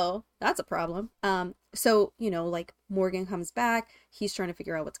 uh-oh, that's a problem. So like Morgan comes back, he's trying to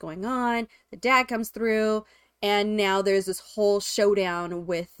figure out what's going on. The dad comes through, and now there's this whole showdown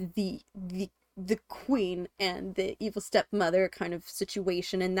with the queen and the evil stepmother kind of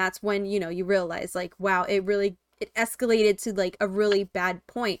situation. And that's when you realize like, wow, it escalated to like a really bad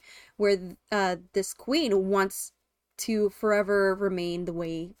point where this queen wants to forever remain the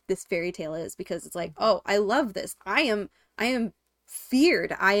way this fairy tale is, because it's like, oh, I love this, I am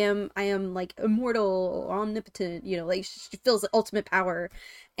feared. I am like immortal, omnipotent, like she feels the ultimate power.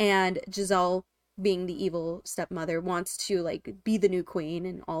 And Giselle, being the evil stepmother, wants to like be the new queen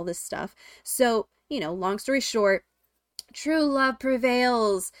and all this stuff. So, long story short, true love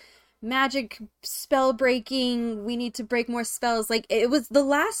prevails. Magic spell breaking. We need to break more spells. Like, it was the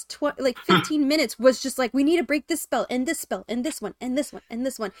last 15 minutes was just like, we need to break this spell and this spell and this one and this one and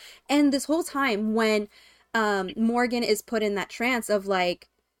this one. And this whole time when Morgan is put in that trance of like,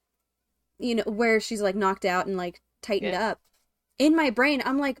 where she's like knocked out and like tightened up, in my brain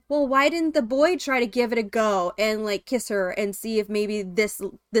I'm like, well, why didn't the boy try to give it a go and like kiss her and see if maybe this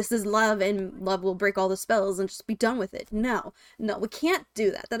is love and love will break all the spells and just be done with it? No, we can't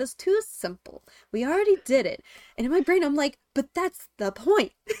do that. That is too simple. We already did it. And in my brain I'm like, but that's the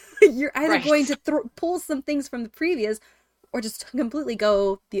point. You're either going to pull some things from the previous or just completely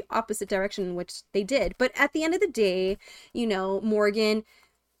go the opposite direction in which they did. But at the end of the day, Morgan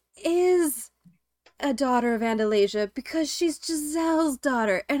is a daughter of Andalasia because she's Giselle's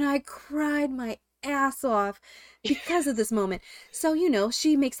daughter, and I cried my ass off because of this moment. So,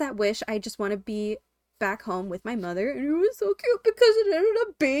 she makes that wish. I just want to be back home with my mother, and it was so cute because it ended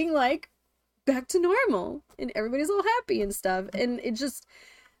up being like back to normal and everybody's all happy and stuff. And it just,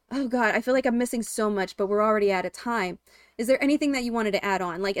 oh god, I feel like I'm missing so much, but we're already out of time. Is there anything that you wanted to add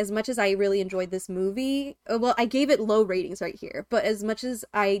on? Like, as much as I really enjoyed this movie, well, I gave it low ratings right here, but as much as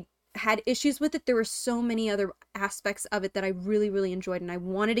I had issues with it, there were so many other aspects of it that I really, really enjoyed, and I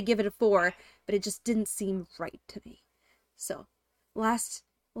wanted to give it a 4, but it just didn't seem right to me. So, last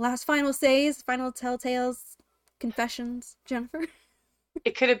final says, final telltales, confessions, Jennifer?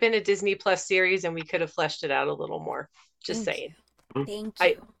 It could have been a Disney Plus series, and we could have fleshed it out a litve more. Just saying. Thank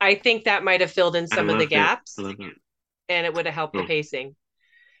you. I think that might have filled in some of the gaps, and it would have helped the pacing.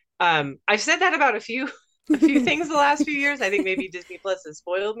 I've said that about a few things the last few years. I think maybe Disney Plus has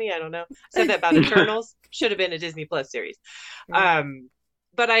spoiled me. I don't know. Said that about Eternals. Should have been a Disney Plus series.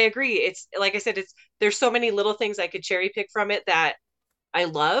 But I agree. It's like I said, there's so many little things I could cherry pick from it that I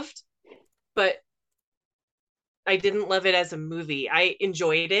loved, but I didn't love it as a movie. I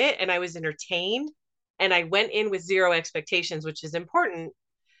enjoyed it and I was entertained, and I went in with zero expectations, which is important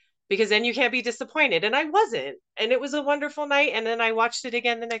because then you can't be disappointed. And I wasn't. And it was a wonderful night. And then I watched it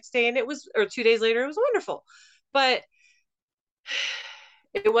again the next day, and or 2 days later, it was wonderful. But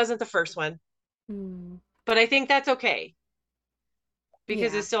it wasn't the first one. But I think that's okay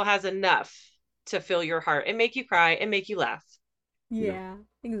because it still has enough to fill your heart and make you cry and make you laugh. Yeah,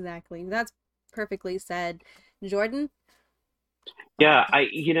 exactly. That's perfectly said. Jordyn? Yeah, I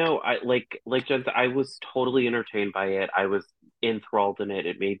like Jen said, I was totally entertained by it. I was enthralled in it.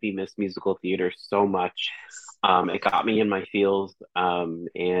 It made me miss musical theater so much. It got me in my feels.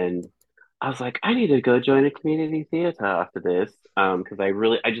 And I was like, I need to go join a community theater after this. Because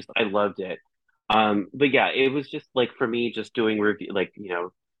I loved it. But yeah, it was just like for me, just doing review, like,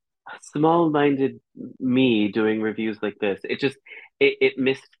 small-minded me doing reviews like this. It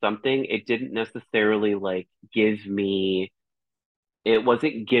missed something. It didn't necessarily like give me. It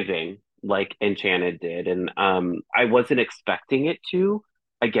wasn't giving like Enchanted did, and I wasn't expecting it to.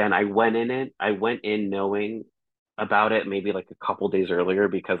 Again, I went in knowing about it maybe like a couple days earlier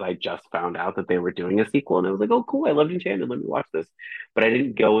because I just found out that they were doing a sequel, and I was like, oh cool, I loved Enchanted, let me watch this. But I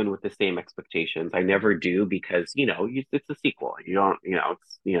didn't go in with the same expectations. I never do because it's a sequel. You don't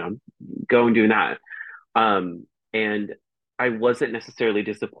go and do that. And I wasn't necessarily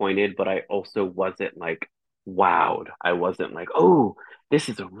disappointed, but I also wasn't like wowed. I wasn't like, oh, this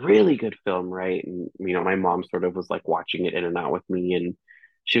is a really good film, right? And my mom sort of was like watching it in and out with me, and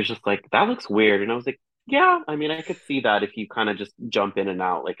she was just like, that looks weird. And I was like, yeah, I mean, I could see that if you kind of just jump in and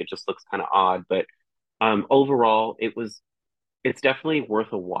out, like it just looks kind of odd. But overall, it's definitely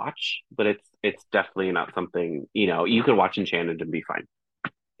worth a watch, but it's definitely not something, you can watch Enchanted and be fine.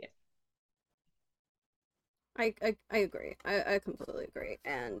 I agree. I completely agree.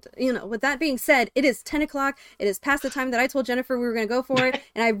 And, with that being said, it is 10 o'clock. It is past the time that I told Jennifer we were going to go for it.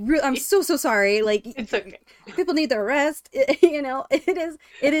 And I'm so sorry. Like, it's okay. People need their rest. It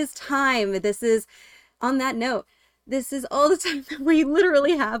is time. This is, on that note, this is all the time that we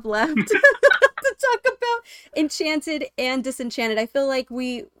literally have left to talk about Enchanted and DisnEnchanted. I feel like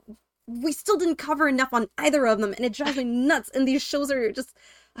we still didn't cover enough on either of them, and it drives me nuts. And these shows are just,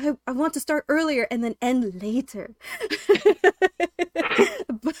 I want to start earlier and then end later.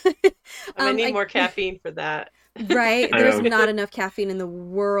 But, I need more caffeine for that. Right? There's not enough caffeine in the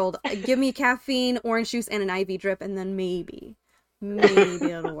world. Give me caffeine, orange juice, and an IV drip, and then maybe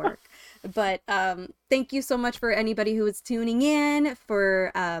it'll work. But thank you so much for anybody who was tuning in,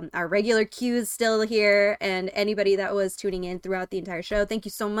 for our regular cues still here, and anybody that was tuning in throughout the entire show. Thank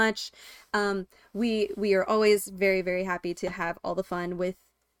you so much. We are always very, very happy to have all the fun with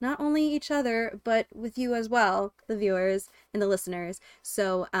not only each other, but with you as well, the viewers and the listeners.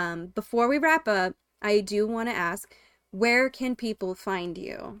 So before we wrap up, I do want to ask, where can people find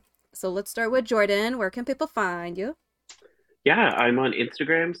you? So let's start with Jordyn. Where can people find you? Yeah, I'm on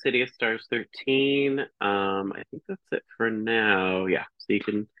Instagram, City of Stars 13. I think that's it for now. Yeah, so you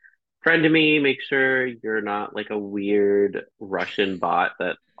can friend me, make sure you're not like a weird Russian bot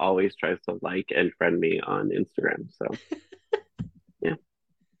that always tries to like and friend me on Instagram. So yeah.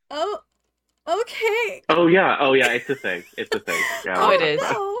 Oh, okay. Oh yeah, it's a thing. It's a thing. Yeah. Oh, it is.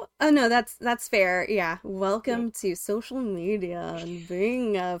 No. Oh no, that's fair. Yeah. Welcome to social media and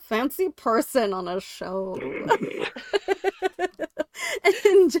being a fancy person on a show.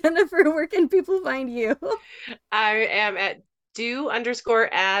 And Jennifer, where can people find you? I am at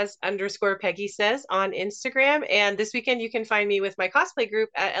do_as_Peggy says on Instagram. And this weekend you can find me with my cosplay group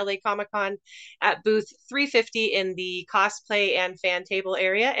at LA Comic Con at booth 350 in the cosplay and fan table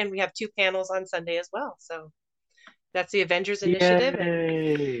area. And we have 2 panels on Sunday as well. So that's the Avengers Initiative.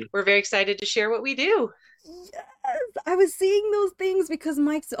 Yay. And we're very excited to share what we do. Yes, I was seeing those things because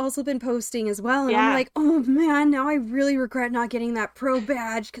Mike's also been posting as well. And Yeah. I'm like, oh man, now I really regret not getting that pro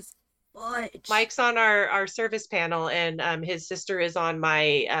badge because fudge. Mike's on our service panel, and his sister is on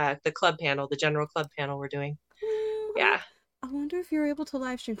my the club panel, the general club panel we're doing. Yeah. I wonder if you're able to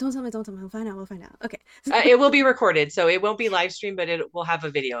live stream. Don't tell me. We'll find out. Okay. It will be recorded, so it won't be live streamed, but it will have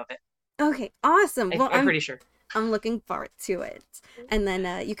a video of it. Okay, awesome. Well, I'm pretty sure. I'm looking forward to it. And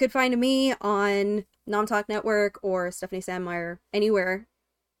then you could find me on Nom Talk Network or Stephanie Sandmeier anywhere.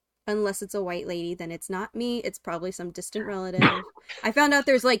 Unless it's a white lady, then it's not me. It's probably some distant relative. I found out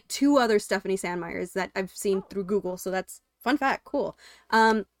there's like 2 other Stephanie Sandmeiers that I've seen through Google. So that's fun fact. Cool.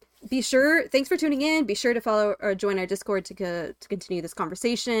 Thanks for tuning in. Be sure to follow or join our Discord to continue this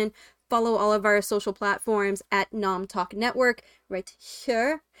conversation. Follow all of our social platforms at Nom Talk Network right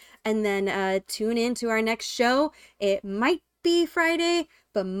here. And then tune in to our next show. It might be Friday,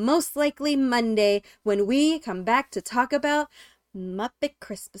 but most likely Monday when we come back to talk about Muppet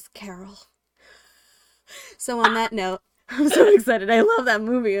Christmas Carol. So on that note, I'm so excited. I love that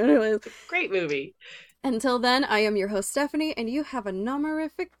movie. Anyways, Great movie. until then, I am your host, Stephanie, and you have a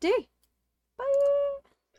nomerific day.